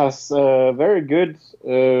this has a very good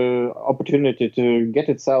opportunity to get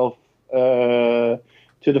itself to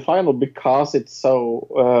the final, because it's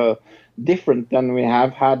so different than we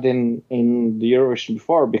have had in the Eurovision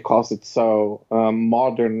before, because it's so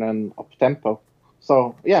modern and up tempo.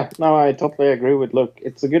 So I totally agree with Luke.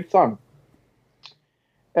 It's a good song.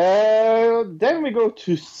 Then we go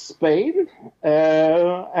to Spain,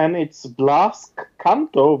 and it's Blas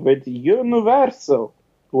Canto with Universo.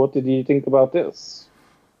 What did you think about this?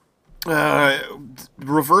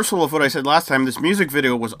 Reversal of what I said last time. This music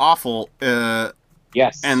video was awful.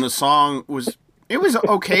 Yes. And the song was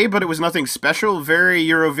okay, but it was nothing special. Very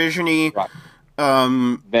Eurovision-y. Right.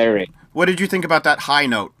 Very. What did you think about that high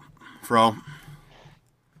note, Fro?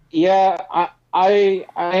 Yeah, I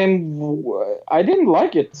didn't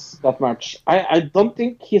like it that much. I don't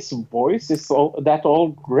think his voice is all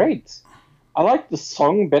great. I like the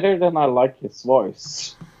song better than I like his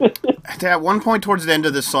voice. At one point towards the end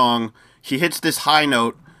of the song, he hits this high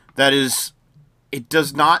note that is, it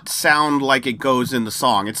does not sound like it goes in the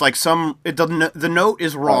song. It's like the note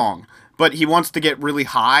is wrong, but he wants to get really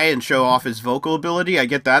high and show off his vocal ability. I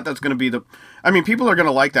get that. That's going to be people are going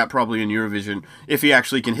to like that probably in Eurovision if he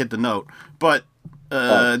actually can hit the note. But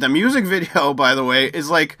the music video, by the way, is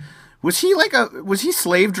like, was he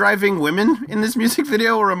slave driving women in this music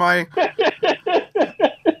video, or am I?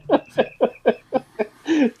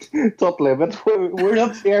 Totally, but we're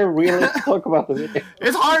not here really to talk about the video.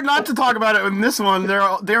 It's hard not to talk about it in this one.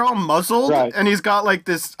 They're all muzzled, and he's got like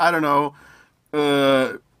this, I don't know,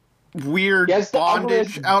 weird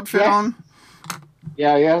bondage outfit on.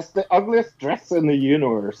 Yeah, he has the ugliest dress in the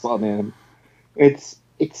universe on him. It's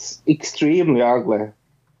extremely ugly.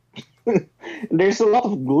 There's a lot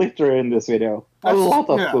of glitter in this video. A lot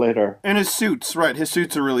of glitter. And his suits, right? His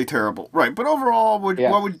suits are really terrible, right? But overall, why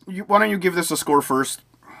don't you give this a score first?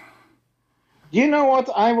 You know what?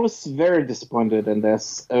 I was very disappointed in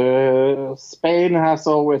this. Spain has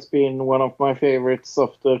always been one of my favorites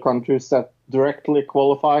of the countries that directly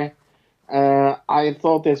qualify. I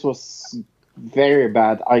thought this was very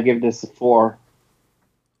bad. I give this a 4.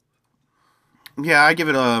 Yeah, I give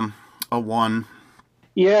it a 1.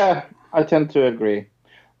 Yeah, I tend to agree.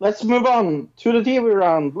 Let's move on to the TV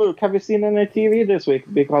round. Luke, have you seen any TV this week?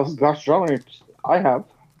 Because gosh darn it, I have.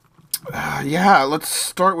 Yeah, let's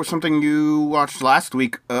start with something you watched last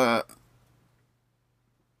week. Right?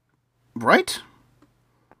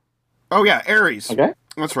 Oh yeah, Aries. Okay.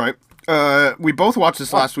 That's right. We both watched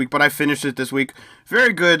this last week, but I finished it this week.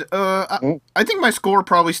 Very good. I think my score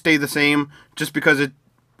probably stayed the same, just because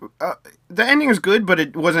the ending is good, but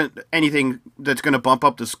it wasn't anything that's going to bump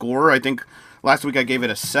up the score. I think last week I gave it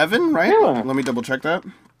a 7, right? Yeah. Let me double check that.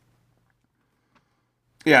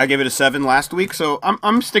 Yeah, I gave it a 7 last week, so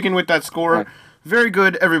I'm sticking with that score. Right. Very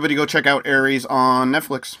good. Everybody go check out Aries on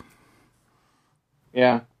Netflix.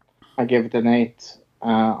 Yeah, I gave it an 8.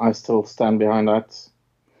 I still stand behind that.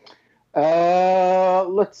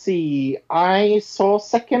 Let's see. I saw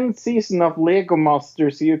second season of Lego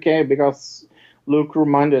Masters UK because Luke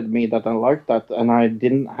reminded me that I liked that, and I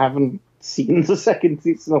haven't seen the second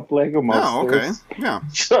season of Lego Masters. Oh, okay. Yeah.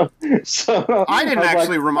 So I didn't was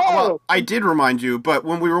actually like, remind. "Oh, Well, I did remind you, but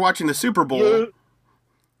when we were watching the Super Bowl,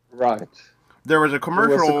 right. there was a There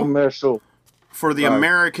commercial was a commercial. for the Right.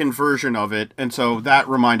 American version of it, and so that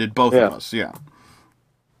reminded both of Yeah. us. Yeah.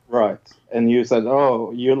 Right. And you said,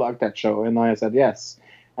 "Oh, you like that show?" And I said, "Yes."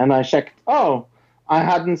 And I checked. Oh, I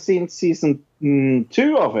hadn't seen season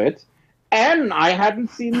 2 of it, and I hadn't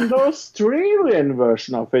seen the Australian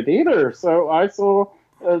version of it either. So I saw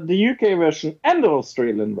the UK version and the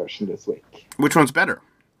Australian version this week. Which one's better?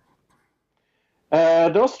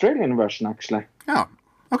 The Australian version, actually. Oh,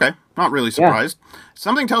 okay. Not really surprised.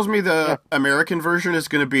 Something tells me the American version is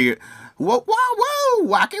going to be, whoa, whoa, whoa,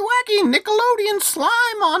 wacky, wacky, Nickelodeon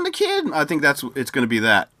slime on the kid. I think it's going to be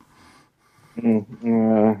that.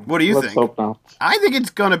 What do you Let's think? hope not. I think it's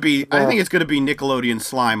going to be. I think it's going to be Nickelodeon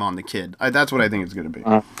slime on the kid. That's what I think it's going to be.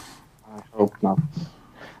 I hope not.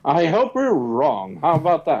 I hope we're wrong. How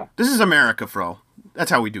about that? This is America, Fro.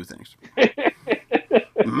 That's how we do things.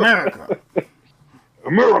 America.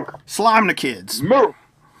 America. Slime the kids. America.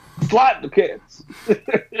 Slap the kids.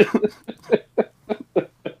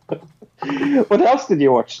 What else did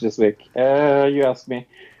you watch this week? You asked me.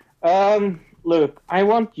 Look, I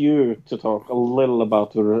want you to talk a little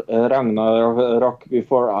about Ragnarok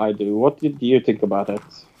before I do. What did you think about it?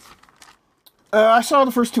 I saw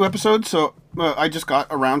the first 2 episodes, so I just got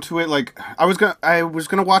around to it. Like I was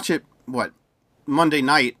gonna watch it. Monday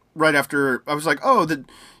night, right after. I was like, oh, the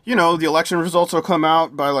election results will come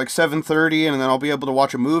out by like 7:30, and then I'll be able to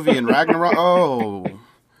watch a movie in Ragnarok. Oh,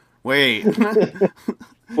 wait.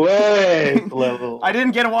 Wait, level. I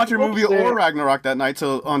didn't get to watch a movie or Ragnarok that night,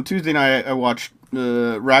 so on Tuesday night I watched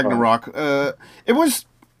Ragnarok. It was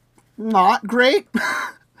not great.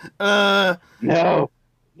 No.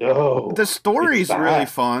 The story's really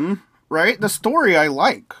fun, right? The story I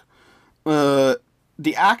like. The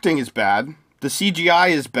acting is bad. The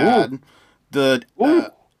CGI is bad. Ooh.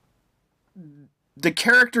 The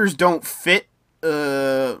characters don't fit.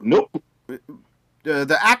 Nope.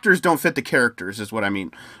 The actors don't fit the characters, is what I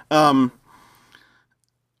mean. I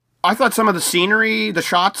thought some of the scenery, the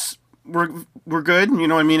shots were good. You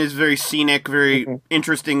know what I mean? It's very scenic, very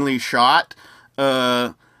interestingly shot.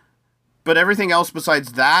 But everything else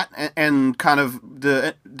besides that and kind of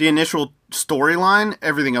the initial storyline,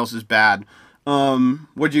 everything else is bad.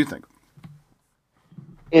 What do you think?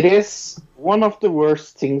 It is one of the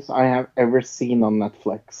worst things I have ever seen on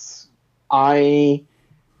Netflix. I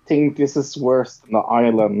think this is worse than The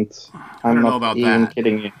Island. I'm don't know not about even that.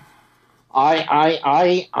 kidding you.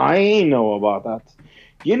 I know about that.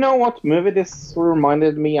 You know what movie this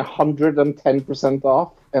reminded me 110%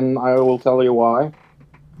 of? And I will tell you why.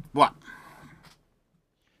 What?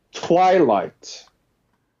 Twilight.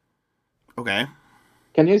 Okay.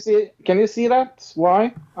 Can you see that?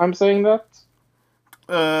 Why I'm saying that?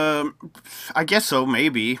 I guess so,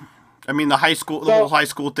 maybe. I mean, the So- whole high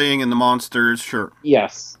school thing and the monsters, sure.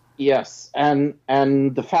 Yes, and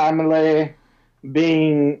the family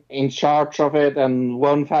being in charge of it, and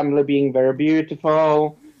one family being very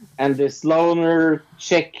beautiful, and this loner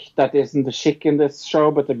chick that isn't the chick in this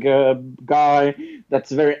show, but the guy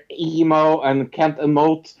that's very emo and can't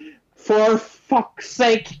emote. For fuck's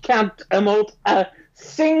sake, can't emote a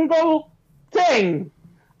single thing.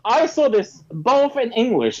 I saw this both in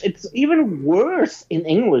English. It's even worse in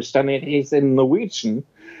English than it is in Norwegian,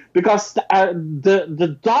 because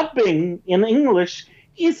the dubbing in English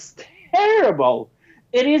is terrible.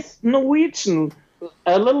 It is Norwegian,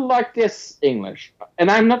 a little like this English, and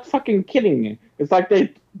I'm not fucking kidding you. It's like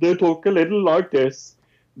they talk a little like this.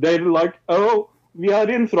 They're like, oh, we are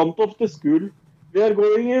in front of the school. We are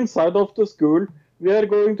going inside of the school. We are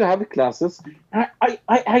going to have classes.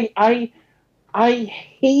 I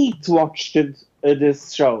hate watching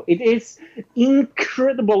this show. It is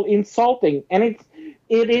incredible insulting, and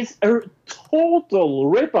it is a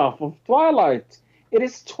total ripoff of Twilight. It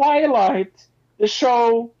is Twilight, the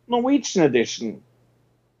show, Norwegian edition.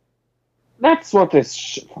 That's what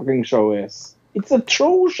this fucking show is. It's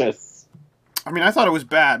atrocious. I mean, I thought it was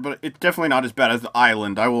bad, but it's definitely not as bad as The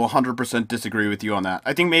Island. I will 100% disagree with you on that.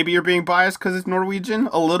 I think maybe you're being biased because it's Norwegian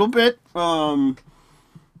a little bit. Why?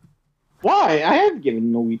 I have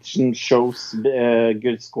given Norwegian shows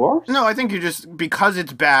good scores. No, I think you just, because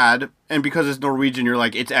it's bad and because it's Norwegian, you're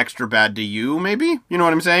like, it's extra bad to you, maybe? You know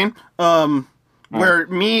what I'm saying? Where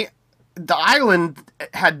me, The Island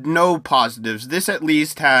had no positives. This at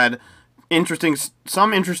least had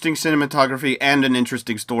some interesting cinematography and an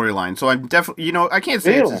interesting storyline. So I'm definitely, I can't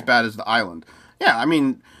say it's Really? as bad as The Island. Yeah, I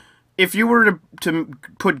mean, if you were to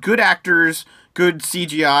put good actors, good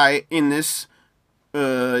CGI in this,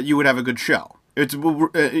 you would have a good show. It's,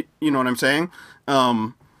 you know what I'm saying?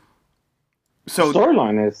 So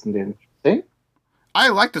Storyline isn't interesting. I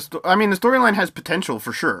like I mean, the storyline has potential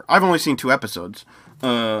for sure. I've only seen 2 episodes.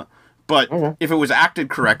 But Okay. if it was acted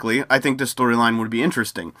correctly, I think the storyline would be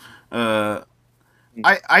interesting. I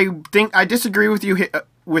think I disagree with you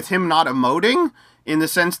with him not emoting in the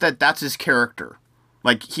sense that that's his character.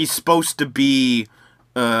 Like, he's supposed to be,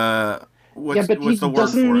 what's He the word for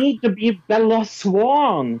doesn't it? need to be Bella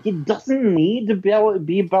Swan. He doesn't need to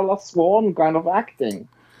be Bella Swan kind of acting.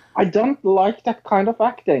 I don't like that kind of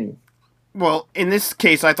acting. Well, in this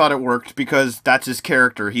case, I thought it worked because that's his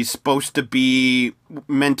character. He's supposed to be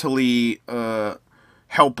mentally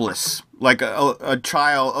helpless, like a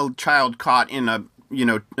child caught in a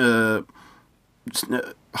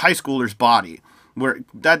high schooler's body. Where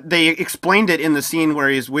that they explained it in the scene where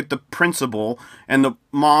he's with the principal and the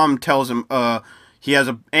mom tells him he has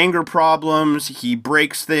anger problems, he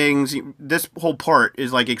breaks things. This whole part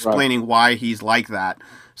is like explaining why he's like that.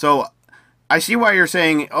 So I see why you're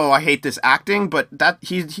saying, "Oh, I hate this acting," but that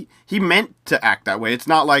he meant to act that way. It's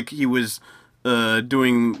not like he was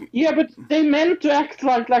doing. Yeah, but they meant to act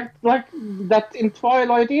like that in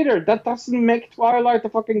Twilight either. That doesn't make Twilight a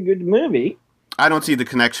fucking good movie. I don't see the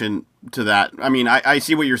connection to that. I mean, I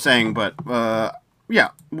see what you're saying, but yeah.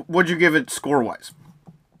 What'd you give it score wise?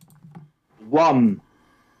 1.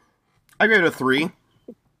 I gave it a 3.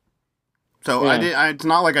 So Yeah. it's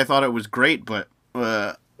not like I thought it was great, but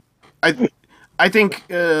I think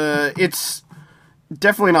it's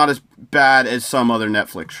definitely not as bad as some other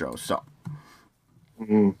Netflix shows. So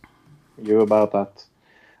You about that.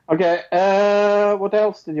 Okay, what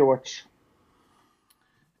else did you watch?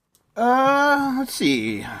 let's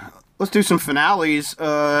see. Let's do some finales.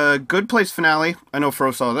 Good Place finale. I know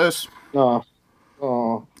Fro saw this. No.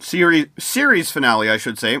 Oh. Series finale, I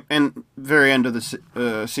should say, and very end of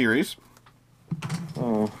the series.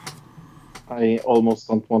 Oh. I almost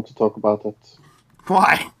don't want to talk about it.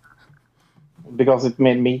 Why? Because it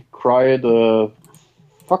made me cry the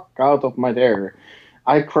fuck out of my hair.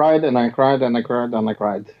 I cried and I cried and I cried and I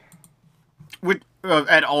cried.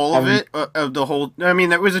 At all of it, of the whole. I mean,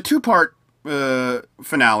 that was a 2-part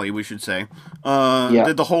finale, we should say.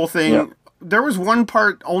 Did the whole thing. Yeah. There was one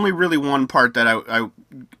part, only really one part that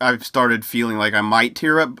I started feeling like I might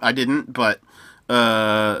tear up. I didn't, but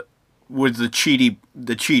was the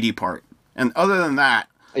cheaty part. And other than that,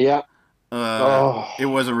 Yeah. it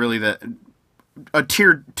wasn't really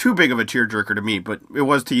too big of a tearjerker to me, but it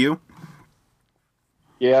was to you.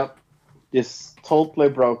 Yeah. This totally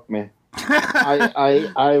broke me.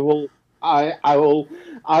 I will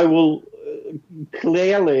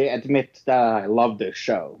clearly admit that I love this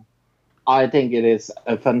show. I think it is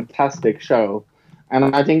a fantastic show,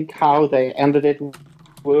 and I think how they ended it,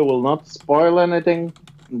 we will not spoil anything.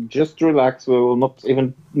 Just relax. We will not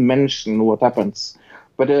even mention what happens.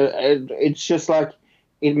 But it's just like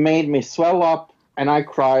it made me swell up, and I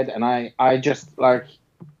cried, and I just like,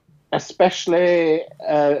 especially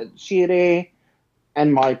Chiri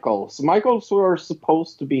and Michaels. Michaels were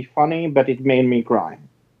supposed to be funny, but it made me cry.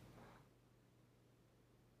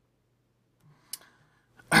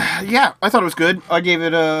 Yeah, I thought it was good. I gave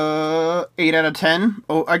it a 8 out of 10.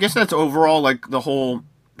 Oh, I guess that's overall like the whole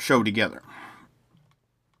show together.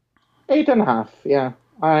 8.5. Yeah,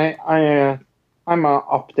 I'm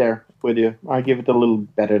up there with you. I give it a little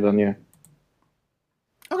better than you.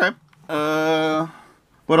 Okay.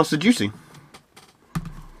 What else did you see?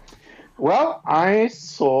 Well, I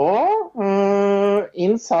saw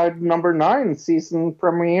Inside Number 9 season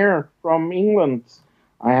premiere from England.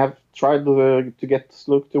 I have tried to get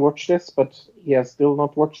Luke to watch this, but he has still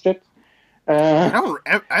not watched it. I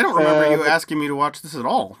don't remember you asking me to watch this at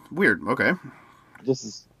all. Weird. Okay. This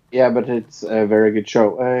is but it's a very good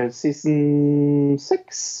show. Season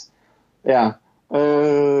 6,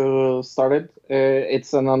 started.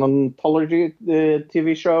 It's an anthology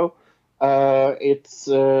TV show. It's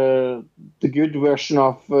the good version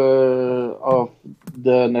of the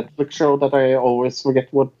Netflix show that I always forget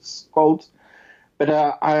what's called. But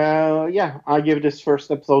I give this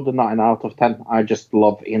first episode a 9 out of 10. I just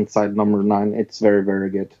love Inside Number 9. It's very,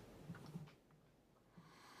 very good.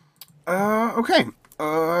 Okay.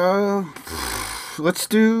 Let's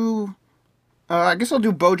do. I guess I'll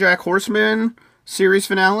do BoJack Horseman series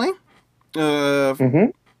finale. I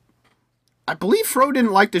believe Fro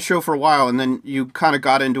didn't like the show for a while, and then you kind of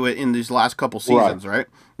got into it in these last couple seasons, right?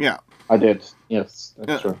 Yeah. I did. Yes,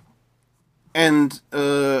 that's true. And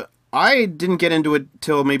I didn't get into it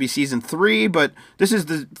till maybe season 3, but this is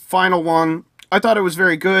the final one. I thought it was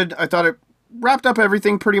very good. I thought it wrapped up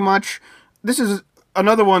everything pretty much. This is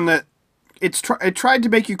another one that it tried to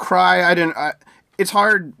make you cry. It's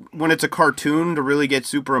hard when it's a cartoon to really get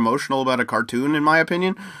super emotional about a cartoon, in my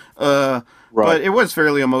opinion. But it was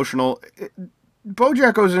fairly emotional.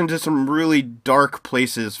 BoJack goes into some really dark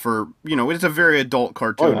places for, it's a very adult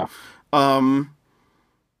cartoon. Oh, yeah.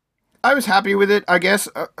 I was happy with it, I guess.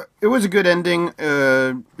 It was a good ending.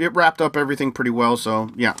 It wrapped up everything pretty well, so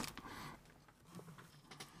yeah.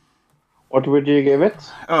 What would you give it?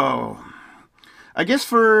 Oh, I guess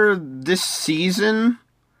for this season,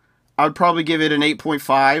 I'd probably give it an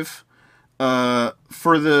 8.5.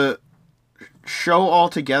 For the show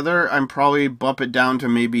altogether, I'm probably bump it down to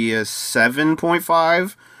maybe a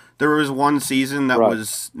 7.5. There was one season that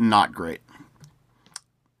was not great.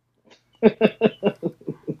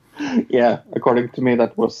 Yeah, according to me,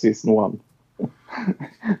 that was season 1.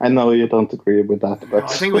 I know you don't agree with that, but I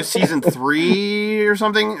think it was season 3 or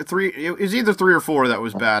something. It was either 3 or 4 that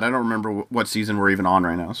was bad. I don't remember what season we're even on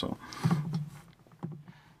right now. So,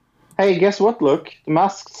 hey, guess what? Look, the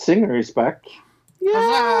Masked Singer is back.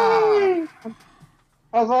 Yay!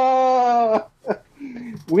 Huzzah!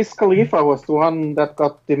 Wiz Khalifa was the one that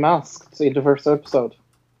got demasked in the first episode.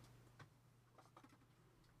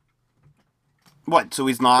 What? So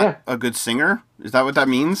he's not a good singer? Is that what that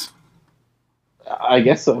means? I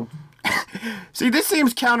guess so. See, this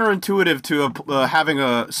seems counterintuitive to having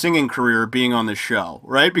a singing career being on this show,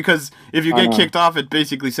 right? Because if you get kicked off, it's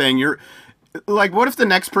basically saying you're... Like, what if the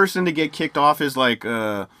next person to get kicked off is, like,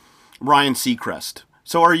 Ryan Seacrest?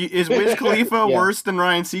 So is Wiz Khalifa worse than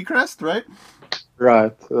Ryan Seacrest, right?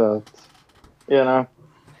 Right.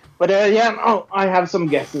 But, I have some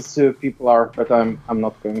guesses who people are, but I'm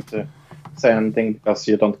not going to say anything because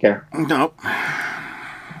you don't care. Nope.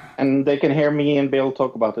 And they can hear me and Bill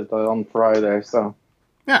talk about it on Friday, so...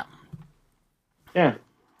 Yeah. Yeah.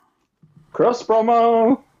 Cross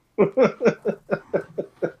promo!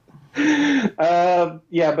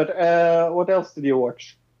 What else did you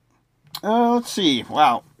watch? Let's see.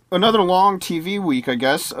 Wow. Another long TV week, I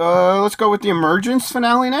guess. Let's go with the Emergence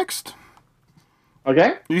finale next.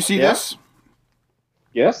 Okay. You see this?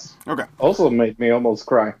 Yes. Okay. Also made me almost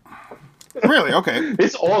cry. Really? Okay.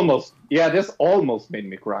 This almost made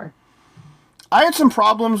me cry. I had some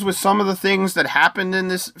problems with some of the things that happened in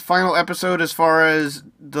this final episode as far as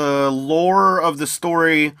the lore of the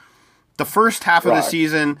story, the first half of the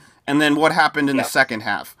season, and then what happened in the second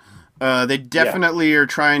half. They definitely are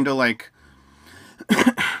trying to, like...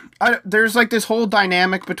 there's, like, this whole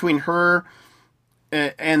dynamic between her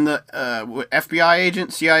and the FBI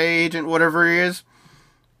agent, CIA agent, whatever he is,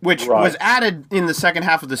 which was added in the second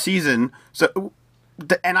half of the season. So,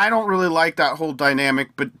 and I don't really like that whole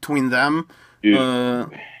dynamic between them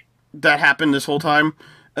that happened this whole time.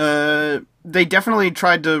 They definitely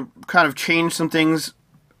tried to kind of change some things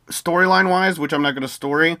storyline-wise, which I'm not going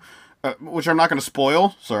to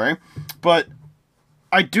spoil, sorry. But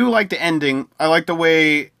I do like the ending. I like the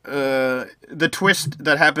way the twist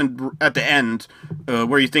that happened at the end,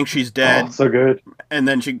 where you think she's dead. Oh, so good. And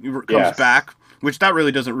then she comes back, which that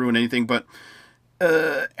really doesn't ruin anything. But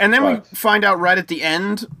and then we find out right at the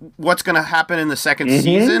end what's going to happen in the second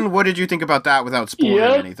season. What did you think about that without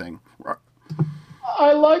spoiling anything?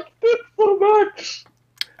 I liked it so much.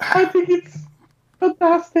 I think it's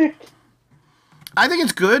fantastic. I think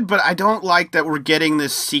it's good, but I don't like that we're getting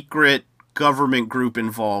this secret government group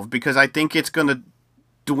involved, because I think it's going to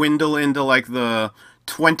dwindle into like the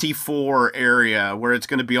 24 area where it's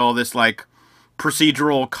going to be all this like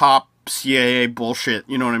procedural cop CIA bullshit.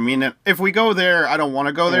 You know what I mean? If we go there, I don't want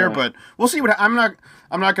to go there, but we'll see what I'm not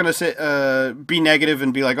going to say be negative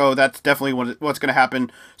and be like, oh, that's definitely what's going to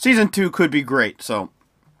happen. Season 2 could be great. So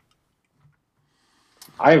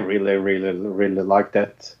I really, really, really liked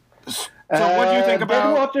it. So what do you think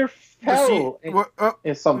about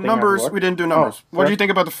is something numbers? We didn't do numbers. What do you think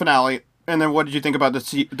about the finale? And then what did you think about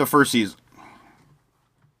the first season?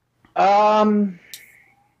 I'd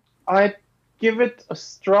give it a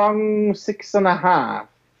strong 6.5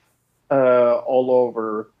 all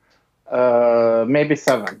over. Maybe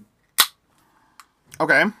 7.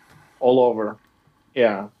 Okay. All over.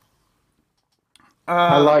 Yeah,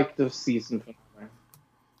 I like the season finale.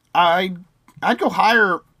 I'd go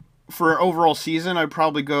higher for overall season. I'd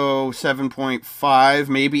probably go 7.5,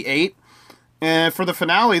 maybe 8. And for the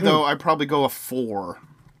finale, though, I'd probably go a 4.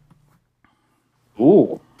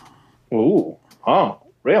 Ooh. Oh,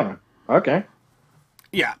 really? Okay.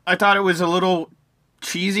 Yeah, I thought it was a little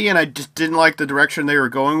cheesy, and I just didn't like the direction they were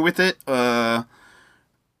going with it. I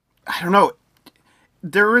don't know.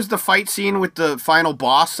 There was the fight scene with the final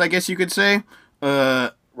boss, I guess you could say.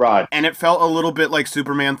 Right. And it felt a little bit like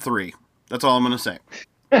Superman 3. That's all I'm going to say.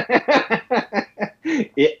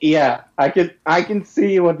 Yeah, I can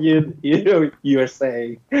see what you're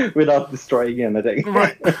saying without destroying anything.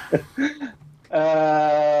 Right.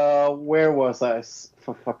 Where was I?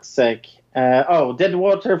 For fuck's sake.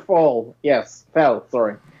 Deadwater Fall. Yes, Fell.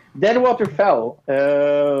 Sorry, Deadwater Fell.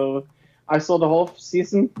 I saw the whole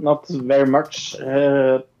season. Not very much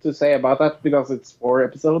to say about that because it's 4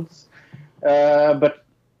 episodes. But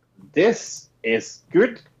this is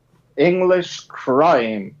good English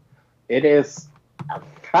crime. It is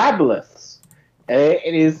fabulous.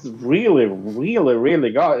 It is really, really,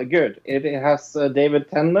 really good. It has David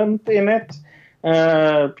Tennant in it.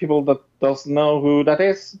 People that doesn't know who that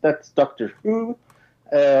is, that's Doctor Who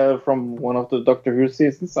from one of the Doctor Who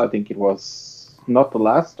seasons. I think it was not the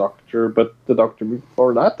last Doctor, but the Doctor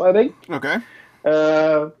before that, I think. Okay.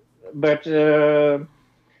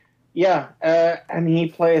 And he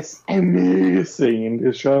plays amazing in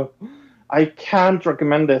this show. I can't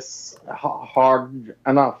recommend this hard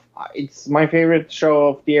enough. It's my favorite show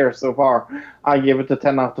of the year so far. I give it a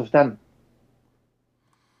 10 out of 10.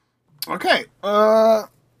 Okay.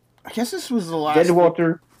 I guess this was the last...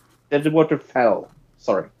 Deadwater Fell.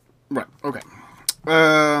 Sorry. Right, okay.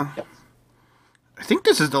 I think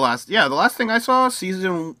this is the last... Yeah, the last thing I saw,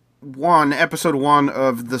 season 1, episode 1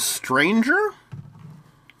 of The Stranger?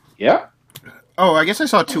 Yeah. Oh, I guess I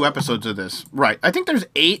saw 2 episodes of this. Right. I think there's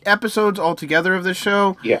 8 episodes altogether of this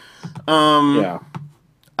show. Yeah.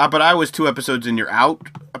 But I was 2 episodes and you're out.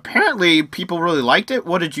 Apparently, people really liked it.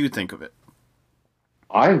 What did you think of it?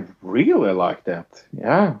 I really liked that.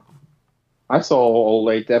 Yeah. I saw all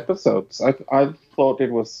 8 episodes. I thought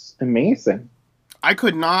it was amazing. I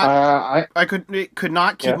could not... It could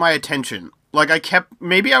not keep my attention. Like,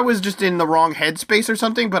 maybe I was just in the wrong headspace or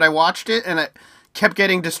something, but I watched it and it kept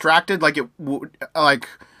getting distracted. I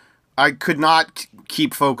could not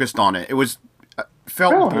keep focused on it. It was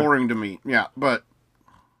felt boring to me. Yeah, but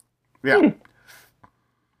yeah.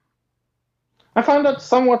 I found that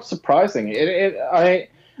somewhat surprising. I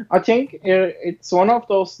think it's one of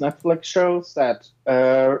those Netflix shows that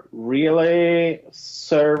really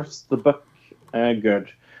serves the book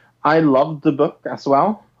good. I loved the book as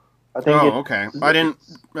well. I think okay. I didn't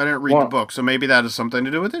read the book, so maybe that has something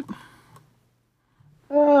to do with it.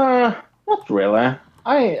 Not really.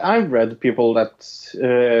 I read people that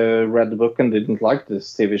read the book and didn't like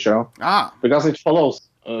this TV show. Because it follows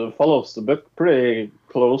the book pretty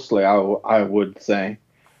closely. I would say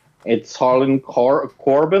it's Harlan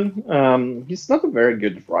Coben. He's not a very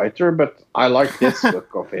good writer, but I like this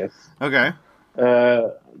book of his. Okay.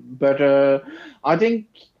 But I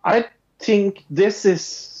think this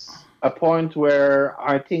is a point where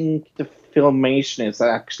I think the filmation is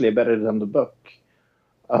actually better than the book.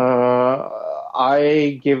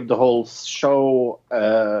 I give the whole show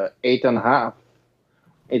 8.5.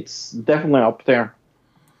 It's definitely up there.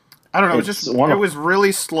 I don't know. It was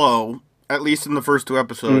really slow, at least in the first 2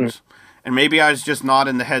 episodes, and maybe I was just not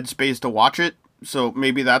in the headspace to watch it. So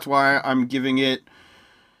maybe that's why I'm giving it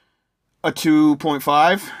a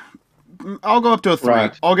 2.5. I'll go up to a 3.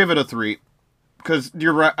 Right. I'll give it a 3 because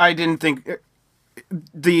you're right. I didn't think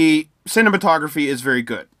the cinematography is very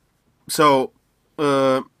good. So.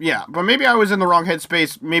 Yeah, but maybe I was in the wrong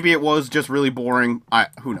headspace. Maybe it was just really boring.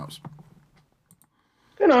 Who knows?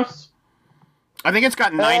 Who knows? I think it's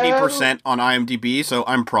got 90% on IMDb, so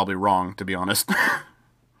I'm probably wrong, to be honest.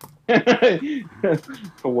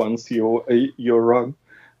 For once, you're wrong.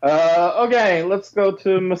 Okay, let's go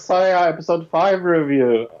to Messiah episode 5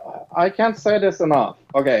 review. I can't say this enough.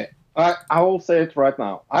 Okay, I will say it right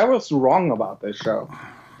now. I was wrong about this show.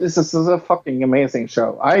 This is a fucking amazing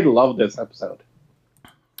show. I love this episode.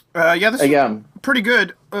 This is pretty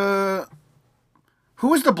good. Who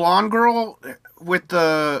was the blonde girl with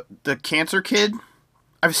the cancer kid?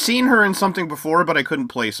 I've seen her in something before, but I couldn't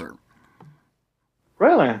place her.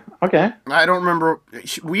 Really? Okay. I don't remember.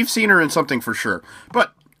 We've seen her in something for sure.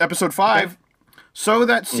 But episode 5, So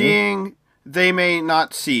That Seeing They May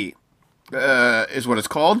Not See, is what it's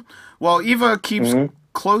called. While Eva keeps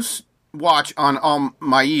close watch on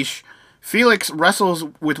Maish, Felix wrestles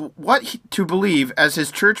with to believe as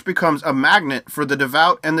his church becomes a magnet for the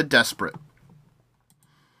devout and the desperate.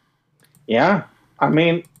 Yeah, I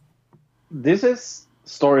mean, this is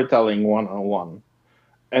storytelling 101,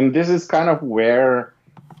 and this is kind of where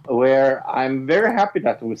I'm very happy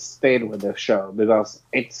that we stayed with the show, because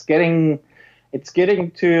it's getting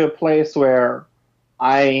to a place where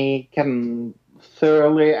I can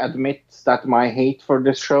thoroughly admit that my hate for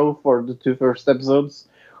this show for the 2 first episodes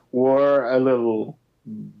were a little,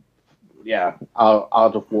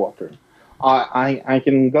 out of water. I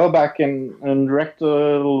can go back and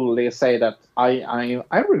regularly say that I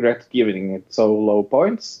regret giving it so low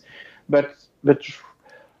points, but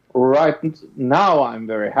right now I'm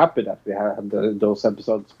very happy that we had those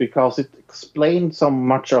episodes, because it explained so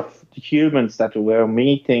much of the humans that we were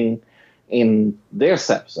meeting in this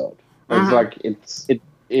episode. It's like it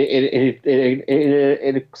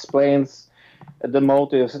explains the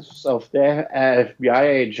motives of the FBI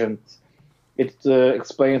agent. It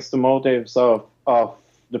explains the motives of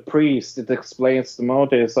the priest. It explains the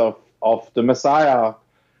motives of the Messiah.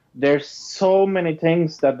 There's so many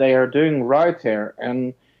things that they are doing right here,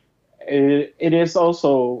 and it is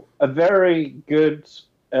also a very good.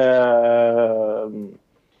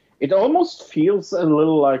 It almost feels a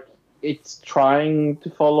little like it's trying to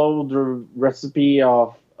follow the recipe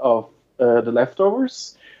of the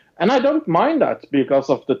Leftovers, and I don't mind that because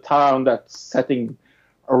of the town that's setting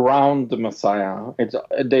around the Messiah.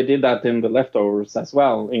 They did that in the Leftovers as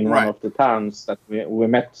well, in one of the towns that we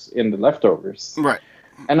met in the Leftovers. Right.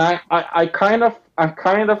 And I kind of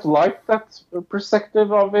like that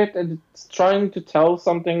perspective of it, and it's trying to tell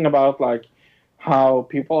something about like how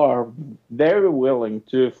people are very willing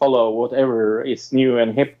to follow whatever is new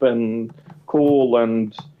and hip and cool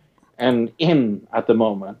and in at the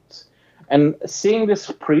moment. And seeing this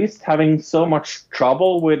priest having so much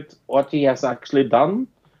trouble with what he has actually done,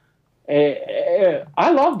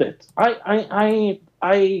 I loved it. I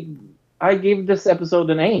give this episode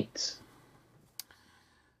an 8.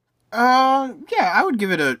 Yeah, I would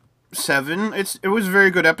give it a 7. It was a very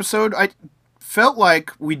good episode. I felt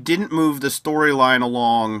like we didn't move the storyline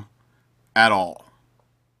along at all.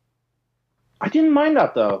 I didn't mind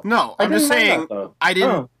that though. No, I'm just saying I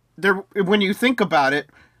didn't. There, when you think about it,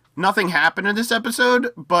 nothing happened in this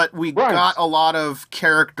episode, but we got a lot of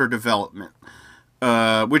character development.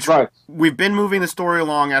 Which we've been moving the story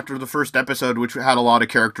along after the first episode, which had a lot of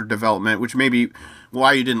character development, which may be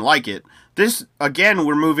why you didn't like it. This, again,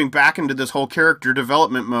 we're moving back into this whole character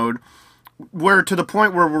development mode, where to the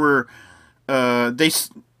point where we're,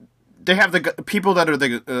 they have the people that are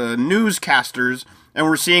the newscasters, and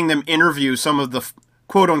we're seeing them interview some of the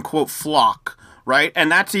quote-unquote flock, right?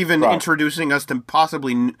 And that's even introducing us to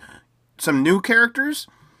possibly some new characters.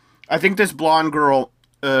 I think this blonde girl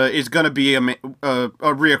is going to be a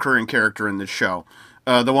reoccurring character in this show.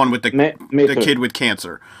 The one with the kid with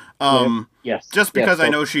cancer. Yes. Just because I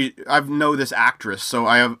know this actress, so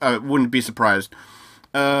I wouldn't be surprised.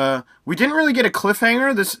 We didn't really get a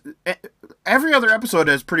cliffhanger. Every other episode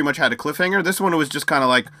has pretty much had a cliffhanger. This one was just kind of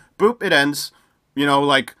like, boop, it ends. You know,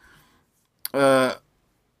 like, so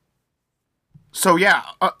yeah,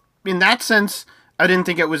 in that sense, I didn't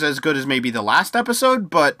think it was as good as maybe the last episode,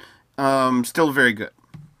 but still very good.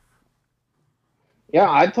 Yeah,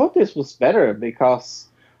 I thought this was better because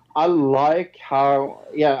I like how...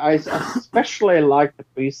 Yeah, I especially like the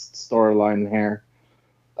priest storyline here.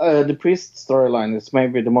 The priest storyline is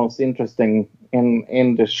maybe the most interesting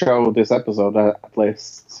in the show, this episode, at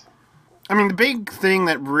least. I mean, the big thing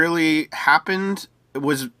that really happened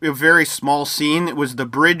was a very small scene. It was the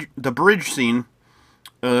bridge scene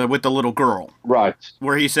with the little girl. Right.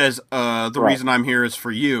 Where he says, the reason I'm here is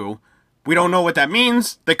for you. We don't know what that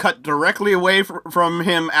means. They cut directly away from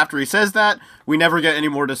him after he says that. We never get any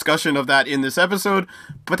more discussion of that in this episode.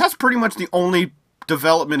 But that's pretty much the only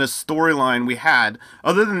development of storyline we had.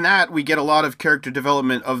 Other than that, we get a lot of character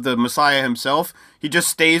development of the Messiah himself. He just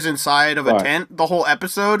stays inside of a tent the whole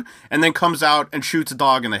episode and then comes out and shoots a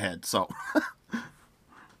dog in the head. So,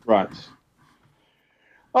 right.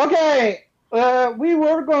 Okay. We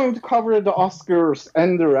were going to cover the Oscars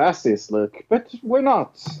and the Razzies, look, but we're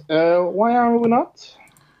not. Why are we not?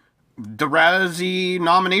 The Razzie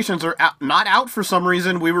nominations are not out for some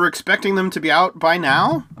reason. We were expecting them to be out by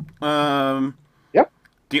now. Yep.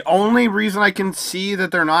 The only reason I can see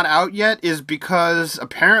that they're not out yet is because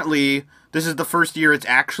apparently this is the first year it's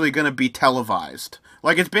actually going to be televised.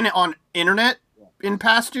 Like, it's been on internet in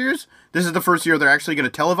past years. This is the first year they're actually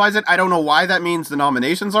going to televise it. I don't know why that means the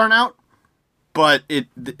nominations aren't out. But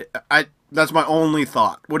that's my only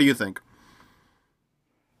thought. What do you think?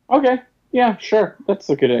 Okay. Yeah, sure. That's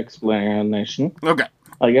a good explanation, Okay.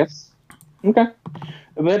 I guess. Okay.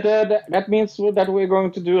 But that means that we're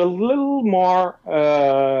going to do a little more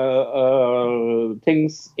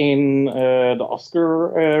things in the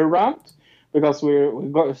Oscar round, because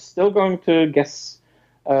still going to guess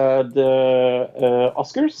the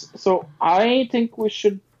Oscars. So I think we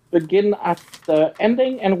should begin at the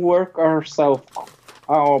ending and work ourselves up.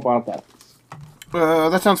 How about that?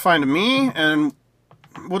 That sounds fine to me, and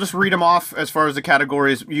we'll just read them off as far as the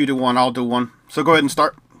categories. You do one, I'll do one. So go ahead and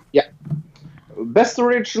start. Yeah. Best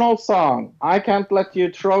original song, I Can't Let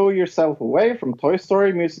You Throw Yourself Away from Toy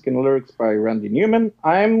Story, music and lyrics by Randy Newman.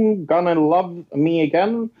 I'm Gonna Love Me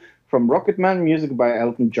Again from Rocketman, music by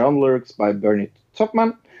Elton John, lyrics by Bernie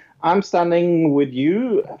Taupman. I'm Standing With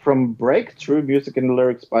You from Breakthrough, music and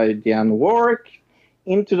lyrics by Diane Warwick.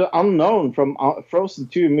 Into the Unknown from Frozen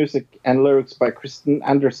 2, music and lyrics by Kristen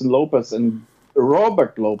Anderson Lopez and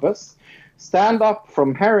Robert Lopez. Stand Up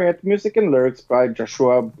from Harriet, music and lyrics by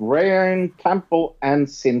Joshua Brian Temple and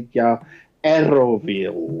Cynthia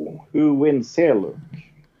Erroville. Who wins here, Luke?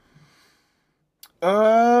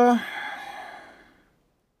 I'm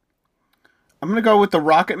gonna go with the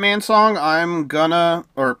Rocket Man song.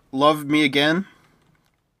 Or Love Me Again.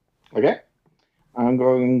 Okay. I'm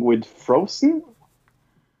going with Frozen.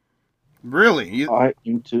 Really?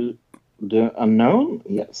 Into the Unknown?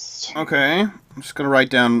 Yes. Okay. I'm just gonna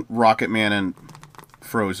write down Rocket Man and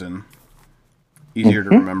Frozen. Easier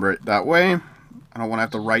to remember it that way. I don't want to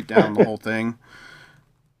have to write down the whole thing.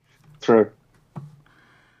 True.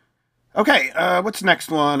 Okay, what's the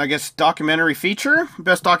next one? I guess documentary feature.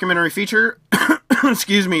 Best documentary feature.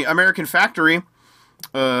 Excuse me. American Factory.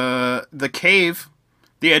 The Cave.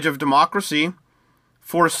 The Edge of Democracy.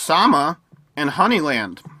 For Sama and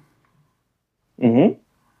Honeyland. Mm-hmm.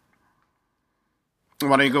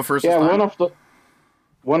 Why don't you go first? Yeah, this time?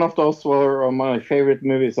 one of those were my favorite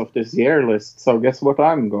movies of this year list. So guess what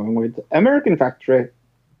I'm going with? American Factory.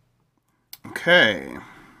 Okay.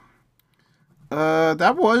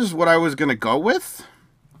 That was what I was gonna go with,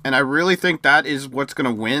 and I really think that is what's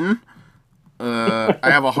gonna win. I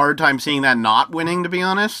have a hard time seeing that not winning, to be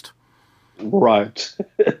honest. Right.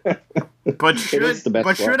 But is the best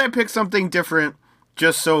one. should I pick something different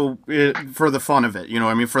just so for the fun of it? You know,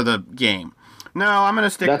 what I mean, for the game. No, I'm gonna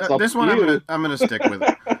stick. That's up This to one, you. I'm gonna stick with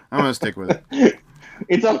it. I'm gonna stick with it.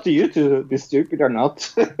 It's up to you to be stupid or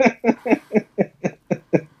not.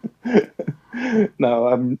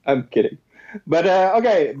 No, I'm kidding. But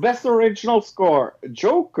okay, best original score,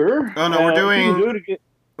 Joker. Oh no, we're doing can you do it again?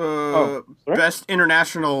 Sorry? best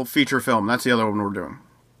international feature film. That's the other one we're doing.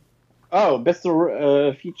 Oh, best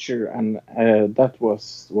feature, and that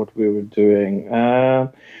was what we were doing.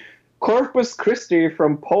 Corpus Christi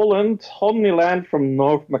from Poland, Honeyland from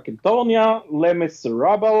North Macedonia, Les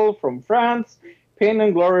Miserables from France, Pain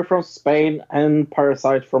and Glory from Spain, and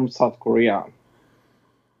Parasite from South Korea.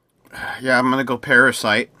 Yeah, I'm gonna go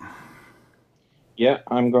Parasite. Yeah,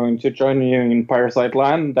 I'm going to join you in Parasite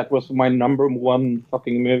Land. That was my number one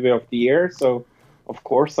fucking movie of the year, so of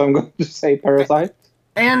course I'm going to say Parasite.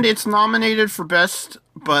 And it's nominated for best,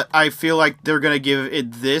 but I feel like they're gonna give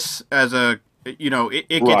it this as a, you know, it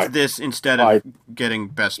gets Right. this instead of getting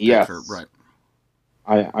best Yes. picture. Right.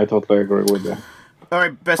 I totally agree with you. All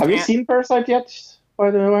right, best. Have you seen Parasite yet,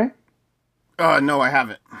 by the way? No, I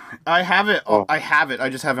haven't. I have it. Oh. I have it. I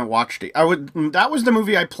just haven't watched it. That was the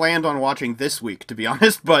movie I planned on watching this week, to be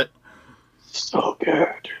honest. But So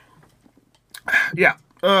good. yeah,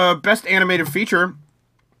 best animated feature: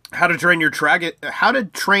 How to Train Your Dragon. How to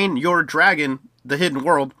Train Your Dragon: The Hidden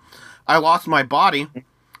World. I Lost My Body.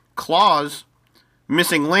 Claws.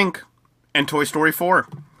 Missing Link, and Toy Story 4.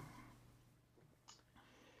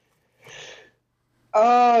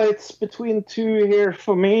 It's between two here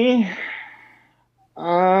for me.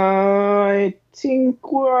 I think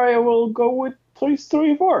I will go with Toy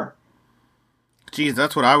Story 4. Geez,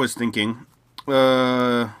 that's what I was thinking.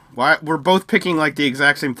 Why we're both picking like the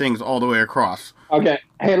exact same things all the way across. Okay,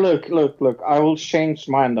 hey, look. I will change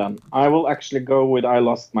mine then. I will actually go with I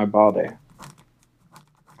Lost My Body.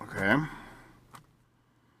 Okay.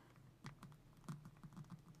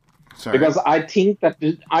 Sorry. Because I think that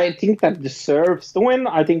deserves the win.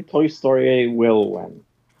 I think Toy Story will win.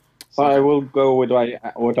 So I will go with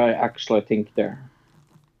what I actually think there.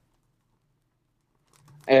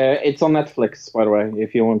 It's on Netflix, by the way,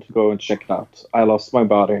 if you want to go and check it out. I Lost My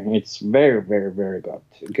Body. It's very, very, very good.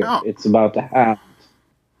 Oh. It's about a hand.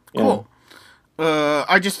 Yeah. Cool.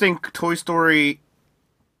 I just think Toy Story.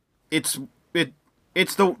 This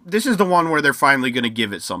is the one where they're finally going to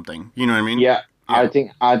give it something. You know what I mean? Yeah, I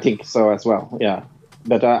think so as well. Yeah.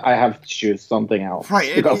 but I have to choose something else.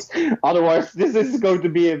 Right, Because otherwise, this is going to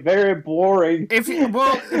be a very boring.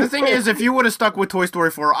 Well, the thing is, if you would have stuck with Toy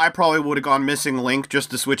Story 4, I probably would have gone Missing Link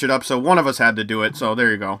just to switch it up. So one of us had to do it. So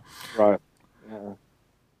there you go. Right. Yeah.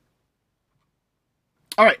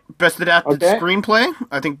 All right, best adapted Okay. screenplay.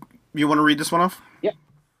 I think you want to read this one off.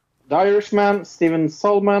 The Irishman, Steven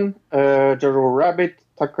Solomon, Jojo Rabbit,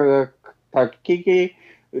 Takiki,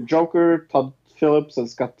 Joker, Todd Phillips and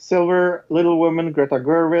Scott Silver, Little Women, Greta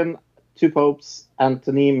Gerwig, Two Popes,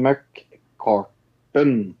 Anthony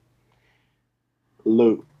McCartan.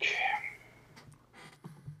 Luke.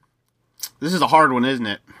 This is a hard one, isn't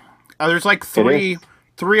it? There's like three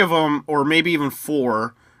of them, or maybe even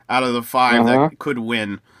 4 out of the 5 that could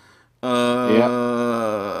win.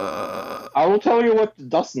 I will tell you what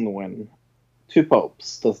doesn't win. Two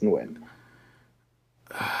Popes doesn't win.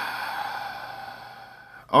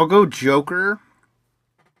 I'll go Joker.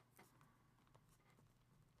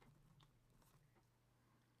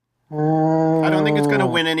 I don't think it's going to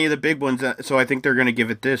win any of the big ones, so I think they're going to give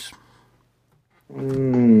it this.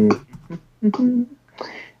 I'm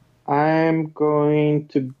going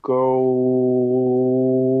to go.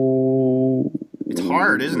 It's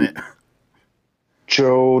hard, isn't it?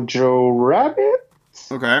 Jojo Rabbit?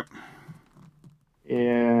 Okay.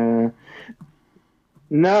 Yeah.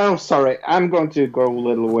 No, sorry. I'm going to go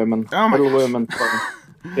Little Women. Oh my Little gosh. Women.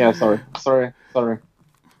 Yeah, sorry.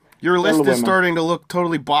 Your list Little is Women. starting to look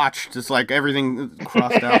totally botched. It's like everything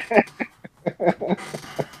crossed out.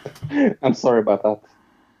 I'm sorry about that.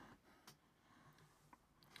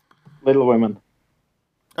 Little Women.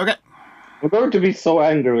 Okay. I'm going to be so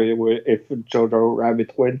angry if Jojo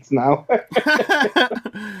Rabbit wins now.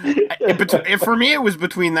 For me, it was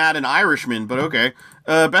between that and Irishman, but okay.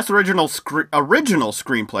 Best original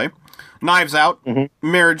screenplay: Knives Out,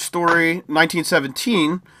 Marriage Story,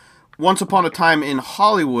 1917, Once Upon a Time in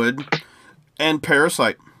Hollywood, and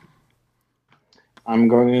Parasite. I'm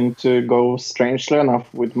going to go strangely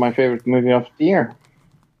enough with my favorite movie of the year.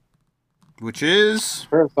 Which is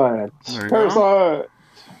Parasite. There you Parasite.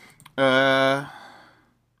 uh,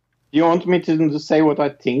 Do you want me to say what I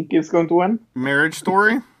think is going to win? Marriage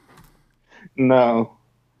Story. No.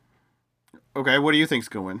 Okay, what do you think's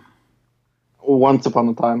going to win? Once Upon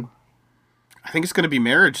a Time. I think it's going to be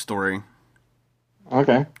Marriage Story.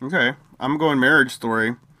 Okay. Okay, I'm going Marriage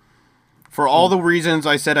Story. For all the reasons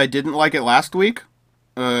I said I didn't like it last week,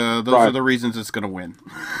 those are the reasons it's going to win.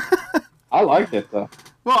 I liked it though.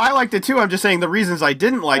 Well, I liked it too. I'm just saying the reasons I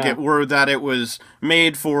didn't like it were that it was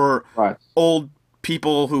made for old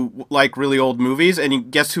people who like really old movies, and you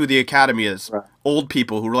guess who the Academy is? Right. Old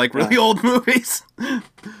people who like really old movies.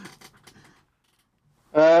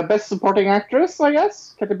 Best Supporting Actress, I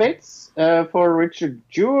guess. Kathy Bates for Richard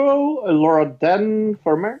Jewell, Laura Dern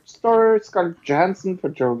for Marriage Story, Scarlett Johansson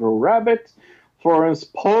for Jojo Rabbit, Florence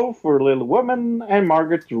Pugh for Little Women, and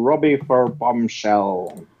Margaret Robbie for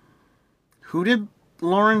Bombshell. Who did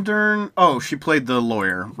Lauren Dern? Oh, she played the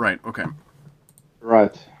lawyer. Right, okay.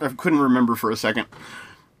 Right. I couldn't remember for a second.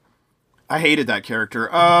 I hated that character.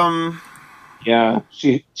 Yeah,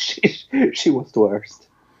 she was the worst.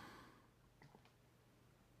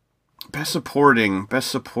 Best supporting.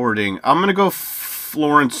 I'm gonna go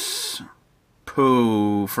Florence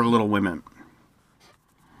Pugh for Little Women.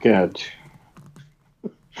 Good.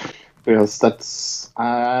 Because that's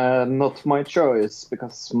not my choice,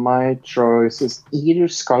 because my choice is either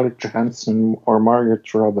Scarlett Johansson or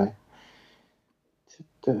Margaret Robbie.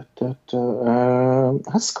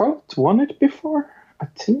 Has Scarlett won it before? I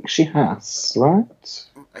think she has, right?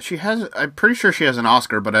 She has. I'm pretty sure she has an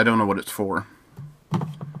Oscar, but I don't know what it's for.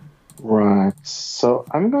 Right. So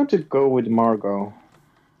I'm going to go with Margot.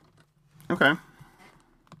 Okay.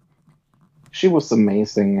 She was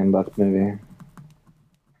amazing in that movie.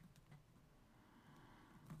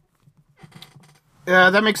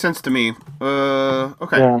 Yeah, that makes sense to me.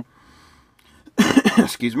 Okay. Yeah.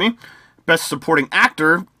 Excuse me. Best supporting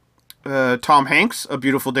actor: Tom Hanks, A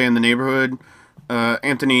Beautiful Day in the Neighborhood.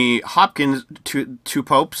 Anthony Hopkins, Two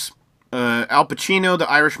Popes. Al Pacino, The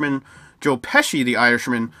Irishman. Joe Pesci, The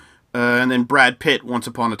Irishman. And then Brad Pitt, Once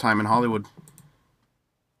Upon a Time in Hollywood.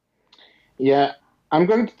 Yeah, I'm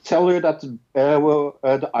going to tell you that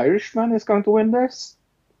The Irishman is going to win this.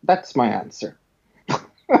 That's my answer.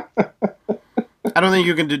 I don't think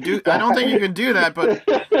you can do. I don't think you can do that. But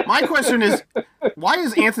my question is, why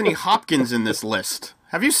is Anthony Hopkins in this list?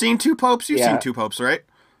 Have you seen Two Popes? You've seen Two Popes, right?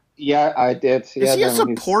 Yeah, I did. Is he a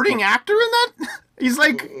supporting actor in that? He's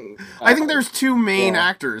like, I think there's two main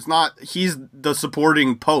actors. Not he's the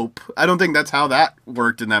supporting Pope. I don't think that's how that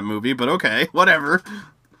worked in that movie. But okay, whatever.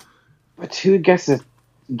 But who gets it?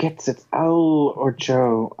 gets it, Al or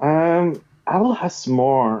Joe? Al has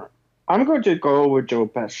more. I'm going to go with Joe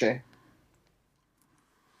Pesci.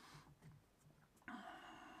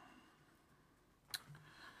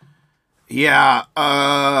 Yeah,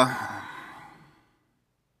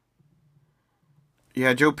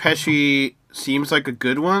 yeah, Joe Pesci seems like a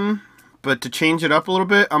good one, but to change it up a little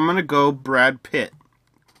bit, I'm gonna go Brad Pitt.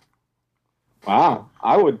 Wow,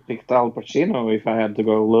 I would pick Al Pacino if I had to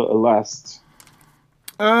go last.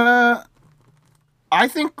 I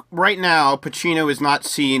think right now Pacino is not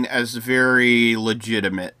seen as very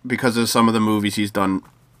legitimate because of some of the movies he's done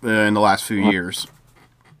in the last few years.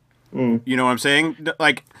 You know what I'm saying?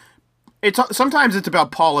 Like, sometimes it's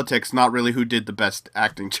about politics, not really who did the best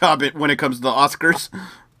acting job when it comes to the Oscars.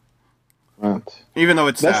 Right. Even though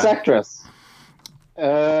it's Best sad. actress.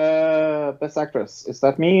 Best actress. Is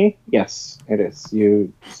that me? Yes, it is.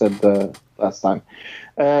 You said last time.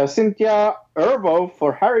 Cynthia Erivo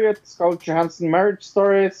for Harriet, Scarlett Johansson Marriage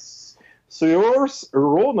Stories, Saoirse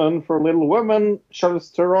Ronan for Little Women,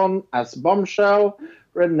 Charlize Theron as Bombshell,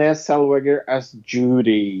 Renee Zellweger as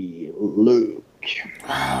Judy. Luke.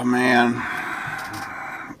 Oh man,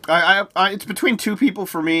 I it's between two people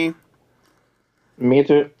for me. Me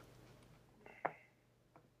too.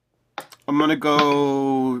 I'm gonna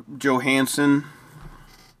go Johansson.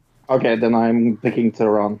 Okay, then I'm picking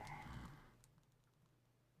Theron.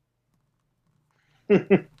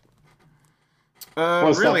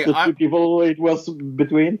 Was Really, that the two people it was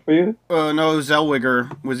between for you? no,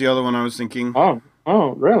 Zellweger was the other one I was thinking. Oh,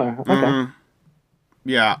 really? Okay. Mhm.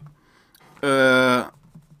 Yeah.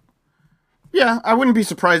 Yeah, I wouldn't be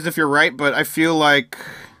surprised if you're right, but I feel like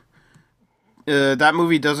that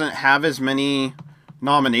movie doesn't have as many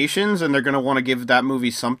nominations, and they're gonna want to give that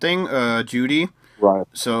movie something. Judy. Right.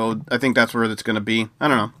 So I think that's where it's gonna be. I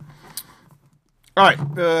don't know. All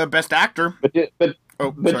right, best actor. But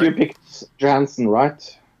Sorry. you picked Johansson,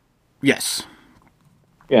 right? Yes.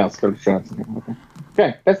 Yeah, Scarlett Johansson.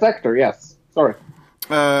 Okay, best actor. Yes. Sorry.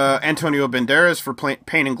 Antonio Banderas for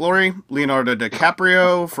Pain and Glory, Leonardo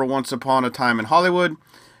DiCaprio for Once Upon a Time in Hollywood,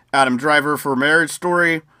 Adam Driver for Marriage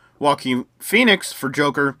Story, Joaquin Phoenix for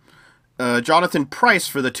Joker, Jonathan Pryce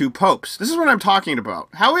for The Two Popes. This is what I'm talking about.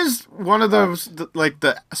 How is one of those,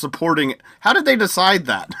 the supporting... How did they decide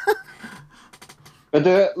that?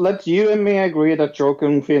 But let you and me agree that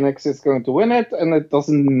Joaquin Phoenix is going to win it, and it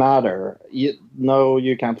doesn't matter. You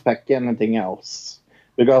can't pick anything else.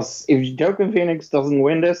 Because if Joaquin Phoenix doesn't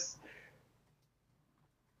win this,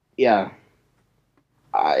 he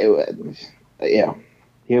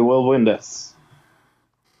will win this.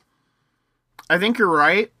 I think you're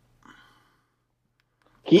right.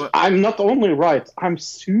 I'm not only right, I'm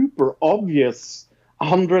super obvious.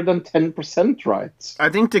 110% right. I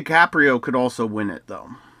think DiCaprio could also win it, though.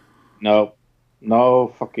 No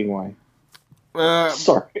fucking way.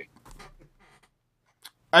 Sorry.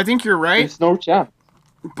 I think you're right. There's no chance.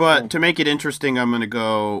 But to make it interesting, I'm gonna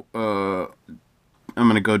go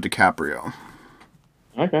DiCaprio.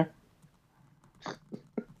 Okay.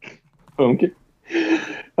 Okay.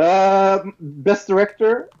 Best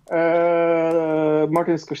director,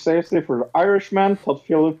 Martin Scorsese for The Irishman, Todd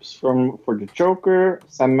Phillips for The Joker,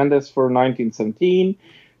 Sam Mendes for 1917,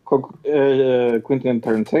 Quentin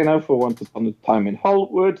Tarantino for Once Upon a Time in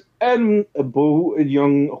Hollywood, and Boo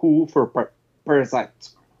Young-ho for Parasite.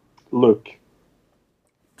 Look.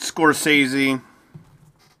 Scorsese.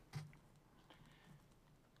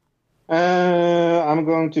 I'm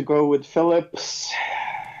going to go with Phillips.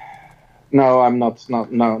 No, I'm not.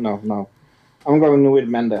 No. I'm going with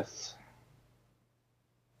Mendes.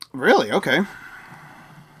 Really? Okay.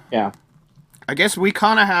 Yeah. I guess we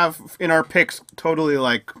kind of have in our picks totally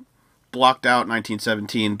blocked out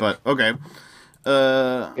 1917, but okay.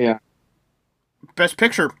 Yeah. Best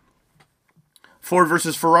Picture. Ford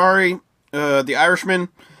versus Ferrari, The Irishman,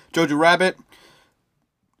 Jojo Rabbit,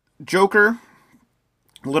 Joker,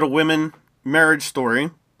 Little Women, Marriage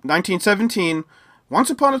Story, 1917, Once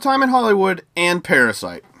Upon a Time in Hollywood, and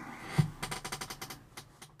Parasite.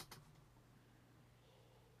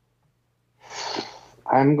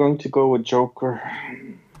 I'm going to go with Joker.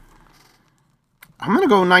 I'm going to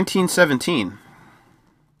go 1917.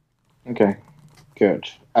 Okay, good.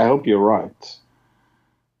 I hope you're right.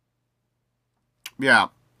 Yeah.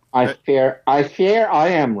 I fear I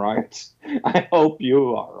am right. I hope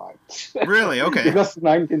you are right. Really? Okay. Because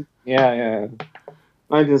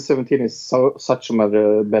 1917 is such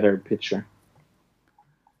a better picture.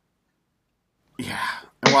 Yeah.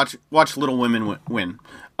 And watch Little Women win.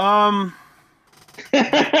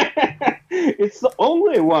 It's the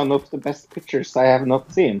only one of the best pictures I have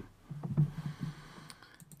not seen.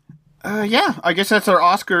 Yeah, I guess that's our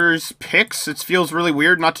Oscars picks. It feels really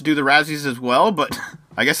weird not to do the Razzies as well, but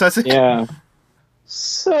I guess that's it. Yeah.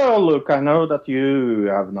 So, Luke, I know that you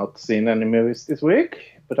have not seen any movies this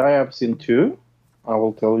week, but I have seen two. I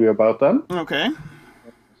will tell you about them. Okay.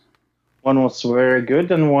 One was very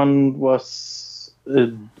good, and one was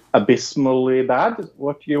abysmally bad.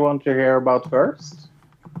 What do you want to hear about first?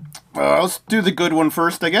 Let's do the good one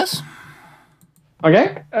first, I guess.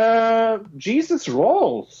 Okay. Jesus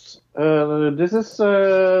Rolls. This is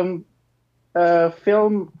a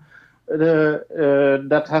film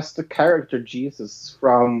that has the character Jesus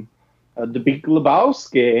from The Big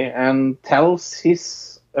Lebowski and tells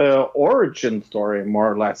his origin story,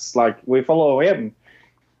 more or less. Like, we follow him.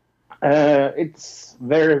 It's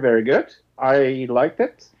very, very good. I liked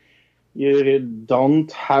it. You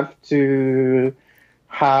don't have to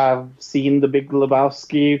have seen The Big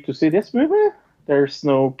Lebowski to see this movie. There's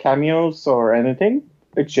no cameos or anything.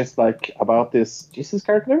 It's just like about this Jesus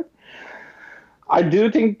character. I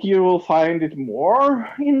do think you will find it more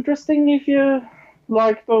interesting if you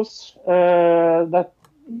like those that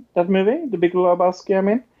movie, The Big Lebowski. I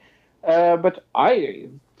mean, but I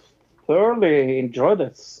thoroughly enjoyed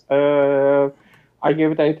this. I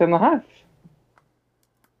gave it 8.5.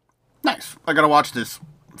 Nice. I gotta watch this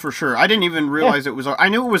for sure. I didn't even realize it was. I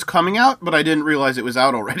knew it was coming out, but I didn't realize it was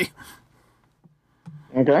out already.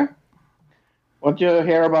 Okay. Want to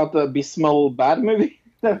hear about the abysmal bad movie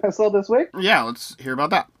that I saw this week? Yeah, let's hear about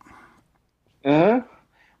that.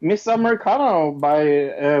 Miss Americano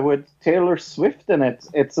by with Taylor Swift in it.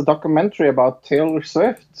 It's a documentary about Taylor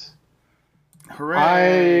Swift.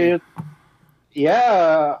 Hooray!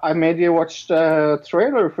 I made you watch the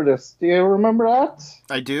trailer for this. Do you remember that?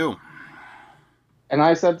 I do. And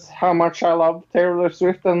I said how much I love Taylor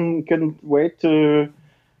Swift and couldn't wait to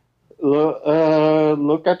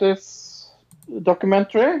look at this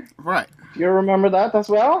documentary. Right. Do you remember that as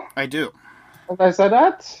well? I do. And I said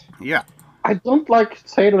that? Yeah. I don't like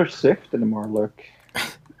Taylor Swift anymore, look.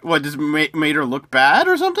 What, does it made her look bad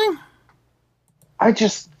or something?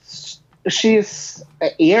 She's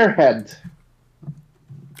an airhead.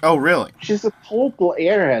 Oh, really? She's a total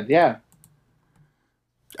airhead, yeah.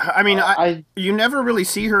 I mean, you never really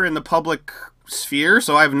see her in the public sphere,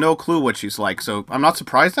 so I have no clue what she's like, so I'm not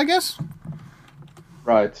surprised, I guess.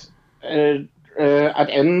 Right. At the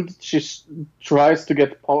end, she tries to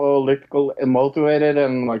get political and motivated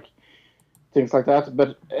and like things like that,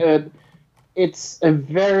 but it's a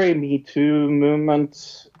very Me Too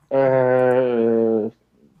movement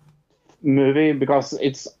movie because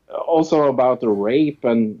it's also about the rape,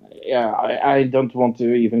 and yeah, I don't want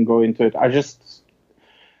to even go into it. I just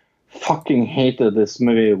fucking hated this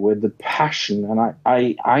movie with the passion, and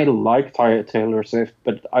I like Taylor Swift,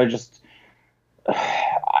 but I just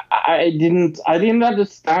I didn't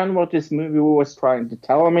understand what this movie was trying to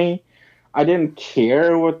tell me. I didn't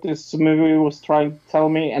care what this movie was trying to tell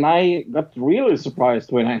me, and I got really surprised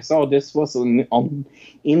when I saw this was in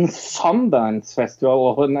Sundance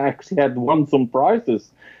Festival and actually had won some prizes.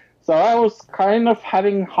 So I was kind of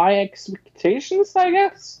having high expectations, I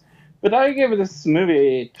guess. But I gave this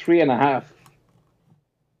movie 3.5.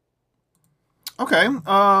 Okay.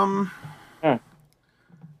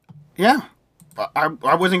 Yeah.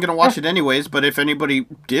 I wasn't gonna watch it anyways, but if anybody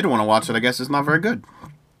did want to watch it, I guess it's not very good.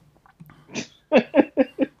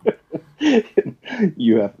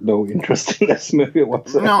 You have no interest in this movie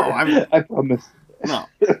whatsoever. No, I promise. No.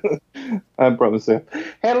 I promise you.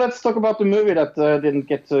 Hey, let's talk about the movie that didn't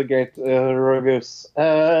get great reviews.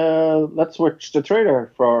 Let's watch the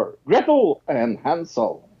trailer for Gretel and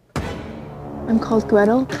Hansel. I'm called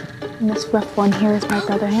Gretel, and this rough one here is my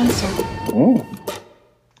brother Hansel. Oh.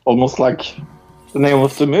 Almost like the name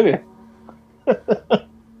of the movie.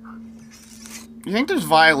 You think there's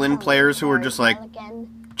violin players who are just like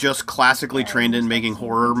just classically trained in making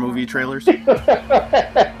horror movie trailers?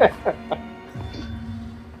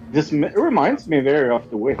 This reminds me very of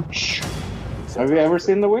The Witch. Have you ever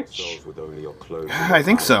seen The Witch? I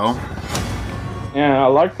think so. Yeah, I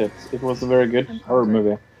liked it. It was a very good horror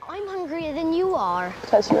movie. I'm hungrier than you are.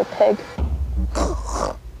 Because you're a pig.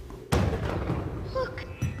 Look.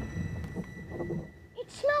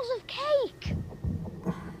 It smells of cake.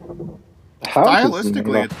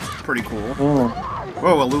 Stylistically, it's pretty cool. Oh.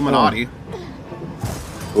 Whoa, Illuminati.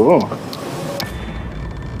 Oh.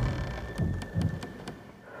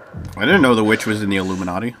 I didn't know The Witch was in the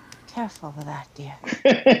Illuminati. Careful with that, dear.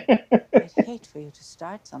 I'd hate for you to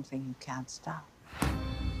start something you can't stop.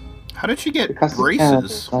 How did she get Because you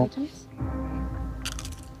braces?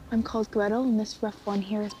 I'm called Gretel, and this rough one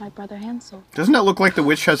here is my brother Hansel. Doesn't it look like The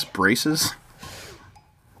Witch has braces?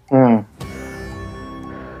 Hmm.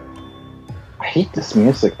 hate this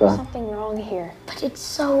music though. Something wrong here. But it's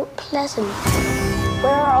so pleasant.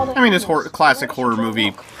 Where are all the I mean, it's classic horror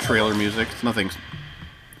movie trailer music. It's nothing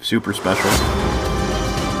super special.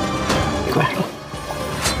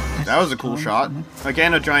 That was a cool shot.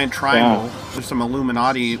 Again, a giant triangle. Yeah. There's some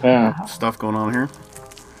Illuminati stuff going on here.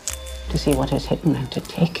 To see what is hidden and to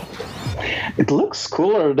take it. It looks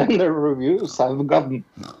cooler than the reviews I've gotten.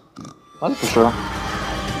 That's for sure.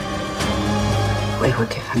 We were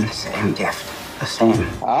given the same gift. The same.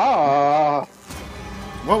 Ah,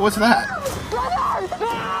 What was that?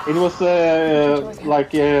 it was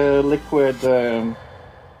like a liquid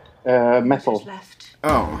metal. Left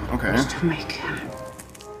Oh, okay. is to make him.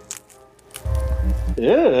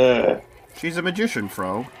 Yeah. She's a magician,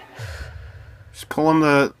 Fro. She's pulling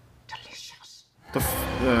the Delicious.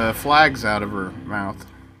 flags out of her mouth.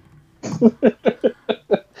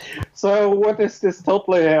 So, what is this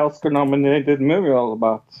totally Oscar-nominated movie all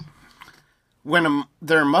about? When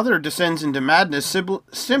their mother descends into madness,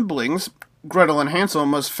 siblings, Gretel and Hansel,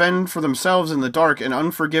 must fend for themselves in the dark and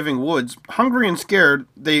unforgiving woods. Hungry and scared,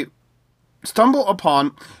 they stumble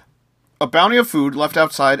upon a bounty of food left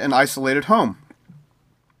outside an isolated home.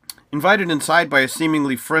 Invited inside by a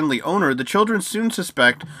seemingly friendly owner, the children soon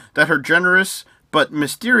suspect that her generous but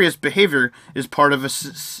mysterious behavior is part of a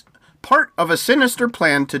sinister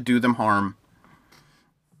plan to do them harm.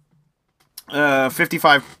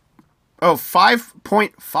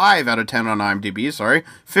 5.5 out of 10 on IMDb, sorry.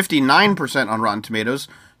 59% on Rotten Tomatoes.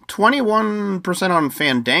 21% on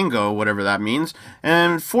Fandango, whatever that means.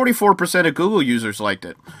 And 44% of Google users liked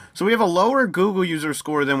it. So we have a lower Google user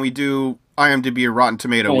score than we do IMDb or Rotten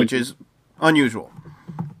Tomato, which is unusual.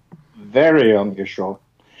 Very unusual.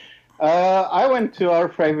 I went to our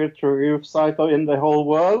favorite review site in the whole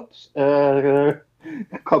world,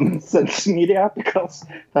 Common Sense Media, because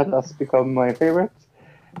that has become my favorite.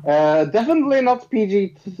 Definitely not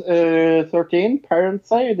PG-13, parents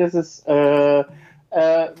say. This is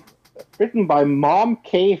written by Mom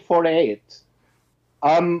K48.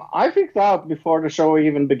 I freaked out before the show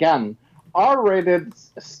even began. R-rated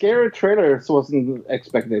scary trailers wasn't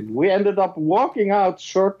expected. We ended up walking out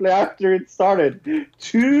shortly after it started.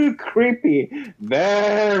 Too creepy,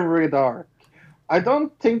 very dark. I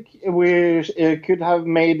don't think we could have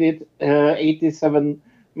made it 87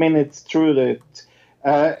 minutes through it.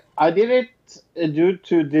 I did it due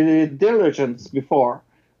to the diligence before.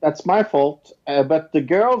 That's my fault. But the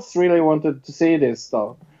girls really wanted to see this,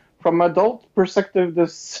 though. From adult perspective, the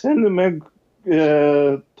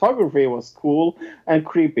cinematography was cool and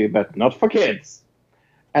creepy, but not for kids.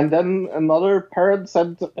 And then another parent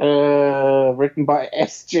said, written by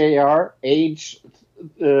SJR, age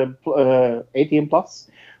 18 plus,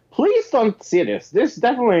 please don't see this. This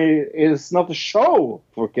definitely is not a show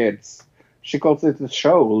for kids. She calls it a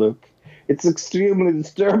show, Luke. It's extremely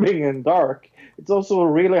disturbing and dark. It's also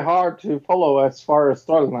really hard to follow as far as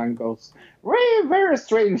storyline goes. Very, very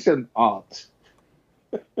strange and odd.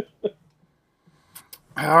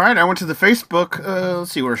 All right, I went to the Facebook.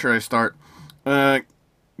 Let's see, where should I start?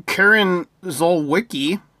 Karen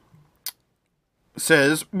Zolwicki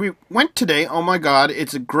says, we went today. Oh my god,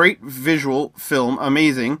 it's a great visual film.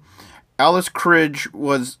 Amazing. Alice Cridge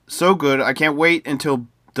was so good. I can't wait until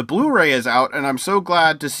the Blu-ray is out, and I'm so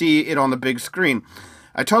glad to see it on the big screen.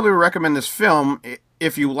 I totally recommend this film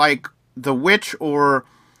if you like The Witch or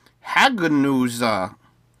Hagenuza.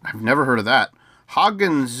 I've never heard of that.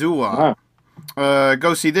 Hagenzua.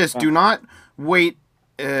 Go see this. Do not wait.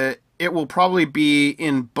 It will probably be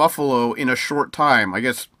in Buffalo in a short time. I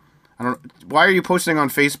guess, I don't know. Why are you posting on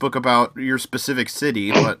Facebook about your specific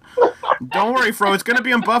city? But don't worry, Fro. It's going to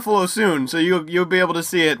be in Buffalo soon, so you'll be able to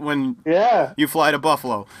see it when you fly to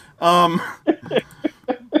Buffalo.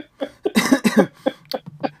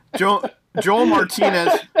 Joel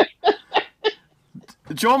Martinez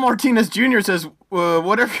Jr. says,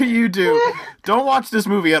 whatever you do, don't watch this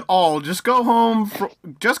movie at all. Just got home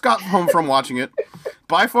from watching it.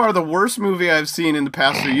 By far the worst movie I've seen in the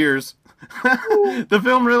past few years. The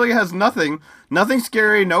film really has nothing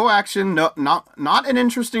scary, no action, not an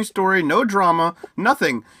interesting story, no drama,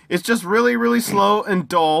 nothing. It's just really, really slow and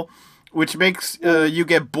dull, which makes you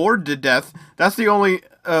get bored to death. That's the only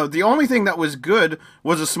thing that was good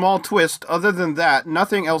was a small twist. Other than that,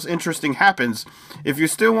 nothing else interesting happens. If you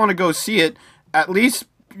still want to go see it, at least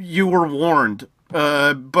you were warned.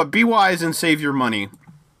 But be wise and save your money.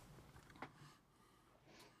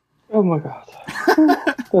 Oh my god.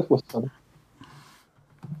 That was fun.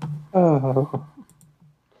 Oh.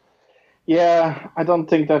 Yeah, I don't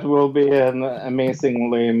think that will be an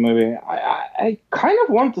amazingly movie. I kind of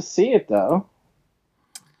want to see it, though.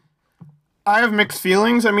 I have mixed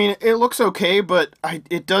feelings. I mean, it looks okay, but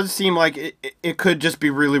it does seem like it could just be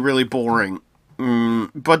really, really boring.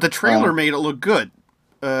 But the trailer made it look good.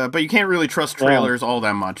 But you can't really trust trailers all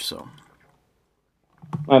that much, so.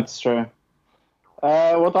 That's true.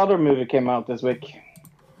 What other movie came out this week?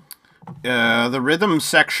 The Rhythm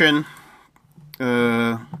Section,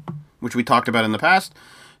 which we talked about in the past.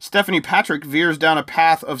 Stephanie Patrick veers down a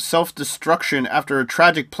path of self-destruction after a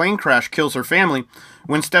tragic plane crash kills her family.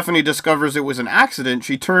 When Stephanie discovers it was an accident,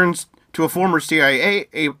 she turns to a former CIA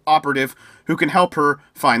operative who can help her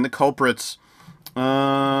find the culprits.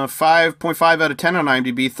 5.5 out of 10 on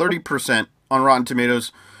IMDb, 30% on Rotten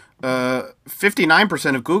Tomatoes.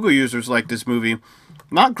 59% of Google users like this movie.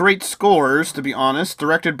 Not great scores, to be honest.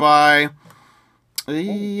 Directed by...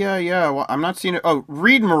 well, I'm not seeing it. Oh,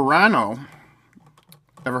 Reed Morano.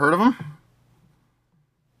 Ever heard of him?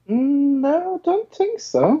 No, don't think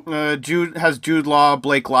so. Has Jude Law,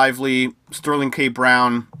 Blake Lively, Sterling K.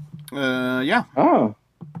 Brown. Yeah. Oh.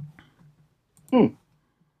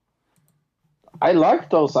 I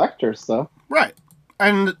like those actors, though. Right.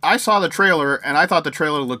 And I saw the trailer, and I thought the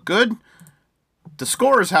trailer looked good. The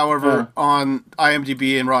scores, however, on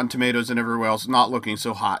IMDb and Rotten Tomatoes and everywhere else, not looking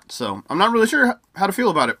so hot. So I'm not really sure how to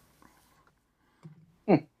feel about it.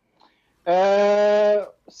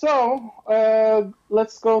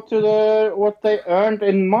 Let's go to what they earned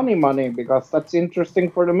in money, because that's interesting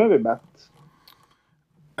for the movie bet.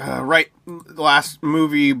 Right. Last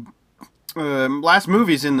movies in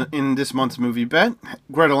this month's movie bet.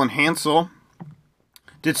 Gretel and Hansel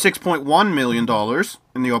did $6.1 million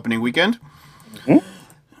in the opening weekend.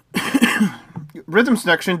 Rhythm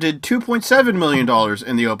Section did $2.7 million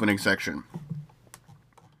in the opening section.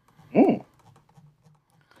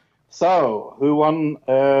 So, who won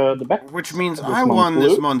the bet? Which means I won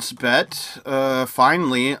this month's bet.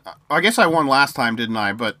 Finally. I guess I won last time, didn't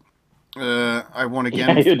I? But I won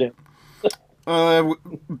again. Yeah, you did.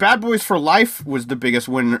 Bad Boys for Life was the biggest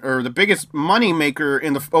winner, or the biggest money maker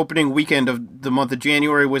in the opening weekend of the month of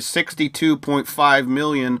January was $62.5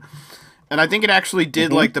 million. And I think it actually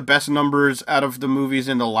did like the best numbers out of the movies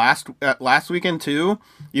in the last weekend too.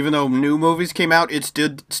 Even though new movies came out, it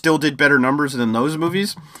still did better numbers than those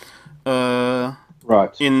movies. Right.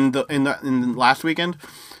 In the last weekend.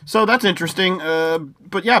 So that's interesting.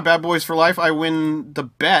 But yeah, Bad Boys for Life, I win the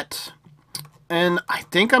bet. And I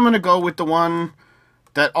think I'm going to go with the one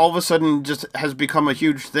that all of a sudden just has become a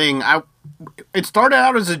huge thing. It started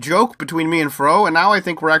out as a joke between me and Fro, and now I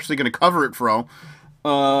think we're actually going to cover it, Fro.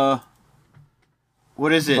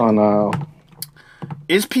 What is it? Oh, no.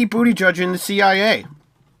 Is Pete Buttigieg in the CIA?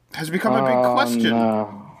 Has become a big question.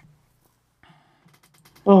 No.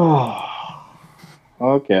 Oh,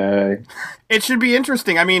 okay. It should be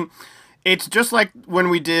interesting. I mean, it's just like when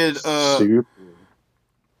we did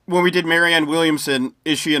Marianne Williamson,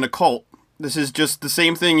 is she in a cult? This is just the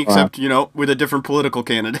same thing, except, with a different political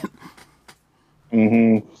candidate.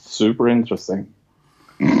 Super interesting.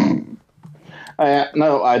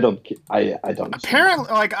 No, I don't. I don't. Apparently,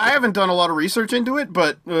 I haven't done a lot of research into it,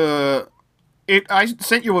 but I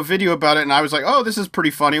sent you a video about it, and I was like, "Oh, this is pretty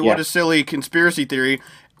funny. What a silly conspiracy theory!"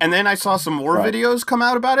 And then I saw some more videos come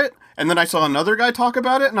out about it, and then I saw another guy talk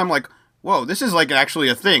about it, and I'm like, "Whoa, this is actually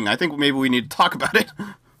a thing. I think maybe we need to talk about it."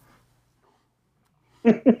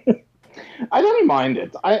 I don't mind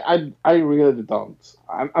it. I really don't.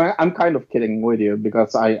 I'm kind of kidding with you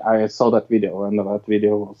because I saw that video, and that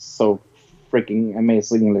video was so freaking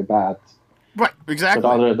amazingly bad. Right, exactly.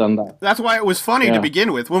 But other than that, that's why it was funny to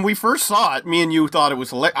begin with. When we first saw it, me and you thought it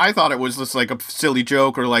was. I thought it was just like a silly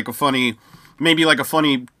joke or like a funny, maybe like a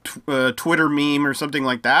funny Twitter meme or something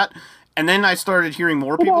like that. And then I started hearing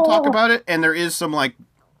more people talk about it, and there is some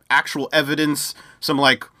actual evidence, some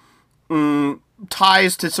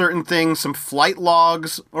ties to certain things, some flight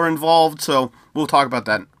logs are involved. So we'll talk about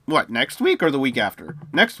that. What, next week or the week after?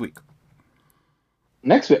 Next week.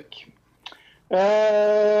 Next week.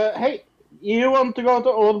 Hey, you want to go to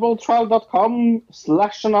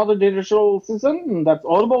audibletrial.com/another digital citizen? That's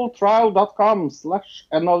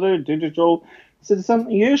audibletrial.com/another digital citizen.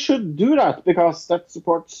 You should do that because that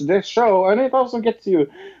supports this show, and it also gets you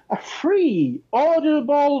a free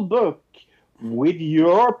Audible book with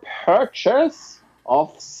your purchase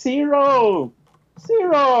of zero,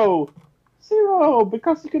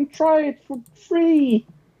 because you can try it for free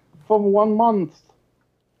for 1 month.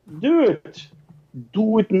 Do it.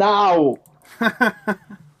 Do it now.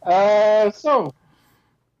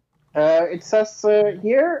 It says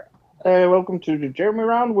here, welcome to the Jeremy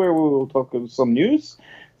round, where we will talk about some news.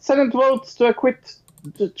 Senate votes to acquit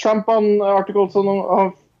Trump on articles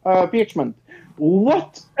of impeachment.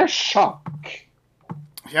 What a shock.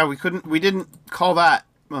 Yeah, we didn't call that.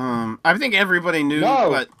 I think everybody knew, No.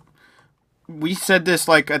 but we said this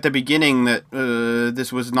like at the beginning that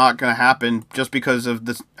this was not going to happen just because of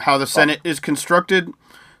this how the Senate is constructed.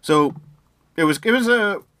 So it was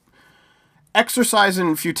a exercise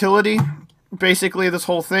in futility, basically, this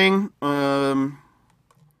whole thing.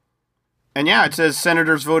 And yeah, it says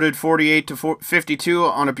senators voted 48 to 52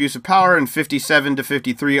 on abuse of power and 57 to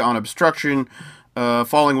 53 on obstruction,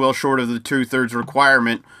 falling well short of the 2/3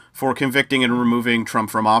 requirement for convicting and removing Trump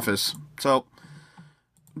from office. So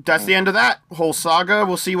that's the end of that whole saga.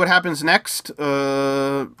 We'll see what happens next.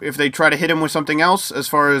 If they try to hit him with something else as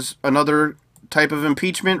far as another type of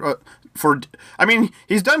impeachment. I mean,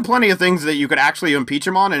 he's done plenty of things that you could actually impeach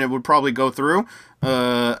him on, and it would probably go through.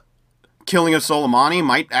 Killing of Soleimani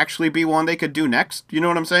might actually be one they could do next. You know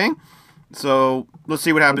what I'm saying? So let's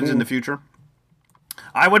see what happens in the future.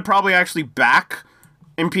 I would probably actually back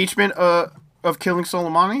impeachment of killing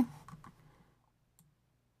Soleimani.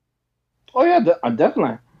 Oh yeah,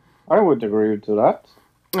 definitely. I would agree to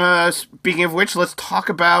that. Speaking of which, let's talk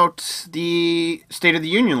about the State of the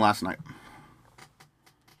Union last night.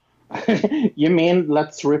 You mean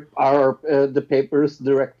let's rip our the papers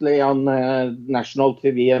directly on national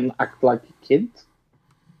TV and act like a kid?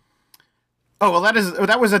 Oh well, that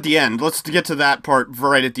was at the end. Let's get to that part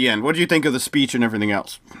right at the end. What do you think of the speech and everything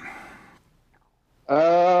else?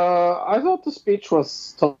 I thought the speech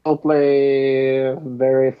was totally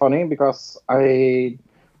very funny because I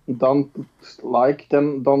don't like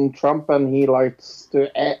Donald Trump, and he likes to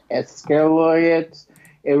escalate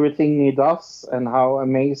everything he does and how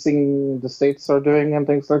amazing the states are doing and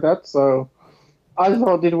things like that. So I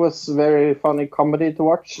thought it was very funny comedy to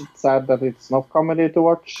watch. It's sad that it's not comedy to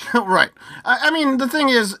watch. Right. I mean, the thing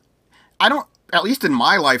is, at least in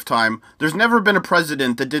my lifetime, there's never been a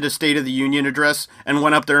president that did a State of the Union address and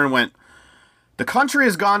went up there and went, the country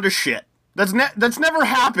has gone to shit. That's never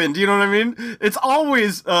happened, you know what I mean? It's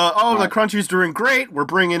always, the country's doing great, we're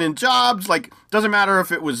bringing in jobs, like, doesn't matter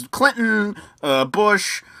if it was Clinton,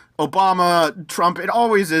 Bush, Obama, Trump, it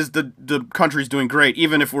always is the country's doing great,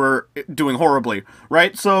 even if we're doing horribly,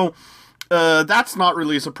 right? So, that's not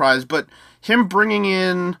really a surprise, but him bringing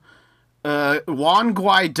in, Juan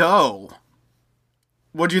Guaido,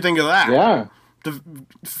 what do you think of that? Yeah. The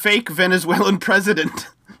fake Venezuelan president.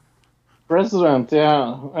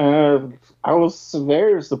 Yeah. I was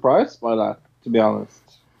very surprised by that, to be honest.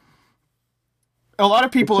 A lot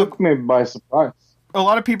of people It took me by surprise. A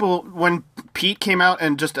lot of people, when Pete came out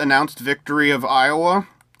and just announced victory of Iowa,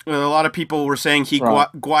 a lot of people were saying he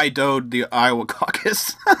Guaido'd the Iowa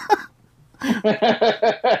caucus.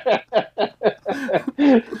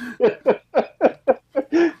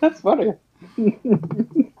 That's funny.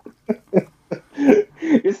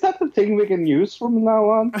 Is that the thing we can use from now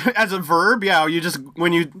on? As a verb, yeah. You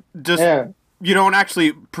don't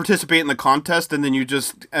actually participate in the contest, and then you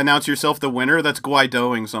just announce yourself the winner. That's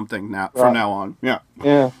Guaidoing something now from now on. Yeah.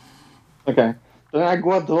 Yeah. Okay. Then I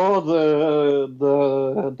Guaido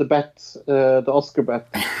the bet, the Oscar bet.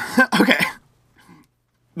 Okay.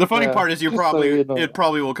 The funny part is it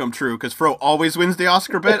probably will come true, because Fro always wins the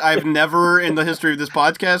Oscar bet. I've never in the history of this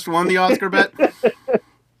podcast won the Oscar bet.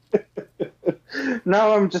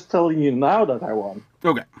 Now I'm just telling you now that I won.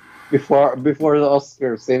 Okay. Before the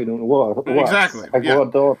Oscars even was. Exactly. I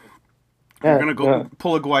Guaido. We're gonna go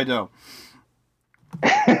pull a Guaido.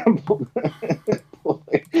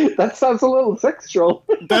 That sounds a little sexual.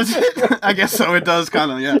 Does it? I guess so. It does,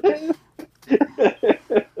 kind of. Yeah.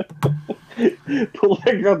 Pull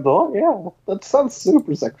a Guaido? Yeah, that sounds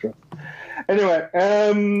super sexual. Anyway,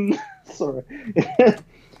 sorry.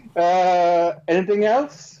 Anything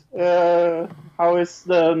else? How is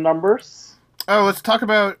the numbers? Oh, let's talk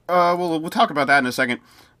about. We'll talk about that in a second.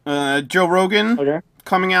 Joe Rogan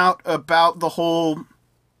coming out about the whole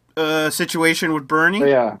situation with Bernie.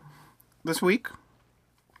 This week.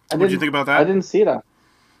 What did you think about that? I didn't see that.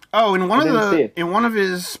 Oh, in one of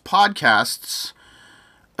his podcasts,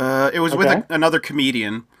 it was with another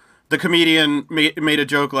comedian. The comedian made a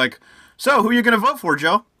joke like, "So, who are you going to vote for,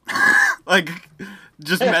 Joe?" Like,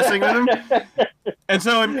 just messing with him. And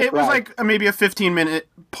so it was like maybe a 15-minute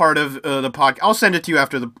part of the podcast. I'll send it to you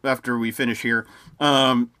after we finish here.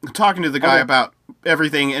 Talking to the guy about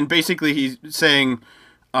everything, and basically he's saying,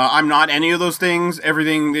 I'm not any of those things.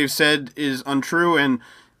 Everything they've said is untrue. And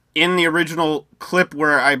in the original clip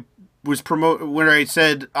where I was where I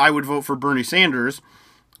said I would vote for Bernie Sanders,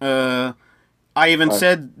 I even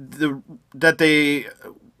said that they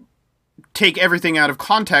take everything out of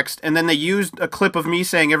context, and then they used a clip of me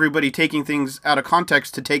saying everybody taking things out of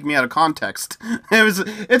context to take me out of context.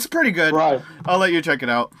 It's pretty good. Right. I'll let you check it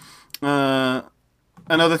out.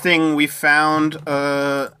 another thing we found,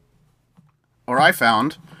 or I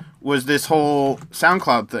found, was this whole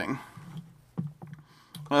SoundCloud thing.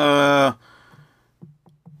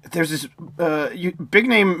 There's this big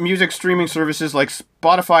name music streaming services like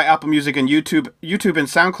Spotify, Apple Music, and YouTube and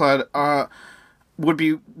SoundCloud would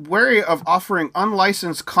be wary of offering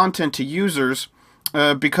unlicensed content to users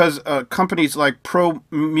because companies like Pro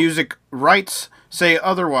Music Rights say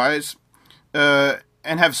otherwise,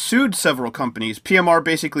 and have sued several companies. PMR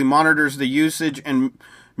basically monitors the usage and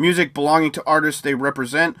music belonging to artists they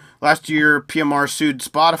represent. Last year, PMR sued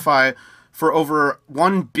Spotify for over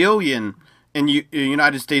 $1 billion in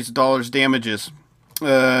United States dollars damages.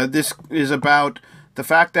 This is about the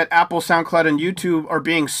fact that Apple, SoundCloud, and YouTube are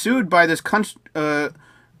being sued by this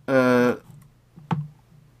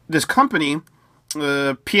this company,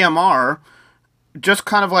 PMR, just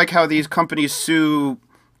kind of like how these companies sue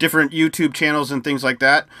different YouTube channels and things like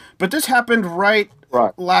that. But this happened right.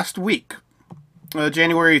 Last week.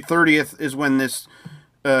 January 30th is when this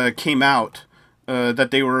came out, that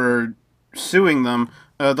they were suing them.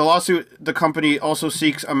 The lawsuit, the company also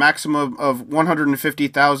seeks a maximum of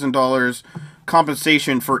 $150,000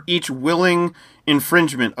 compensation for each willing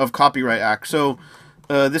infringement of Copyright Act. So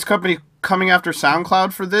this company coming after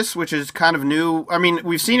SoundCloud for this, which is kind of new. I mean,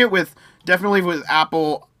 we've seen it definitely with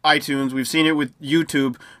Apple iTunes. We've seen it with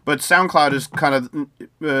YouTube, but SoundCloud is kind of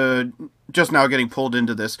just now getting pulled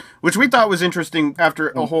into this, which we thought was interesting after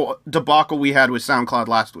a whole debacle we had with SoundCloud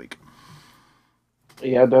last week.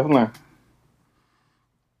 Yeah, definitely.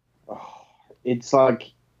 It's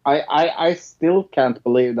like I still can't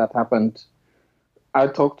believe that happened. I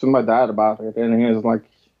talked to my dad about it, and he was like,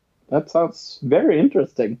 "That sounds very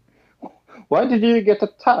interesting. Why did you get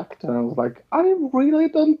attacked?" And I was like, "I really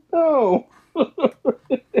don't know."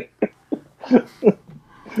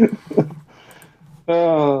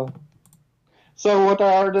 So what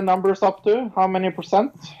are the numbers up to? How many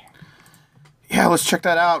percent? Yeah, let's check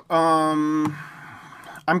that out. I'm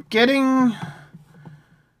getting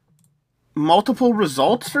multiple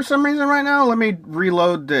results for some reason right now. Let me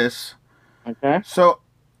reload this. Okay. So,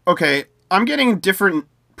 okay, I'm getting different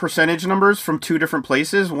percentage numbers from two different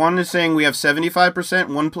places. One is saying we have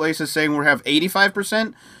 75%. One place is saying we have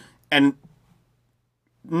 85%. And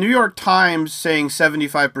New York Times saying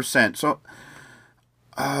 75%. So,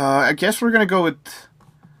 I guess we're going to go with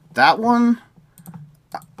that one.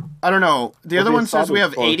 I don't know. The other one says we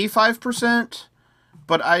have 85%,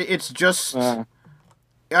 but it's just...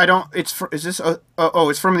 I don't... It's... Is this...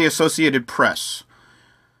 it's from the Associated Press.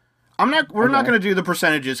 We're not going to do the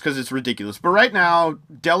percentages because it's ridiculous. But right now,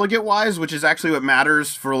 delegate-wise, which is actually what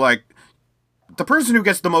matters for, like... The person who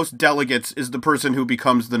gets the most delegates is the person who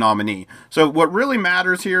becomes the nominee. So what really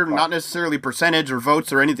matters here, not necessarily percentage or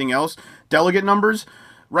votes or anything else, delegate numbers.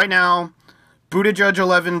 Right now, Buttigieg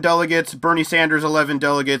 11 delegates, Bernie Sanders 11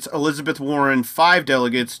 delegates, Elizabeth Warren 5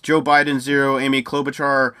 delegates, Joe Biden 0, Amy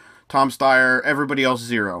Klobuchar, Tom Steyer, everybody else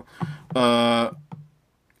 0.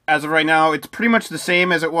 As of right now, it's pretty much the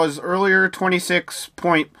same as it was earlier,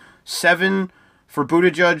 26.7 for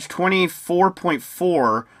Buttigieg, 24.4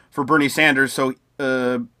 for Bernie Sanders. So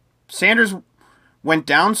Sanders went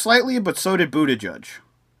down slightly, but so did Buttigieg.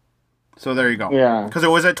 So there you go. Yeah. Because it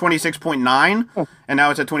was at 26.9, and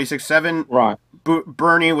now it's at 26.7. Right.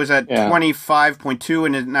 Bernie was at 25.2,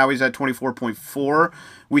 and now he's at 24.4.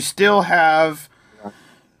 We still have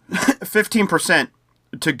 15%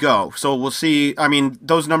 to go. So we'll see. I mean,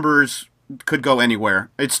 those numbers could go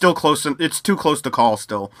anywhere. It's still close. It's too close to call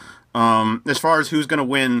still. As far as who's going to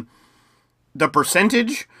win the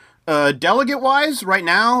percentage, delegate-wise, right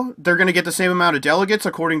now, they're going to get the same amount of delegates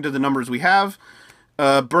according to the numbers we have.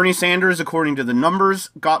 Bernie Sanders, according to the numbers,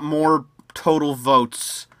 got more total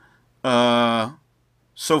votes so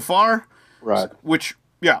far. Right. Which,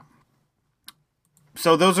 yeah.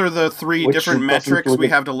 So those are the three different metrics we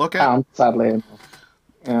have to look at. Count, sadly.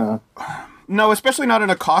 Yeah. No, especially not in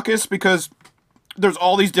a caucus, because there's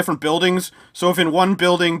all these different buildings. So if in one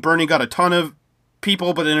building Bernie got a ton of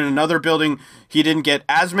people, but in another building he didn't get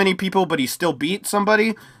as many people, but he still beat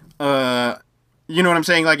somebody, you know what I'm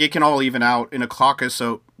saying? Like, it can all even out in a caucus.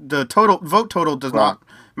 So the vote total does not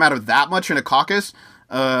matter that much in a caucus.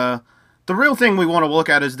 The real thing we want to look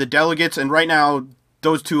at is the delegates, and right now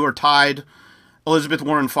those two are tied. Elizabeth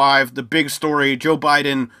Warren 5. The big story: Joe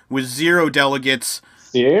Biden with 0 delegates.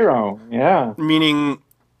 0, yeah. Meaning,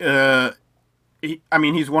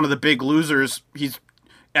 he's one of the big losers.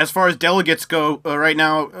 As far as delegates go, right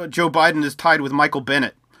now, Joe Biden is tied with Michael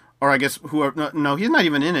Bennet. Or I guess no, he's not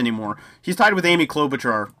even in anymore. He's tied with Amy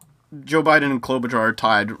Klobuchar. Joe Biden and Klobuchar are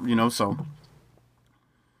tied, so.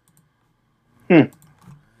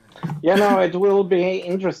 Yeah, no, it will be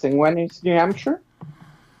interesting. When is New Hampshire?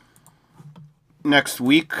 Next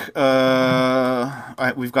week, we've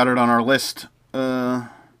got it on our list.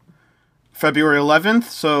 February 11th,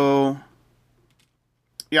 so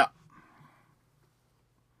yeah.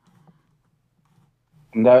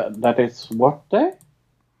 That is what day?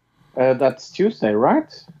 That's Tuesday,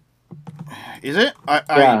 right? Is it?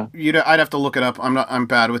 Yeah. I'd have to look it up. I'm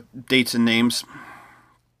bad with dates and names.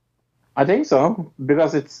 I think so,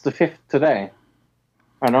 because it's the 5th today.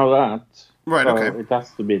 I know that. Right, So okay. it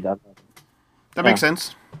has to be that. That makes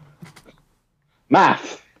sense.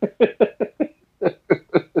 Math!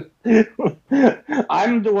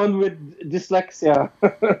 I'm the one with dyslexia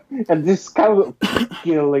and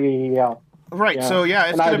dyscalculia. Right, Yeah. so yeah,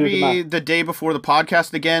 it's And I going to do the be math. the day before the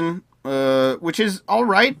podcast again, which is all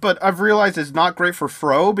right, but I've realized it's not great for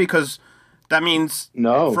Fro because that means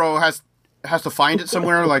No. Fro has to find it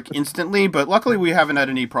somewhere like instantly, but luckily we haven't had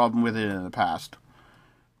any problem with it in the past.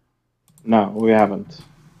 No, we haven't.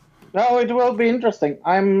 No, it will be interesting.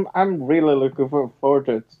 I'm really looking forward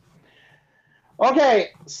to it.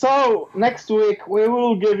 Okay, so next week we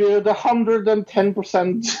will give you the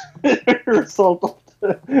 110% result of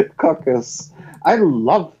the caucus. I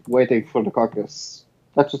love waiting for the caucus.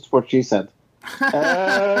 That's just what she said.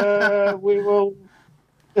 We will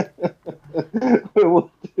we will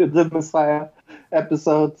do the Messiah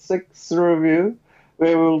episode 6 review.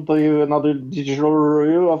 We will do another digital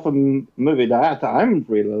review of a movie that I'm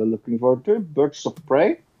really looking forward to, Birds of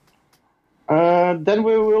Prey. Then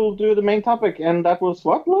we will do the main topic, and that was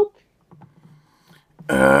what, Luke?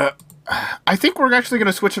 I think we're actually going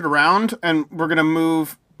to switch it around, and we're going to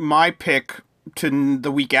move my pick to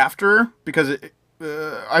the week after, because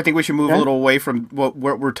I think we should move a little away from what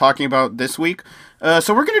we're talking about this week.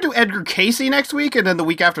 So we're going to do Edgar Casey next week, and then the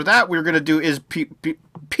week after that, we're going to do is Pete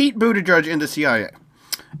Buttigieg in the CIA.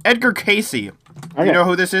 Edgar Casey. Okay. You know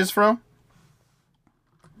who this is, Fro?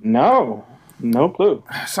 No clue.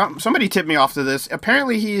 Somebody tipped me off to this.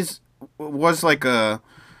 Apparently, was like a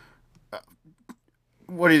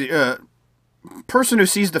person who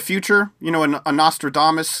sees the future. You know, a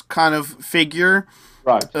Nostradamus kind of figure,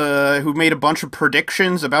 right? Who made a bunch of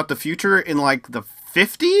predictions about the future in like the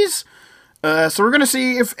 50s. So we're gonna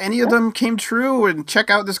see if any of them came true and check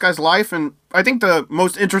out this guy's life. And I think the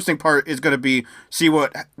most interesting part is gonna be see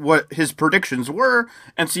what his predictions were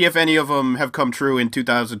and see if any of them have come true in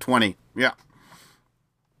 2020. Yeah.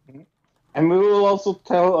 And we will also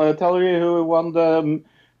tell you who won the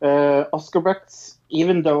Oscar bets,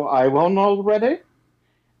 even though I won already.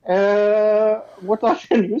 What are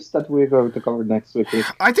the news that we're going to cover next week?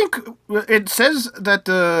 I think it says that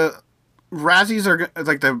the Razzies are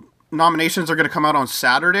like the nominations are going to come out on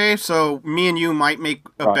Saturday, so me and you might make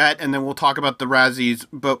a bet, and then we'll talk about the Razzies,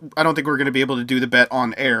 but I don't think we're going to be able to do the bet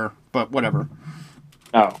on air, but whatever.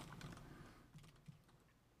 No.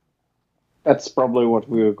 That's probably what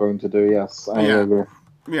we were going to do, yes. I agree.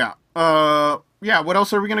 Yeah. What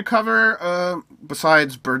else are we going to cover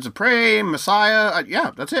besides Birds of Prey, Messiah?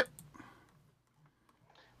 Yeah, that's it.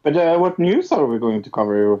 But what news are we going to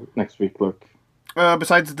cover next week, Luke?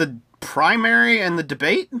 Besides the primary and the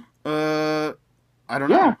debate? I don't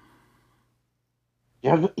know.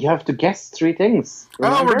 You have to guess 3 things.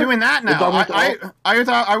 Remember? Oh, we're doing that now. I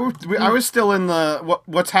thought I was still in the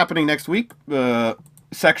what's happening next week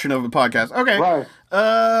section of the podcast. Okay. Right.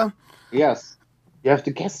 Yes. You have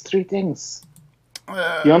to guess 3 things.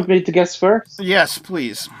 You want me to guess first? Yes,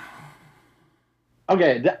 please.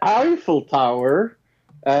 Okay, the Eiffel Tower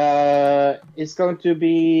is going to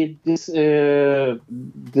be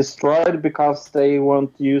destroyed because they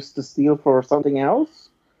want to use the steel for something else.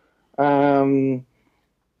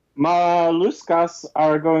 Molluscas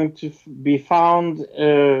are going to be found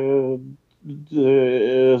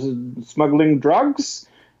smuggling drugs,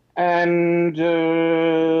 and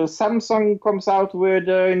Samsung comes out with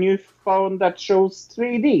a new phone that shows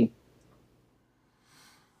 3D.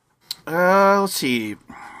 Let's see.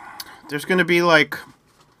 There's going to be like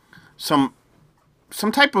some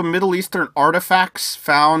type of Middle Eastern artifacts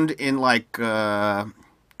found in like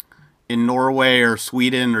in Norway or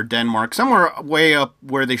Sweden or Denmark, somewhere way up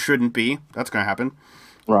where they shouldn't be. That's going to happen.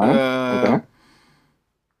 Right. Okay.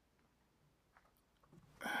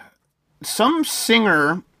 Some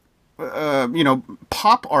singer,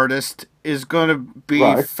 pop artist is going to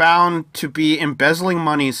be found to be embezzling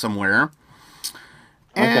money somewhere.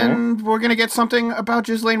 And we're going to get something about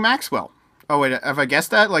Ghislaine Maxwell. Oh, wait, have I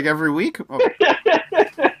guessed that like every week? Oh.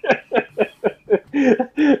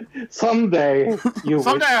 Someday you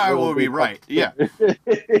Someday wish I will be right. Yeah.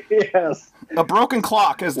 Yes. A broken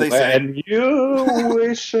clock, as they say. When you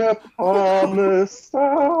wish upon a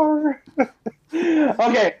star.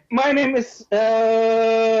 Okay, my name is Fro,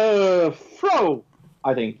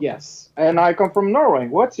 I think, yes. And I come from Norway.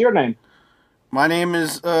 What's your name? My name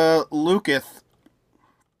is Lucas.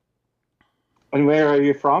 And where are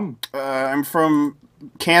you from? I'm from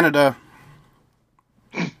Canada.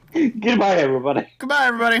 Goodbye, everybody. Goodbye,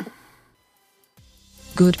 everybody.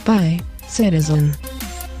 Goodbye, citizen.